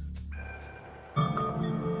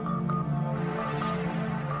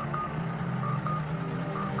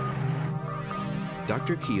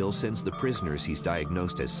 Dr. Keel sends the prisoners he's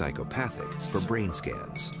diagnosed as psychopathic for brain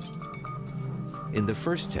scans. In the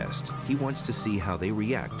first test, he wants to see how they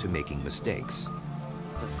react to making mistakes.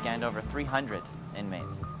 We've scanned over 300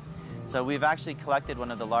 inmates. So we've actually collected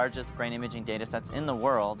one of the largest brain imaging data sets in the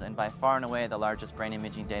world, and by far and away the largest brain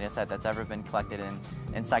imaging data set that's ever been collected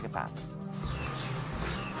in psychopaths.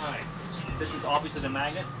 All right, this is obviously the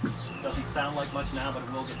magnet. Doesn't sound like much now, but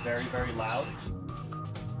it will get very, very loud.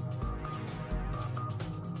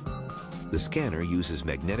 The scanner uses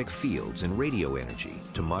magnetic fields and radio energy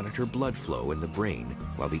to monitor blood flow in the brain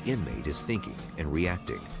while the inmate is thinking and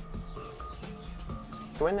reacting.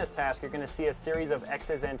 So in this task, you're going to see a series of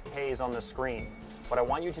X's and K's on the screen. What I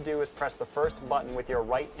want you to do is press the first button with your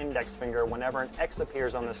right index finger whenever an X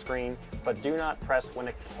appears on the screen, but do not press when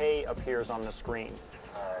a K appears on the screen.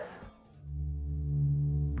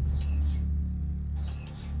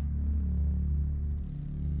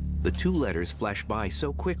 The 2 letters flash by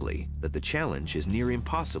so quickly that the challenge is near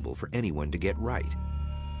impossible for anyone to get right.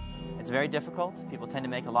 It's very difficult. People tend to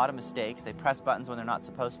make a lot of mistakes. They press buttons when they're not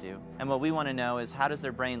supposed to. And what we want to know is how does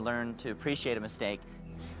their brain learn to appreciate a mistake,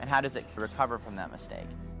 and how does it recover from that mistake?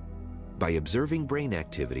 By observing brain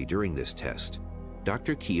activity during this test,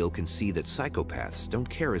 Dr. Keel can see that psychopaths don't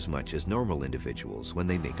care as much as normal individuals when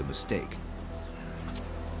they make a mistake.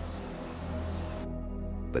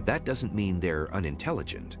 But that doesn't mean they're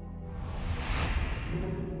unintelligent.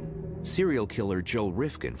 Serial killer Joel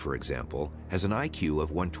Rifkin, for example, has an IQ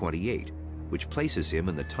of 128, which places him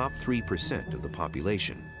in the top 3% of the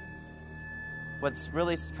population. What's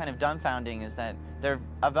really kind of dumbfounding is that they're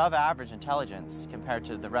above average intelligence compared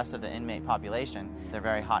to the rest of the inmate population. They're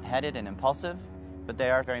very hot-headed and impulsive, but they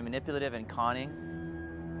are very manipulative and conning.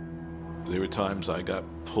 There were times I got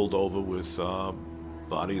pulled over with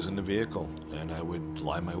bodies in the vehicle, and I would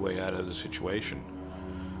lie my way out of the situation.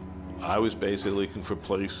 I was basically looking for a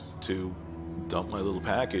place to dump my little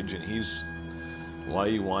package, and he's, why are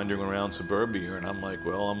you wandering around suburbia? And I'm like,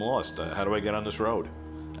 well, I'm lost. How do I get on this road?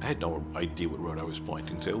 I had no idea what road I was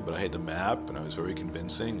pointing to, but I had the map, and I was very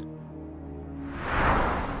convincing.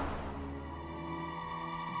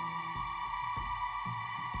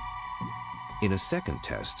 In a second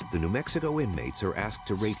test, the New Mexico inmates are asked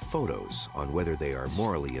to rate photos on whether they are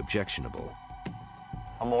morally objectionable.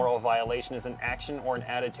 A moral violation is an action or an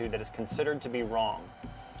attitude that is considered to be wrong.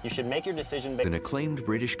 You should make your decision based An acclaimed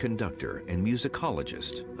British conductor and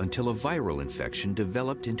musicologist until a viral infection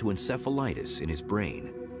developed into encephalitis in his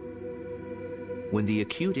brain. When the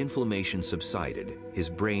acute inflammation subsided, his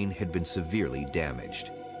brain had been severely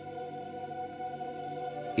damaged.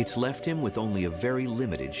 It's left him with only a very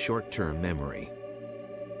limited short-term memory.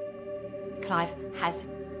 Clive has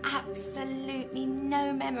absolutely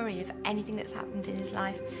no memory of anything that's happened in his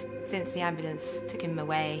life since the ambulance took him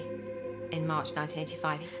away in March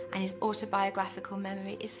 1985. And his autobiographical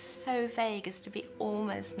memory is so vague as to be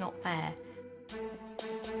almost not there.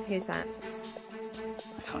 Who's that?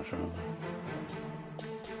 I can't remember.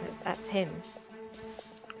 That's him.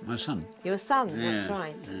 My son. Your son, Yeah, that's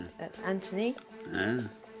right. yeah. That's Anthony. Yeah.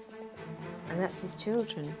 And that's his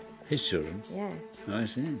children. His children? Yeah. Oh, I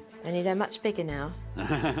see. Only they're much bigger now.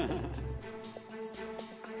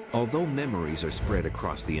 Although memories are spread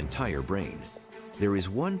across the entire brain, there is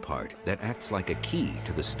one part that acts like a key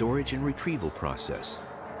to the storage and retrieval process,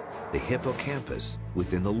 the hippocampus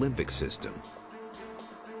within the limbic system.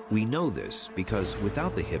 We know this because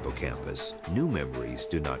without the hippocampus, new memories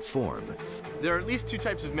do not form. There are at least two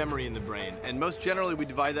types of memory in the brain, and most generally we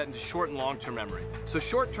divide that into short and long-term memory. So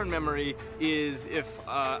short-term memory is if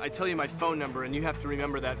I tell you my phone number and you have to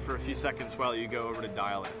remember that for a few seconds while you go over to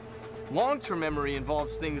dial it. Long-term memory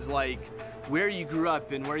involves things like where you grew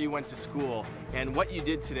up and where you went to school and what you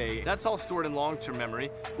did today. That's all stored in long-term memory.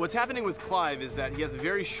 What's happening with Clive is that he has a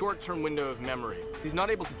very short-term window of memory. He's not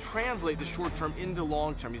able to translate the short-term into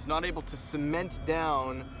long-term. He's not able to cement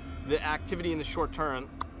down the activity in the short-term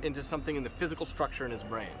into something in the physical structure in his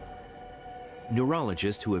brain.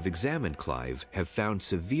 Neurologists who have examined Clive have found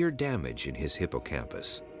severe damage in his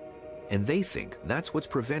hippocampus, and they think that's what's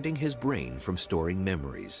preventing his brain from storing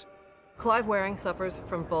memories. Clive Waring suffers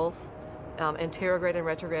from both anterograde and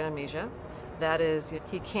retrograde amnesia. That is,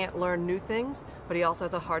 he can't learn new things, but he also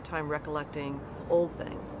has a hard time recollecting old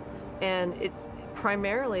things. And it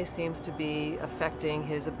primarily seems to be affecting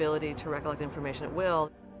his ability to recollect information at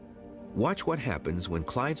will. Watch what happens when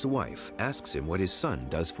Clive's wife asks him what his son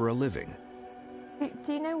does for a living.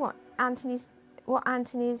 Do you know what Anthony's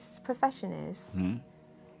profession is? Hmm?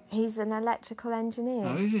 He's an electrical engineer.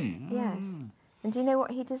 Oh, is he? Oh. Yes. And do you know what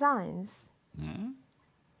he designs? No?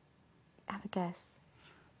 Have a guess.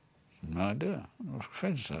 No idea. What's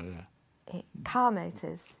Fred's idea? Car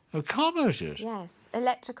motors. Oh, car motors? Yes,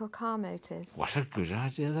 electrical car motors. What a good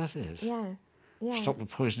idea that is. Yeah, yeah. Stop the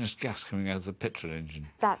poisonous gas coming out of the petrol engine.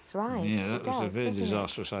 That's right. Yeah, that was a very doesn't it?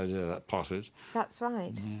 disastrous idea, that part of it. That's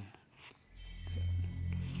right. Yeah.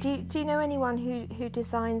 Do you know anyone who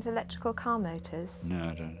designs electrical car motors? No,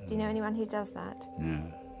 I don't. Do you know anyone who does that? No.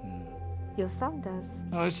 Your son does.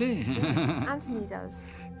 Oh, I see. Anthony does.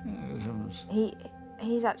 Yeah,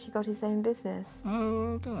 He's actually got his own business. oh,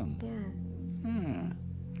 well done. Yeah. Yeah.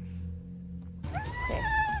 Okay.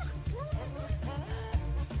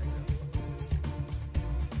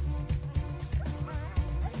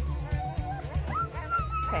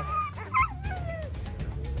 Okay.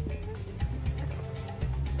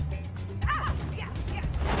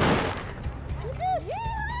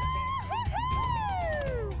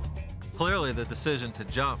 Clearly, the decision to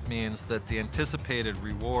jump means that the anticipated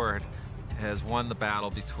reward has won the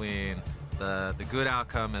battle between the good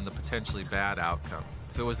outcome and the potentially bad outcome.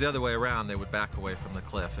 If it was the other way around, they would back away from the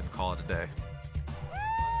cliff and call it a day.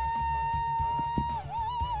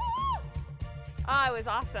 Oh, it was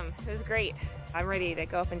awesome. It was great. I'm ready to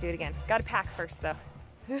go up and do it again. Got to pack first, though.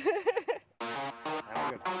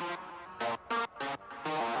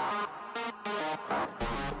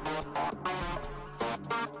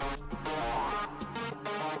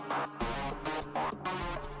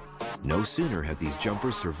 No sooner have these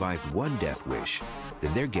jumpers survived one death wish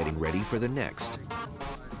than they're getting ready for the next.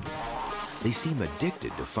 They seem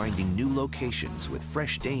addicted to finding new locations with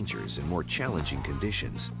fresh dangers and more challenging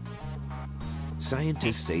conditions.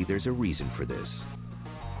 Scientists say there's a reason for this.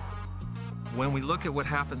 When we look at what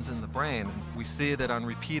happens in the brain, we see that on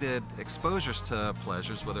repeated exposures to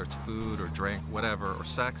pleasures, whether it's food or drink, whatever, or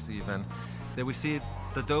sex even, that we see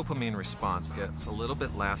the dopamine response gets a little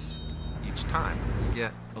bit less each time. You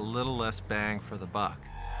get a little less bang for the buck.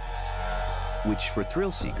 Which for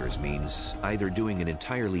thrill seekers means either doing an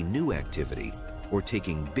entirely new activity or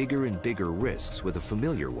taking bigger and bigger risks with a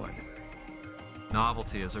familiar one.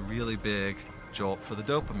 Novelty is a really big jolt for the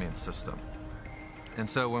dopamine system. And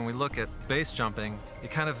so when we look at base jumping,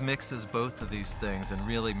 it kind of mixes both of these things and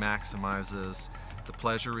really maximizes the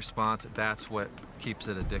pleasure response. That's what keeps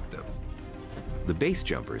it addictive. The base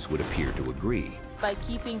jumpers would appear to agree. By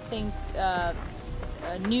keeping things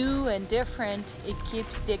new and different, it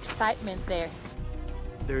keeps the excitement there.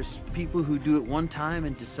 There's people who do it one time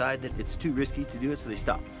and decide that it's too risky to do it, so they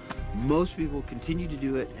stop. Most people continue to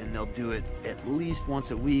do it, and they'll do it at least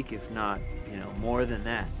once a week, if not, more than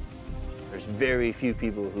that. There's very few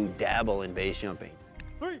people who dabble in base jumping.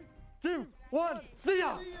 3, 2, 1, see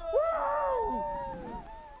ya!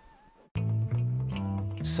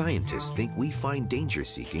 Scientists think we find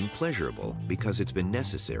danger-seeking pleasurable because it's been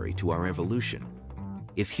necessary to our evolution.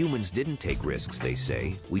 If humans didn't take risks, they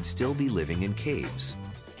say, we'd still be living in caves.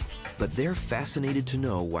 But they're fascinated to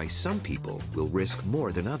know why some people will risk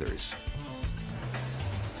more than others.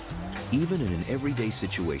 Even in an everyday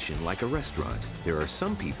situation like a restaurant, there are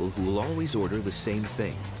some people who will always order the same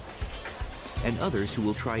thing, and others who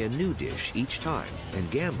will try a new dish each time and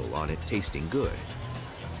gamble on it tasting good.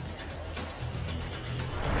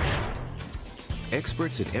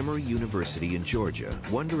 Experts at Emory University in Georgia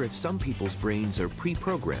wonder if some people's brains are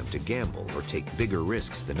pre-programmed to gamble or take bigger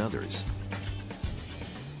risks than others.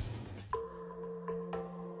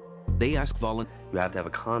 They ask volunteers. You have to have a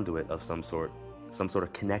conduit of some sort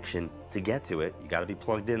of connection to get to it. You got to be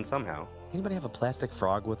plugged in somehow. Anybody have a plastic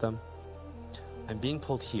frog with them? I'm being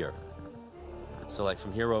pulled here. So like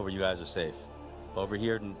from here over, you guys are safe. Over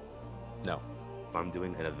here, no. If I'm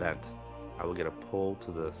doing an event, I will get a pull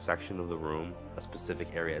to the section of the room, a specific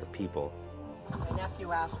area of people. My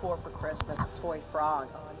nephew asked for Christmas a toy frog,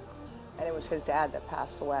 and it was his dad that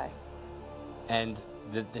passed away. And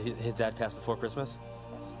his dad passed before Christmas?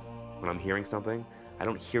 Yes. When I'm hearing something, I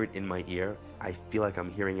don't hear it in my ear. I feel like I'm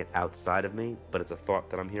hearing it outside of me, but it's a thought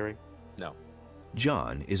that I'm hearing. No.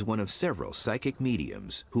 John is one of several psychic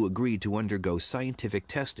mediums who agreed to undergo scientific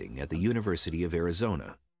testing at the University of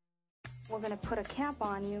Arizona. We're going to put a cap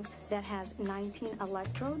on you that has 19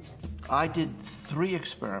 electrodes. I did 3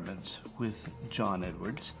 experiments with John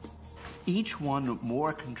Edwards, each one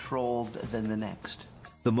more controlled than the next.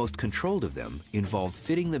 The most controlled of them involved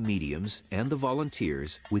fitting the mediums and the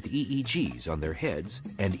volunteers with EEGs on their heads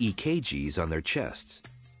and EKGs on their chests.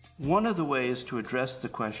 One of the ways to address the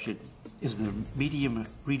question, is the medium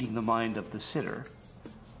reading the mind of the sitter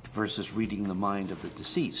versus reading the mind of the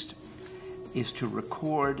deceased, is to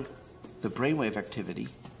record the brainwave activity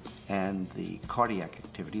and the cardiac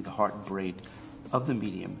activity, the heart and brain of the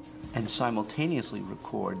medium, and simultaneously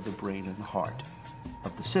record the brain and the heart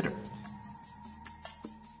of the sitter.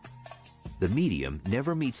 The medium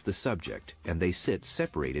never meets the subject, and they sit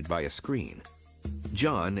separated by a screen.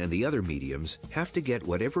 John and the other mediums have to get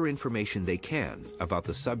whatever information they can about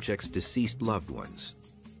the subject's deceased loved ones.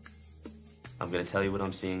 I'm going to tell you what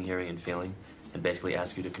I'm seeing, hearing, and feeling, and basically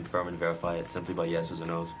ask you to confirm and verify it simply by yeses or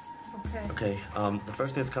nos. Okay. The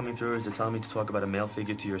first thing that's coming through is they're telling me to talk about a male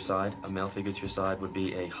figure to your side. A male figure to your side would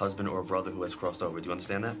be a husband or a brother who has crossed over. Do you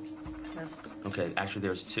understand that? Yes. Okay, actually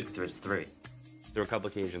there's 2, there's 3. There were a couple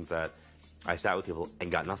occasions that I sat with people and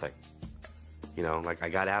got nothing. You know, like I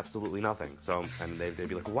got absolutely nothing. So, and they'd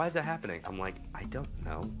be like, why is that happening? I'm like, I don't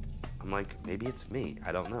know. I'm like, maybe it's me.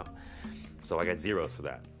 I don't know. So I got zeros for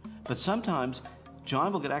that. But sometimes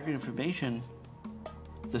John will get accurate information.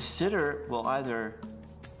 The sitter will either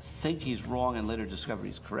think he's wrong and later discover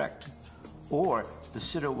he's correct, or the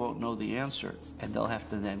sitter won't know the answer and they'll have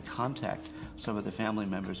to then contact some of the family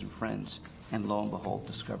members and friends and lo and behold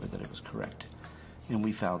discover that it was correct. And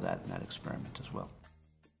we found that in that experiment as well.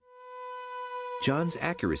 John's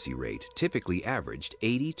accuracy rate typically averaged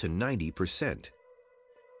 80 to 90%.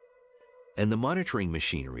 And the monitoring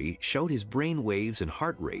machinery showed his brain waves and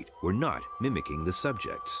heart rate were not mimicking the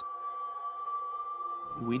subject's.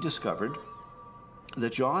 We discovered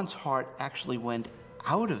that John's heart actually went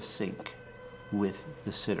out of sync with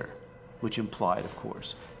the sitter, which implied, of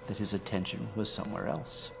course, that his attention was somewhere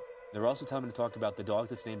else. They were also telling me to talk about the dog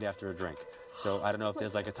that's named after a drink. So I don't know if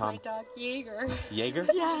there's like a Tom... My dog, Jaeger. Jaeger?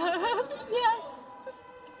 Yes, yes.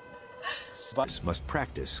 But must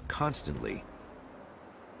practice constantly.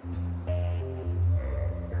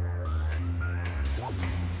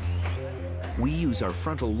 We use our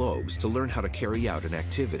frontal lobes to learn how to carry out an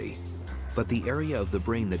activity. But the area of the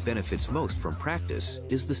brain that benefits most from practice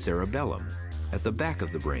is the cerebellum, at the back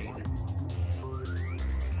of the brain.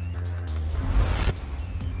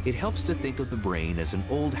 It helps to think of the brain as an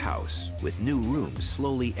old house with new rooms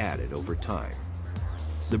slowly added over time.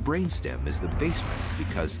 The brainstem is the basement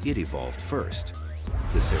because it evolved first.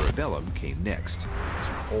 The cerebellum came next. It's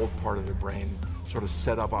an old part of the brain, sort of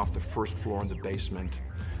set up off the first floor in the basement.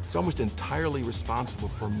 It's almost entirely responsible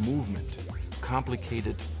for movement.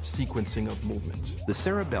 complicated sequencing of movements. The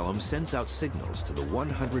cerebellum sends out signals to the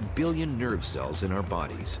 100 billion nerve cells in our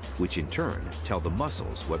bodies, which in turn tell the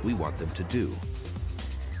muscles what we want them to do.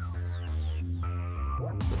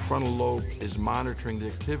 The frontal lobe is monitoring the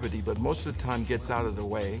activity, but most of the time gets out of the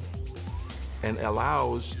way and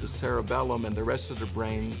allows the cerebellum and the rest of the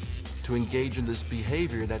brain to engage in this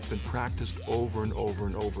behavior that's been practiced over and over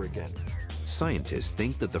and over again. Scientists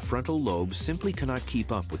think that the frontal lobe simply cannot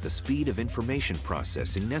keep up with the speed of information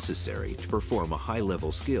processing necessary to perform a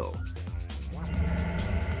high-level skill,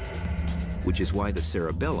 which is why the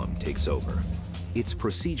cerebellum takes over. It's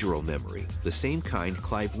procedural memory, the same kind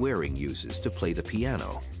Clive Wearing uses to play the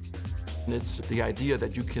piano. And it's the idea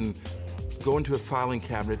that you can go into a filing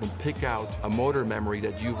cabinet and pick out a motor memory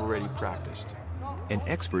that you've already practiced. And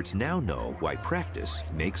experts now know why practice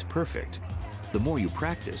makes perfect. The more you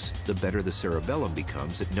practice, the better the cerebellum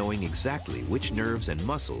becomes at knowing exactly which nerves and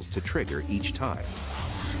muscles to trigger each time.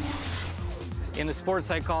 In the sports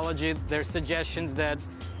psychology, there's suggestions that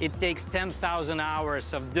it takes 10,000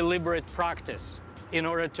 hours of deliberate practice in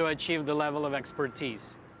order to achieve the level of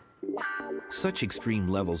expertise. Such extreme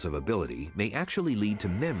levels of ability may actually lead to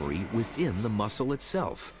memory within the muscle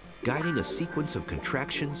itself, guiding a sequence of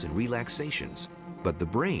contractions and relaxations. But the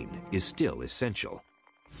brain is still essential.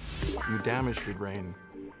 You damage the brain,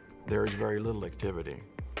 there is very little activity.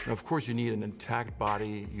 Now, of course, you need an intact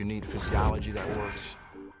body, you need physiology that works.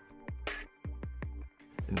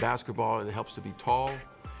 In basketball, it helps to be tall.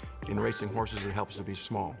 In racing horses, it helps to be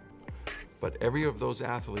small. But every of those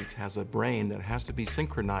athletes has a brain that has to be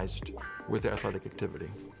synchronized with athletic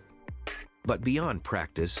activity. But beyond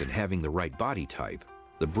practice and having the right body type,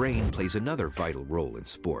 the brain plays another vital role in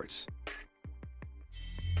sports.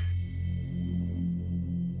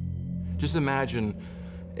 Just imagine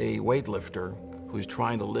a weightlifter who's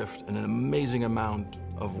trying to lift an amazing amount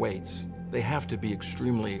of weights. They have to be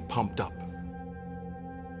extremely pumped up.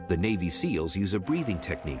 The Navy SEALs use a breathing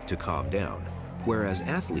technique to calm down, whereas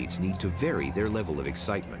athletes need to vary their level of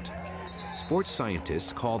excitement. Sports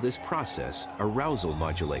scientists call this process arousal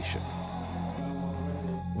modulation.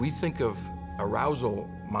 We think of arousal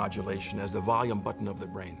modulation as the volume button of the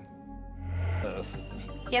brain.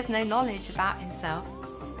 He has no knowledge about himself,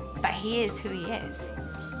 but he is who he is.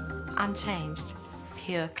 Unchanged,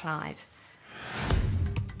 pure Clive.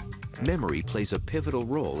 Memory plays a pivotal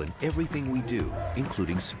role in everything we do,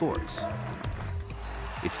 including sports.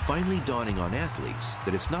 It's finally dawning on athletes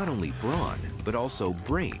that it's not only brawn, but also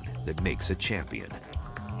brain that makes a champion.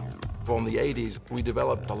 Well, in the 80s, we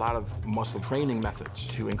developed a lot of muscle training methods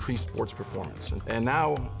to increase sports performance. And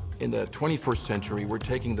now, in the 21st century, we're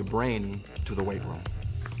taking the brain to the weight room.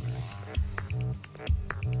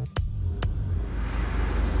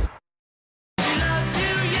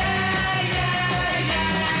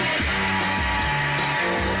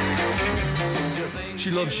 She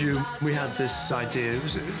Loves You, we had this idea, it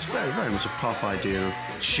was very, very much a pop idea.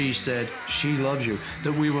 She said she loves you,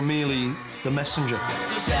 that we were merely the messenger.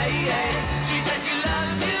 So say it, she said she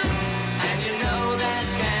loves you, and you know that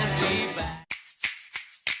can't be bad.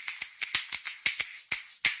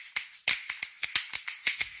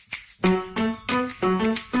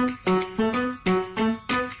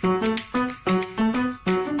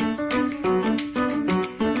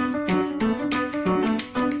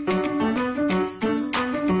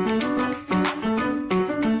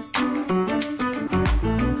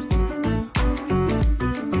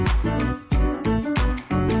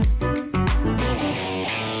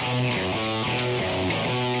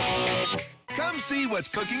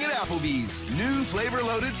 Cooking at Applebee's. New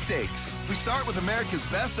flavor-loaded steaks. We start with America's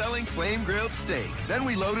best-selling flame-grilled steak. Then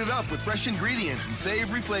we load it up with fresh ingredients and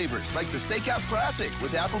savory flavors like the Steakhouse Classic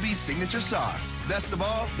with Applebee's signature sauce. Best of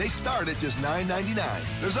all, they start at just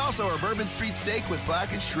 $9.99. There's also our Bourbon Street steak with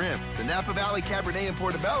blackened shrimp, the Napa Valley Cabernet and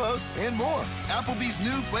Portobellos, and more. Applebee's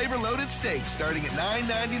new flavor-loaded steaks starting at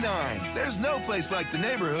 $9.99. There's no place like the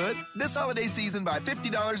neighborhood. This holiday season, buy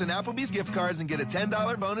 $50 in Applebee's gift cards and get a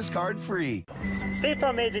 $10 bonus card free. State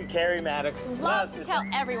Farm agent Carrie Maddox loves to tell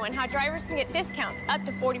everyone how drivers can get discounts up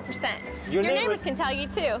to 40%. Your neighbors can tell you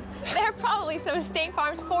too. They're probably some of State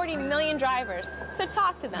Farm's 40 million drivers, so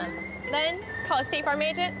talk to them. Then call a State Farm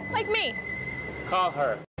agent like me. Call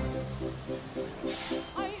her.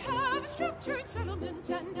 I have a structured settlement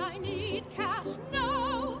and I need cash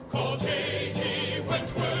now. Call J.G.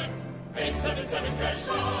 Wentworth, 877 cash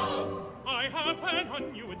now. I have an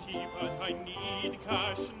annuity, but I need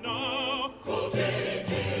cash now. Call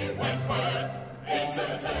J.G. Wentworth,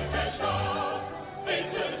 877 cash now.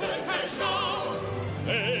 877 cash now.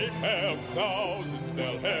 They help thousands,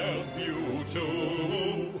 they'll help you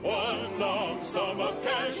too. One lump sum of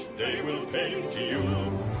cash they will pay to you.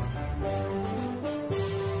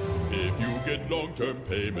 If you get long-term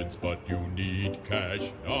payments, but you need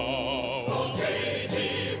cash now, call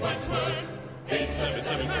J.G. Wentworth,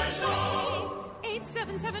 877-CASH now.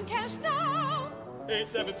 877-CASH now.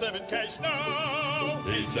 877-CASH now.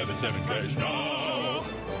 877-CASH now.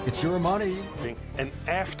 It's your money. And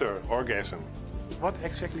after orgasm, what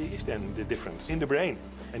exactly is then the difference in the brain?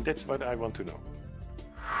 And that's what I want to know.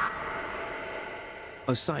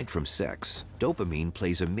 Aside from sex, dopamine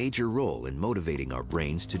plays a major role in motivating our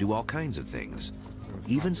brains to do all kinds of things,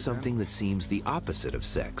 even something that seems the opposite of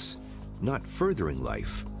sex, not furthering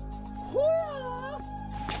life,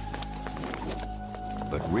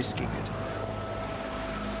 but risking it.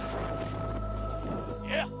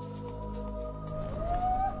 Yeah.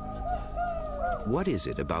 What is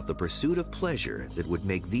it about the pursuit of pleasure that would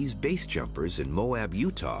make these base jumpers in Moab,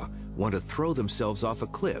 Utah want to throw themselves off a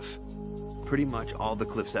cliff? Pretty much all the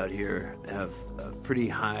cliffs out here have a pretty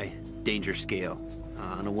high danger scale.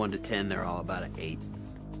 On a 1 to 10, they're all about an 8.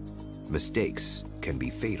 Mistakes can be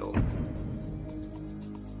fatal.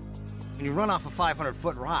 When you run off a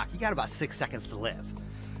 500-foot rock, you got about 6 seconds to live.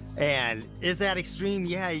 And is that extreme?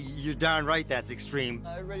 Yeah, you're darn right that's extreme.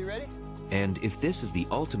 Everybody ready? And if this is the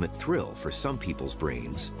ultimate thrill for some people's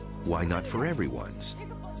brains, why not for everyone's?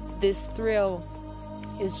 This thrill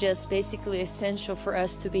is just basically essential for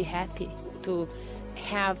us to be happy, to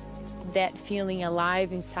have that feeling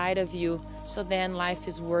alive inside of you, so then life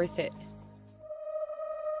is worth it.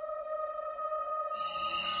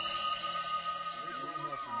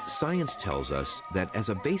 Science tells us that as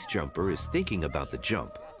a base jumper is thinking about the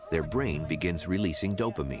jump, their brain begins releasing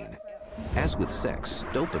dopamine. As with sex,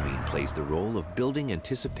 dopamine plays the role of building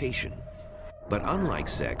anticipation. But unlike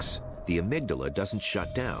sex, the amygdala doesn't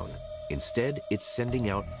shut down. Instead, it's sending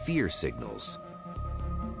out fear signals.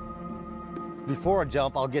 Before a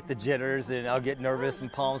jump, I'll get the jitters and I'll get nervous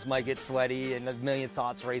and palms might get sweaty and a million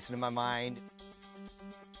thoughts racing in my mind.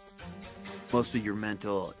 Most of your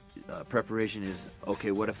mental preparation is,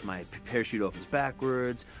 okay, what if my parachute opens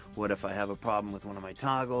backwards? What if I have a problem with one of my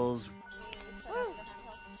toggles?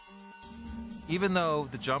 Even though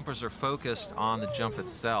the jumpers are focused on the jump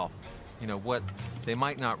itself, you know, what they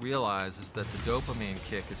might not realize is that the dopamine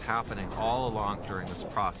kick is happening all along during this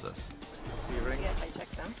process. Yes, I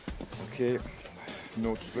checked them. Okay,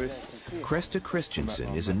 no twist. Kresta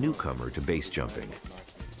Christensen is a newcomer to base jumping.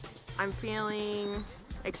 I'm feeling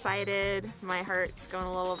excited. My heart's going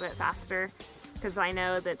a little bit faster because I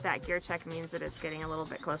know that that gear check means that it's getting a little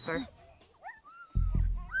bit closer.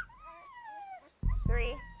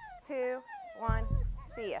 3, 2, 1,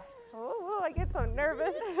 see ya. Oh, I get so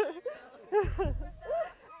nervous.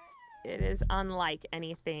 It is unlike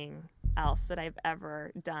anything else that I've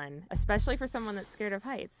ever done, especially for someone that's scared of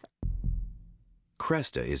heights.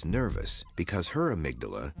 Kresta is nervous because her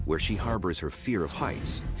amygdala, where she harbors her fear of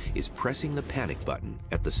heights, is pressing the panic button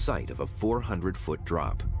at the sight of a 400-foot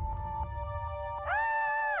drop.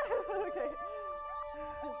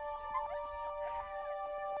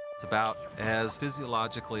 It's about as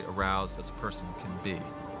physiologically aroused as a person can be.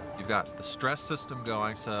 You've got the stress system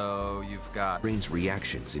going, so you've got Brain's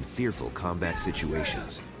reactions in fearful combat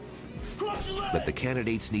situations. But the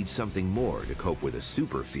candidates need something more to cope with a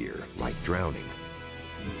super fear like drowning.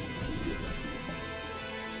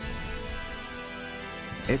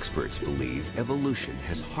 Experts believe evolution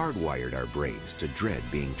has hardwired our brains to dread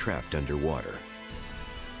being trapped underwater.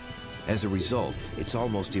 As a result, it's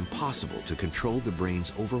almost impossible to control the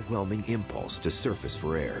brain's overwhelming impulse to surface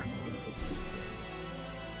for air.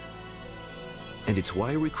 And it's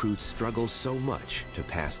why recruits struggle so much to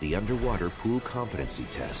pass the underwater pool competency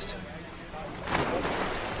test.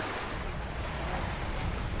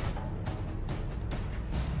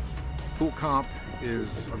 Pool comp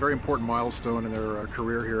is a very important milestone in their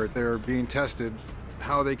career here. They're being tested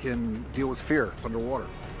how they can deal with fear underwater.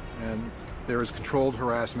 And there is controlled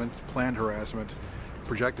harassment, planned harassment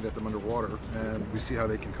projected at them underwater, and we see how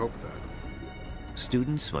they can cope with that.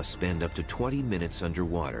 Students must spend up to 20 minutes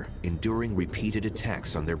underwater, enduring repeated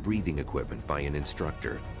attacks on their breathing equipment by an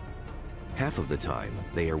instructor. Half of the time,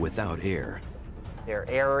 they are without air. Their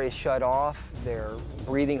air is shut off, their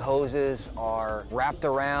breathing hoses are wrapped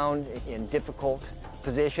around in difficult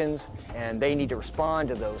positions, and they need to respond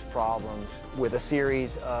to those problems with a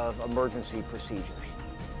series of emergency procedures.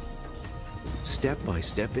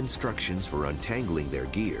 Step-by-step instructions for untangling their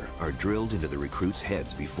gear are drilled into the recruits'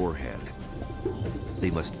 heads beforehand.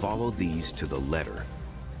 They must follow these to the letter.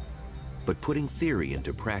 But putting theory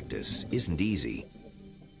into practice isn't easy.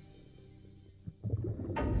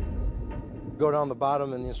 Go down the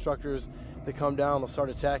bottom and the instructors they come down, they'll start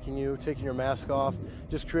attacking you, taking your mask off,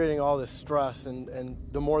 just creating all this stress. And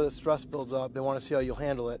the more that stress builds up, they want to see how you'll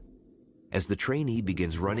handle it. As the trainee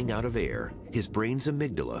begins running out of air, his brain's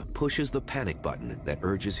amygdala pushes the panic button that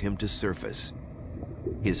urges him to surface.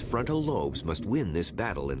 His frontal lobes must win this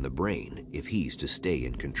battle in the brain if he's to stay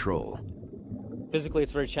in control. Physically,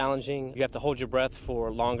 it's very challenging. You have to hold your breath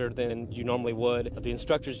for longer than you normally would. The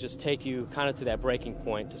instructors just take you kind of to that breaking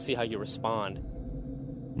point to see how you respond.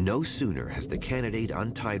 No sooner has the candidate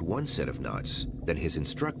untied one set of knots than his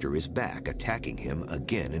instructor is back attacking him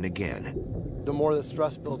again and again. The more that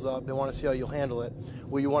stress builds up, they want to see how you'll handle it.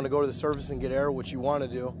 Will you want to go to the surface and get air, which you want to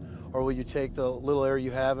do, or will you take the little air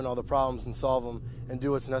you have and all the problems and solve them and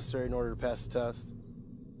do what's necessary in order to pass the test?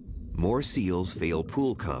 More SEALs fail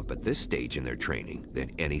pool comp at this stage in their training than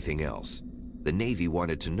anything else. The Navy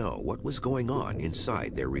wanted to know what was going on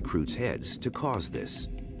inside their recruits' heads to cause this.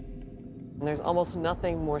 There's almost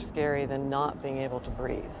nothing more scary than not being able to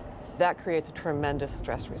breathe. That creates a tremendous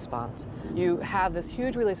stress response. You have this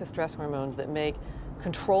huge release of stress hormones that make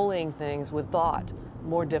controlling things with thought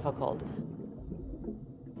more difficult.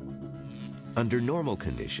 Under normal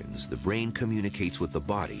conditions, the brain communicates with the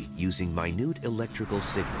body using minute electrical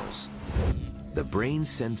signals. The brain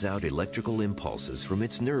sends out electrical impulses from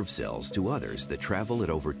its nerve cells to others that travel at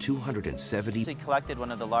over 270. We collected one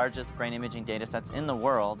of the largest brain imaging data sets in the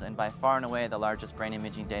world, and by far and away the largest brain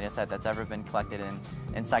imaging data set that's ever been collected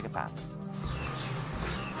in psychopaths.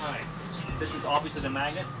 All right, this is obviously the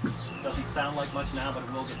magnet. It doesn't sound like much now, but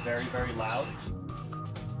it will get very, very loud.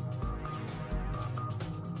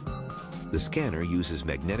 The scanner uses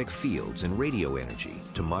magnetic fields and radio energy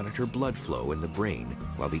to monitor blood flow in the brain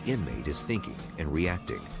while the inmate is thinking and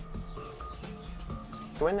reacting.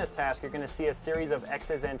 So in this task, you're going to see a series of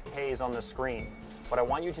X's and K's on the screen. What I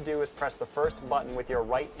want you to do is press the first button with your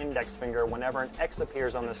right index finger whenever an X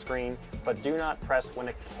appears on the screen, but do not press when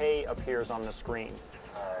a K appears on the screen.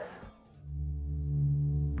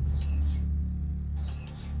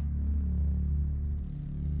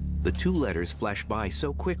 The two letters flash by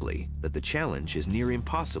so quickly that the challenge is near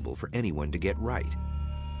impossible for anyone to get right.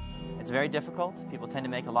 It's very difficult. People tend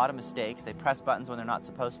to make a lot of mistakes. They press buttons when they're not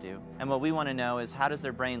supposed to. And what we want to know is how does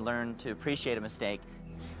their brain learn to appreciate a mistake,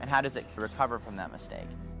 and how does it recover from that mistake?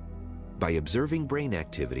 By observing brain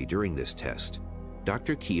activity during this test,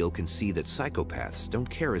 Dr. Keel can see that psychopaths don't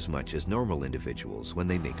care as much as normal individuals when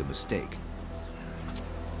they make a mistake.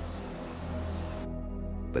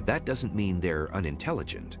 But that doesn't mean they're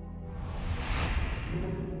unintelligent.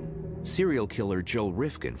 Serial killer Joe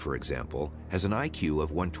Rifkin, for example, has an IQ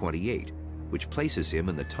of 128, which places him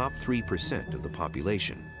in the top 3% of the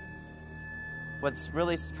population. What's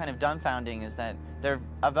really kind of dumbfounding is that they're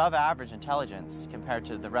above average intelligence compared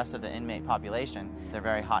to the rest of the inmate population. They're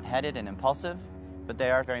very hot-headed and impulsive, but they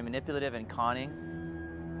are very manipulative and conning.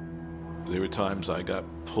 There were times I got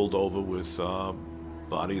pulled over with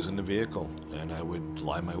bodies in the vehicle, and I would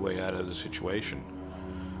lie my way out of the situation.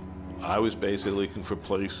 I was basically looking for a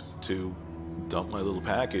place to dump my little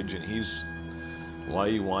package, and he's, why are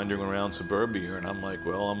you wandering around suburbia? And I'm like,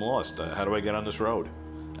 well, I'm lost. How do I get on this road?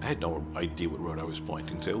 I had no idea what road I was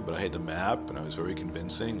pointing to, but I had the map, and I was very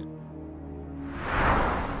convincing.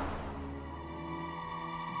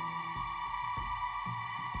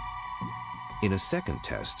 In a second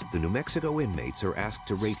test, the New Mexico inmates are asked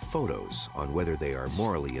to rate photos on whether they are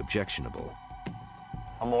morally objectionable.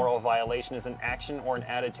 A moral violation is an action or an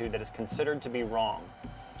attitude that is considered to be wrong.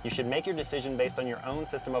 You should make your decision based on your own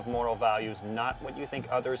system of moral values, not what you think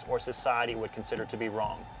others or society would consider to be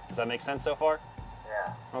wrong. Does that make sense so far?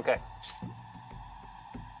 Yeah. Okay.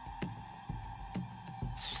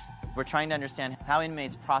 We're trying to understand how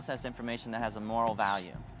inmates process information that has a moral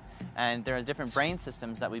value. And there are different brain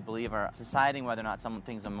systems that we believe are deciding whether or not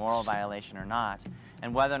something's a moral violation or not,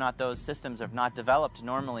 and whether or not those systems are not developed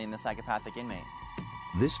normally in the psychopathic inmate.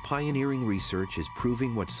 This pioneering research is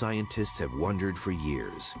proving what scientists have wondered for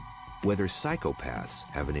years, whether psychopaths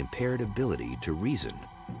have an impaired ability to reason.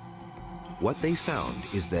 What they found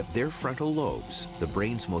is that their frontal lobes, the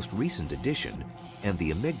brain's most recent addition, and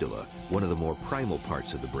the amygdala, one of the more primal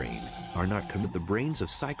parts of the brain, are not connected. The brains of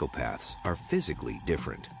psychopaths are physically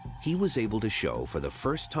different. He was able to show for the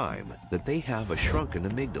first time that they have a shrunken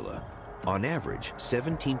amygdala, on average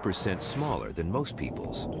 17% smaller than most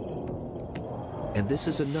people's. And this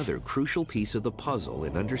is another crucial piece of the puzzle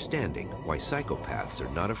in understanding why psychopaths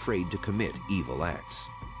are not afraid to commit evil acts.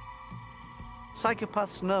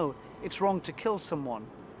 Psychopaths know it's wrong to kill someone.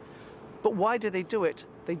 But why do they do it?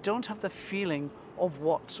 They don't have the feeling of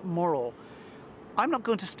what's moral. I'm not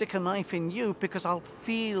going to stick a knife in you because I'll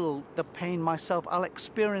feel the pain myself. I'll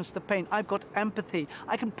experience the pain. I've got empathy.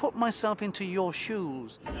 I can put myself into your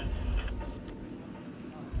shoes.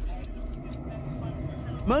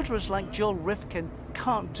 Murderers like Joel Rifkin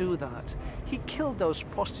can't do that. He killed those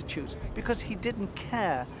prostitutes because he didn't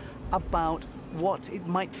care about what it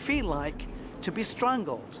might feel like to be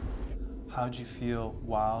strangled. How'd you feel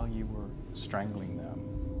while you were strangling them?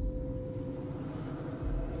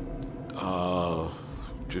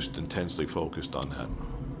 Just intensely focused on that.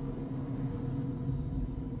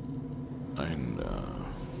 And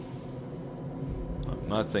I'm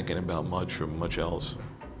not thinking about much else.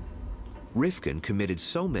 Rifkin committed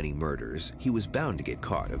so many murders, he was bound to get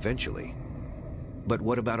caught eventually. But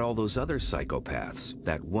what about all those other psychopaths,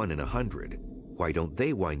 that 1 in 100? Why don't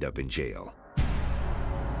they wind up in jail?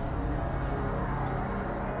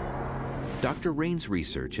 Dr. Rain's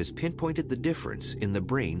research has pinpointed the difference in the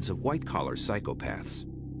brains of white-collar psychopaths,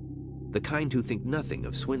 the kind who think nothing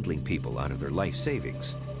of swindling people out of their life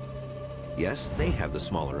savings. Yes, they have the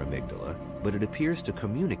smaller amygdala, but it appears to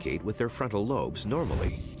communicate with their frontal lobes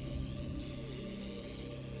normally.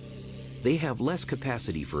 They have less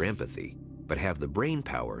capacity for empathy, but have the brain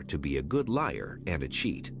power to be a good liar and a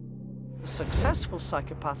cheat. Successful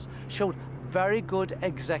psychopaths showed very good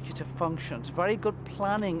executive functions, very good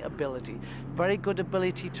planning ability, very good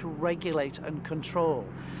ability to regulate and control.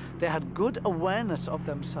 They had good awareness of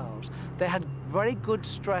themselves. They had very good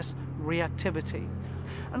stress reactivity.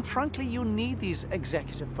 And frankly, you need these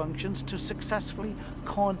executive functions to successfully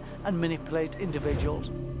con and manipulate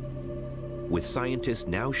individuals. With scientists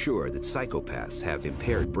now sure that psychopaths have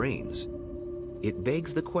impaired brains, it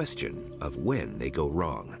begs the question of when they go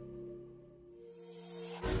wrong.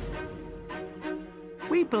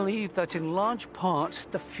 We believe that in large part,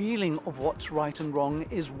 the feeling of what's right and wrong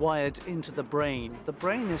is wired into the brain. The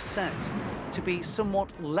brain is set to be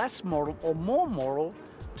somewhat less moral or more moral,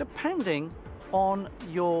 depending on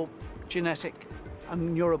your genetic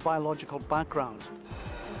and neurobiological background.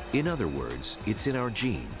 In other words, it's in our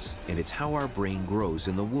genes, and it's how our brain grows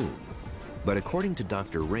in the womb. But according to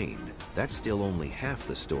Dr. Rain, that's still only half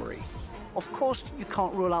the story. Of course, you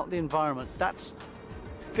can't rule out the environment. That's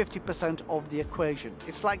 50% of the equation.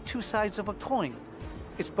 It's like two sides of a coin.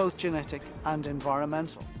 It's both genetic and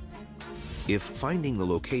environmental. If finding the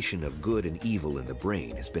location of good and evil in the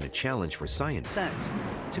brain has been a challenge for science, set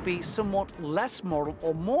to be somewhat less moral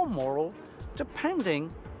or more moral, depending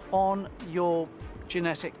on your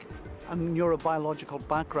genetic and neurobiological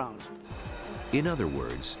background. In other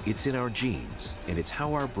words, it's in our genes, and it's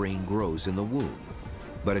how our brain grows in the womb.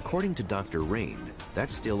 But according to Dr. Rain,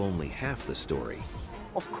 that's still only half the story.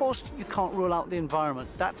 Of course, you can't rule out the environment.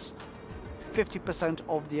 That's 50%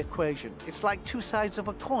 of the equation. It's like two sides of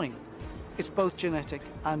a coin. It's both genetic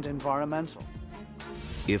and environmental.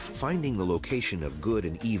 If finding the location of good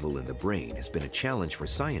and evil in the brain has been a challenge for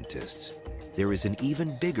scientists, there is an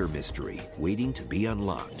even bigger mystery waiting to be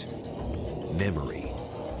unlocked: memory.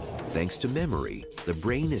 Thanks to memory, the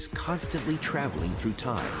brain is constantly traveling through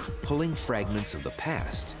time, pulling fragments of the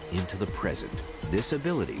past into the present. This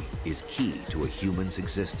ability is key to a human's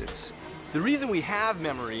existence. The reason we have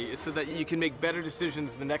memory is so that you can make better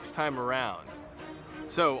decisions the next time around.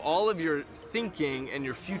 So all of your thinking and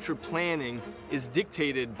your future planning is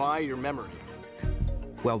dictated by your memory.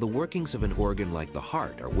 While the workings of an organ like the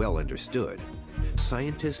heart are well understood,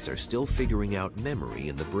 scientists are still figuring out memory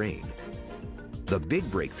in the brain. The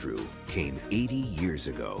big breakthrough came 80 years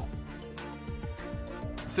ago.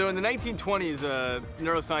 So in the 1920s, a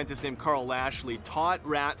neuroscientist named Carl Lashley taught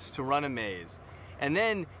rats to run a maze. And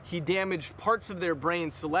then he damaged parts of their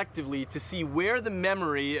brains selectively to see where the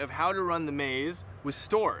memory of how to run the maze was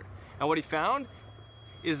stored. And what he found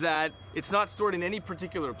is that it's not stored in any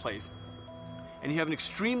particular place. And you have an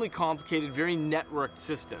extremely complicated, very networked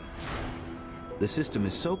system. The system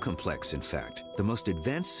is so complex, in fact, the most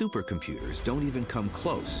advanced supercomputers don't even come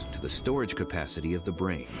close to the storage capacity of the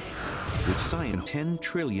brain, which science 10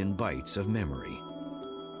 trillion bytes of memory.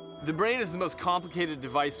 The brain is the most complicated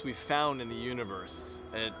device we've found in the universe.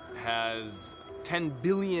 It has 10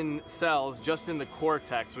 billion cells just in the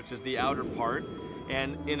cortex, which is the outer part,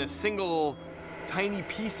 and in a single tiny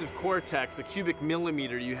piece of cortex, a cubic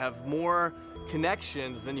millimeter, you have more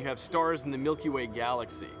connections than you have stars in the Milky Way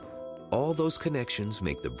galaxy. All those connections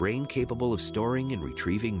make the brain capable of storing and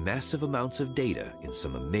retrieving massive amounts of data in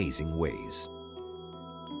some amazing ways.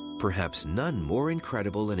 Perhaps none more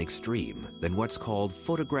incredible and extreme than what's called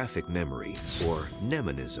photographic memory, or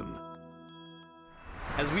mnemonism.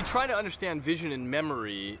 As we try to understand vision and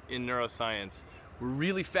memory in neuroscience, We're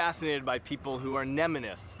really fascinated by people who are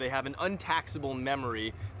mnemonists. They have an untaxable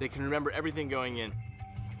memory. They can remember everything going in.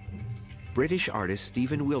 British artist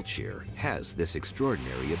Stephen Wiltshire has this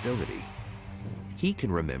extraordinary ability. He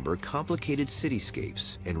can remember complicated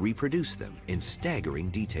cityscapes and reproduce them in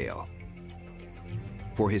staggering detail.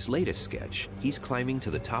 For his latest sketch, he's climbing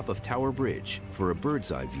to the top of Tower Bridge for a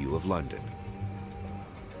bird's-eye view of London.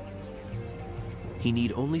 He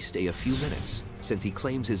need only stay a few minutes, since he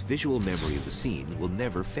claims his visual memory of the scene will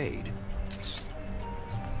never fade.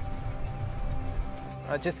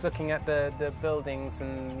 Just looking at the buildings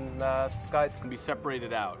and the skies can be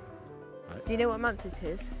separated out. Do you know what month it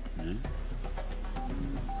is? No.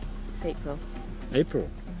 It's April. April?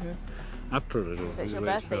 Mm-hmm. April. So it's your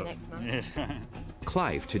birthday next month. Yes.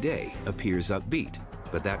 Clive today appears upbeat,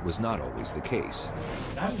 but that was not always the case.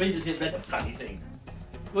 I haven't read the bloody thing.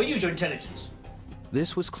 Well, use your intelligence.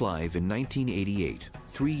 This was Clive in 1988,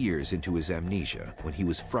 3 years into his amnesia, when he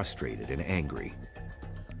was frustrated and angry.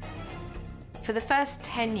 For the first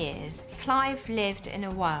 10 years, Clive lived in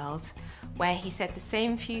a world where he said the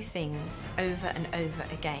same few things over and over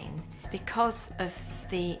again because of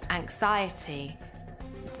the anxiety,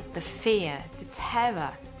 the fear, the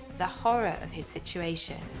terror, the horror of his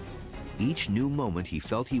situation. Each new moment he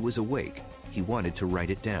felt he was awake, he wanted to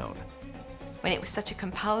write it down. When it was such a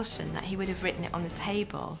compulsion that he would have written it on the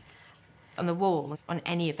table, on the wall, on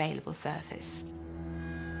any available surface.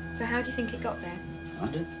 So how do you think it got there? I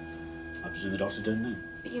don't. I presume the doctor don't know.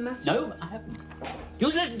 But you must... No, I haven't. You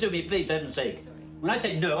listen to me, please, for heaven's sake. When I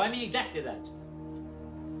say no, I mean exactly that.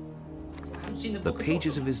 The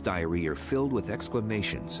pages of his diary are filled with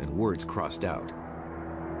exclamations and words crossed out.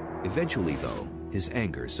 Eventually, though, his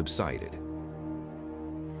anger subsided.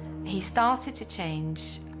 He started to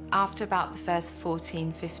change after about the first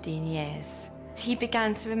 14, 15 years. He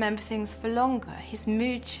began to remember things for longer. His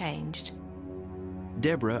mood changed.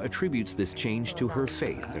 Deborah attributes this change to her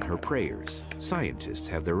faith and her prayers. Scientists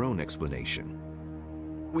have their own explanation.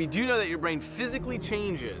 We do know that your brain physically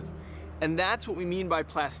changes, and that's what we mean by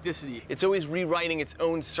plasticity. It's always rewriting its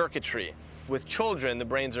own circuitry. With children, the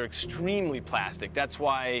brains are extremely plastic. That's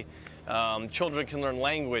why children can learn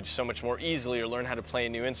language so much more easily or learn how to play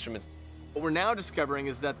new instruments. What we're now discovering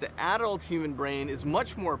is that the adult human brain is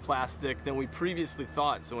much more plastic than we previously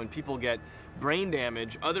thought. So when people get brain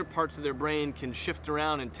damage, other parts of their brain can shift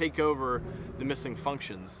around and take over the missing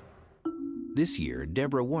functions. This year,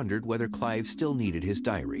 Deborah wondered whether Clive still needed his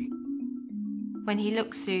diary. When he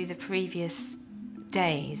looked through the previous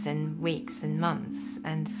days and weeks and months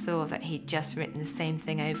and saw that he'd just written the same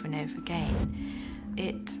thing over and over again,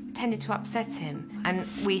 it tended to upset him. And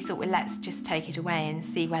we thought, well, let's just take it away and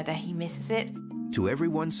see whether he misses it. To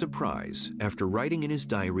everyone's surprise, after writing in his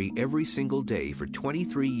diary every single day for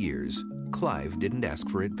 23 years, Clive didn't ask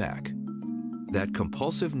for it back. That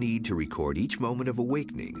compulsive need to record each moment of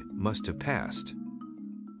awakening must have passed.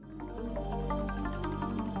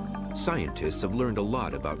 Scientists have learned a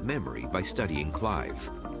lot about memory by studying Clive.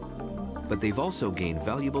 But they've also gained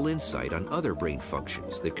valuable insight on other brain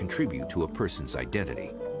functions that contribute to a person's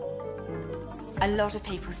identity. A lot of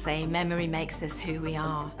people say memory makes us who we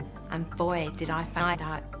are. And boy, did I find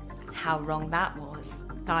out how wrong that was.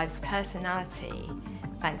 Clive's personality,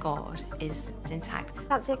 thank God, is intact.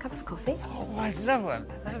 Fancy a cup of coffee? Oh, I'd love one.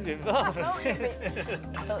 That'd be marvellous.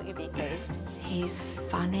 I thought you'd be pleased. He's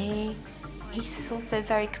funny. He's also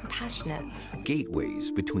very compassionate.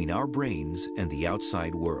 Gateways between our brains and the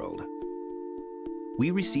outside world. We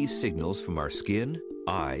receive signals from our skin,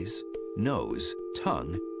 eyes, nose,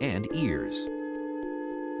 tongue, and ears.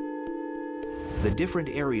 The different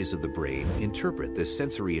areas of the brain interpret this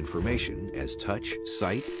sensory information as touch,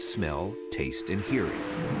 sight, smell, taste, and hearing.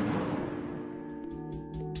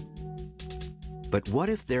 But what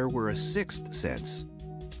if there were a sixth sense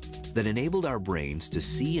that enabled our brains to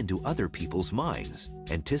see into other people's minds,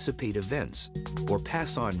 anticipate events, or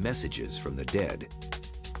pass on messages from the dead?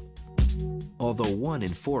 Although 1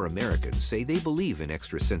 in 4 Americans say they believe in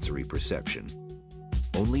extrasensory perception,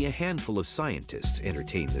 only a handful of scientists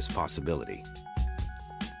entertain this possibility.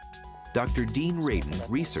 Dr. Dean Radin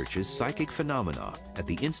researches psychic phenomena at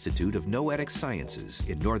the Institute of Noetic Sciences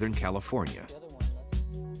in Northern California.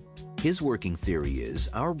 His working theory is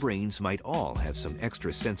our brains might all have some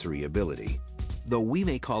extrasensory ability, though we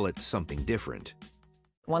may call it something different.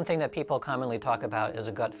 One thing that people commonly talk about is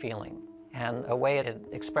a gut feeling. And a way it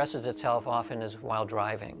expresses itself often is while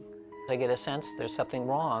driving. I get a sense there's something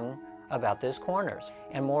wrong about these corners.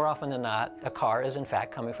 And more often than not, a car is in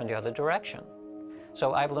fact coming from the other direction.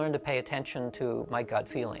 So I've learned to pay attention to my gut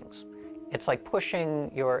feelings. It's like pushing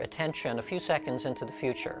your attention a few seconds into the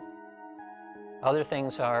future. Other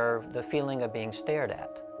things are the feeling of being stared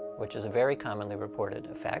at, which is a very commonly reported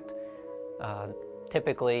effect,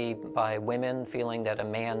 typically by women feeling that a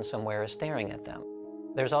man somewhere is staring at them.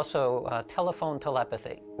 There's also telephone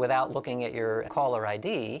telepathy. Without looking at your caller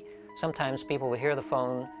ID, sometimes people will hear the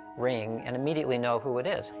phone ring and immediately know who it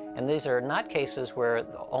is. And these are not cases where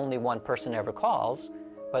only one person ever calls,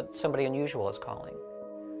 but somebody unusual is calling.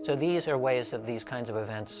 So these are ways that these kinds of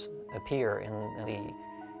events appear in the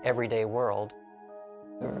everyday world.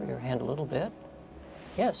 Your hand a little bit.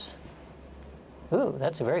 Yes. Ooh,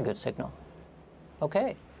 that's a very good signal.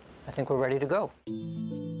 Okay, I think we're ready to go.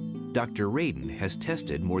 Dr. Radin has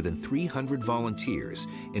tested more than 300 volunteers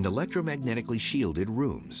in electromagnetically shielded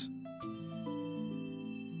rooms.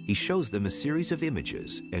 He shows them a series of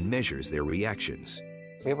images and measures their reactions.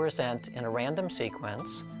 We present in a random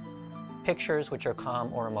sequence pictures which are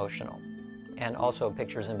calm or emotional, and also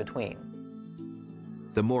pictures in between.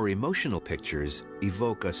 The more emotional pictures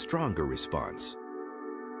evoke a stronger response.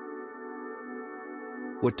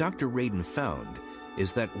 What Dr. Radin found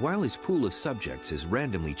is that while his pool of subjects is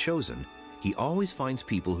randomly chosen, he always finds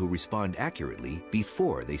people who respond accurately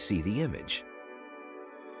before they see the image.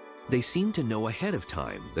 They seem to know ahead of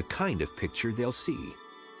time the kind of picture they'll see.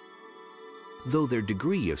 Though their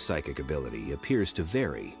degree of psychic ability appears to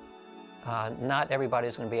vary. Not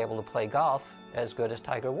everybody's going to be able to play golf as good as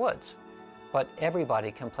Tiger Woods, but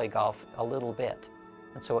everybody can play golf a little bit.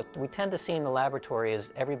 And so what we tend to see in the laboratory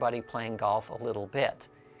is everybody playing golf a little bit.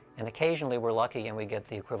 And occasionally we're lucky and we get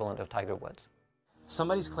the equivalent of Tiger Woods.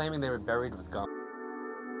 Somebody's claiming they were buried with gum.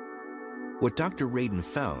 What Dr. Radin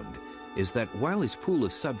found is that while his pool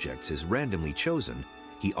of subjects is randomly chosen,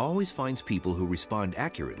 he always finds people who respond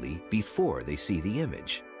accurately before they see the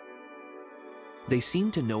image. They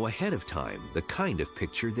seem to know ahead of time the kind of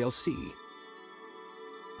picture they'll see.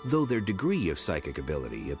 Though their degree of psychic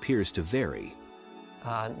ability appears to vary.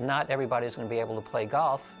 Not everybody's going to be able to play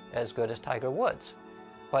golf as good as Tiger Woods,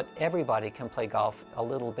 but everybody can play golf a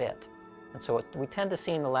little bit. And so what we tend to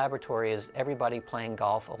see in the laboratory is everybody playing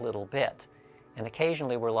golf a little bit. And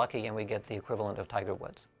occasionally we're lucky and we get the equivalent of Tiger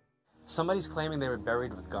Woods. Somebody's claiming they were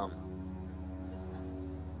buried with gum.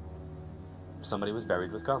 Somebody was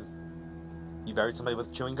buried with gum. You buried somebody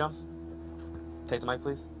with chewing gum? Take the mic,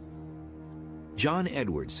 please. John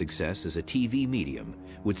Edwards' success as a TV medium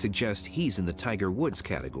would suggest he's in the Tiger Woods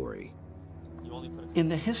category. In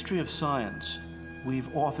the history of science,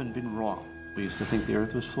 we've often been wrong. We used to think the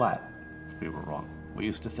Earth was flat. We were wrong. We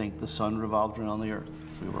used to think the sun revolved around the Earth.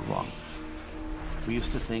 We were wrong. We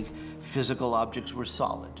used to think physical objects were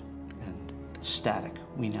solid and static.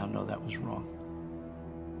 We now know that was wrong.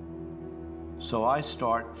 So I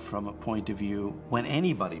start from a point of view, when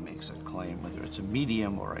anybody makes a claim, whether it's a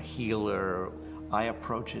medium or a healer, I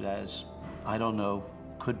approach it as, I don't know,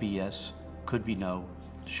 could be yes, could be no,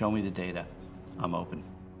 show me the data, I'm open.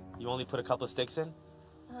 You only put a couple of sticks in?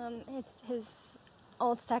 His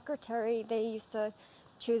old secretary, they used to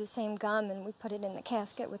chew the same gum, and we put it in the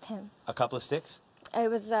casket with him. A couple of sticks?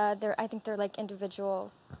 It was, I think they're like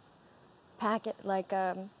individual packet, like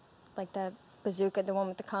the Bazooka, the one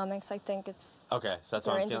with the comics. I think it's. Okay, so that's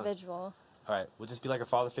what I'm feeling. Individual. All right, would this be like a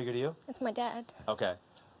father figure to you? It's my dad. Okay.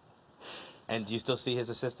 And do you still see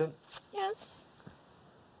his assistant? Yes.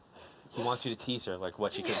 He wants you to tease her, like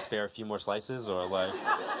what, she could spare a few more slices, or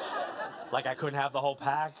like I couldn't have the whole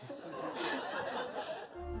pack?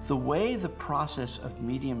 The way the process of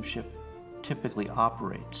mediumship typically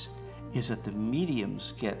operates is that the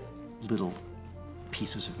mediums get little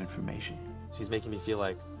pieces of information. So he's making me feel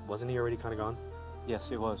like, wasn't he already kind of gone? Yes,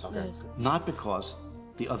 he was. Okay. Yes. Not because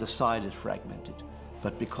the other side is fragmented,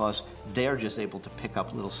 but because they're just able to pick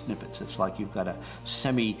up little snippets. It's like you've got a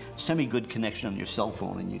semi-good connection on your cell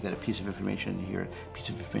phone, and you get a piece of information here, a piece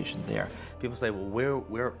of information there. People say, well,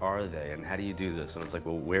 where are they, and how do you do this? And it's like,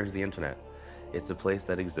 well, where's the internet? It's a place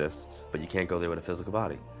that exists, but you can't go there with a physical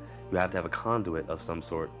body. You have to have a conduit of some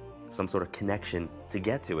sort of connection to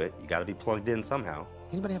get to it. You got to be plugged in somehow.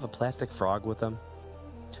 Anybody have a plastic frog with them?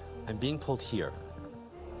 I'm being pulled here.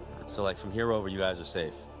 So like from here over, you guys are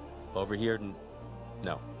safe. Over here,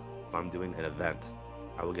 no. If I'm doing an event,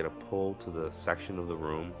 I will get a pull to the section of the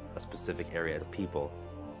room, a specific area of people.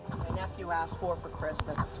 My nephew asked for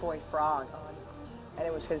Christmas a toy frog, and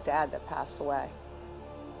it was his dad that passed away.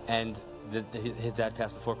 And his dad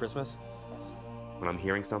passed before Christmas? Yes. When I'm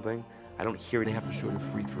hearing something, I don't hear it. They have to shoot a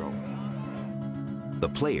free throw. The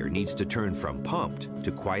player needs to turn from pumped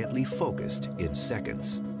to quietly focused in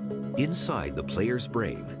seconds. Inside the player's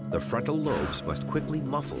brain, the frontal lobes must quickly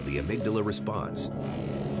muffle the amygdala response.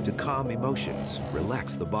 To calm emotions,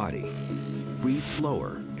 relax the body, breathe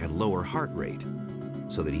slower and lower heart rate,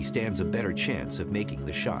 so that he stands a better chance of making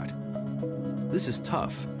the shot. This is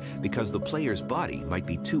tough because the player's body might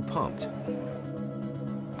be too pumped,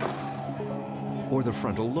 or the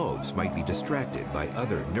frontal lobes might be distracted by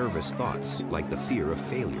other nervous thoughts like the fear of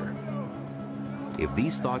failure. If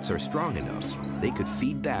these thoughts are strong enough, they could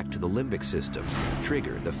feed back to the limbic system,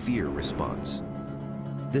 trigger the fear response.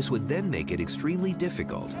 This would then make it extremely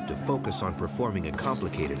difficult to focus on performing a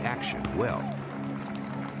complicated action well.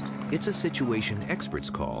 It's a situation experts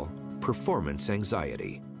call performance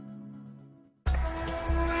anxiety.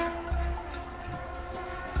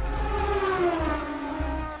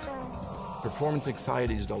 Performance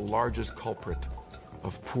anxiety is the largest culprit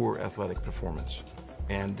of poor athletic performance.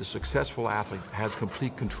 And the successful athlete has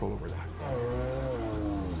complete control over that.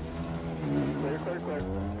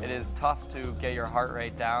 It is tough to get your heart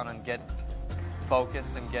rate down and get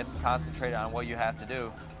focused and get concentrated on what you have to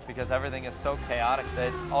do because everything is so chaotic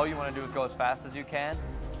that all you want to do is go as fast as you can.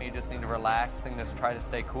 You just need to relax and just try to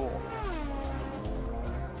stay cool.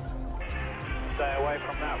 Stay away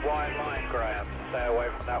from that wide line, Graham. Stay away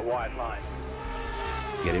from that wide line.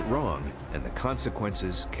 Get it wrong, and the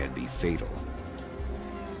consequences can be fatal.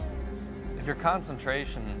 If your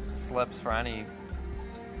concentration slips for any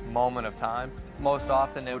moment of time, most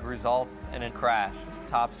often it would result in a crash.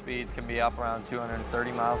 Top speeds can be up around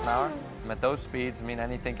 230 miles an hour. And at those speeds, I mean,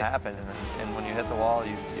 anything can happen. And when you hit the wall,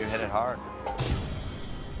 you hit it hard.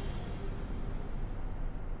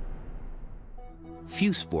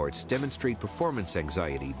 Few sports demonstrate performance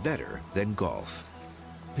anxiety better than golf.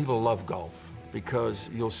 People love golf because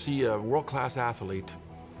you'll see a world-class athlete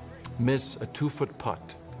miss a 2-foot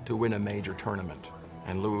putt to win a major tournament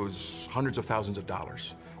and lose hundreds of thousands of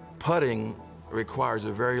dollars. Putting requires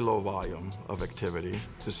a very low volume of activity.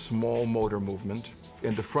 It's a small motor movement,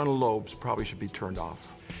 and the frontal lobes probably should be turned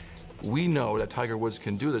off. We know that Tiger Woods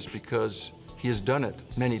can do this because he has done it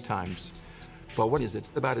many times. But what is it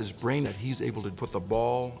about his brain that he's able to put the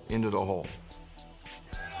ball into the hole?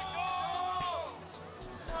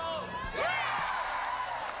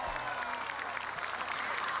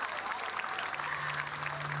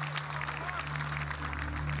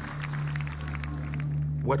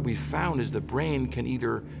 What we found is the brain can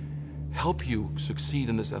either help you succeed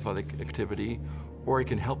in this athletic activity, or it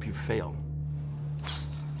can help you fail.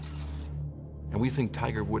 And we think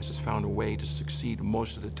Tiger Woods has found a way to succeed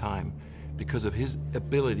most of the time because of his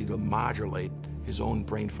ability to modulate his own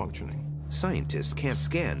brain functioning. Scientists can't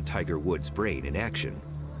scan Tiger Woods' brain in action.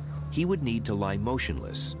 He would need to lie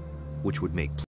motionless, which would make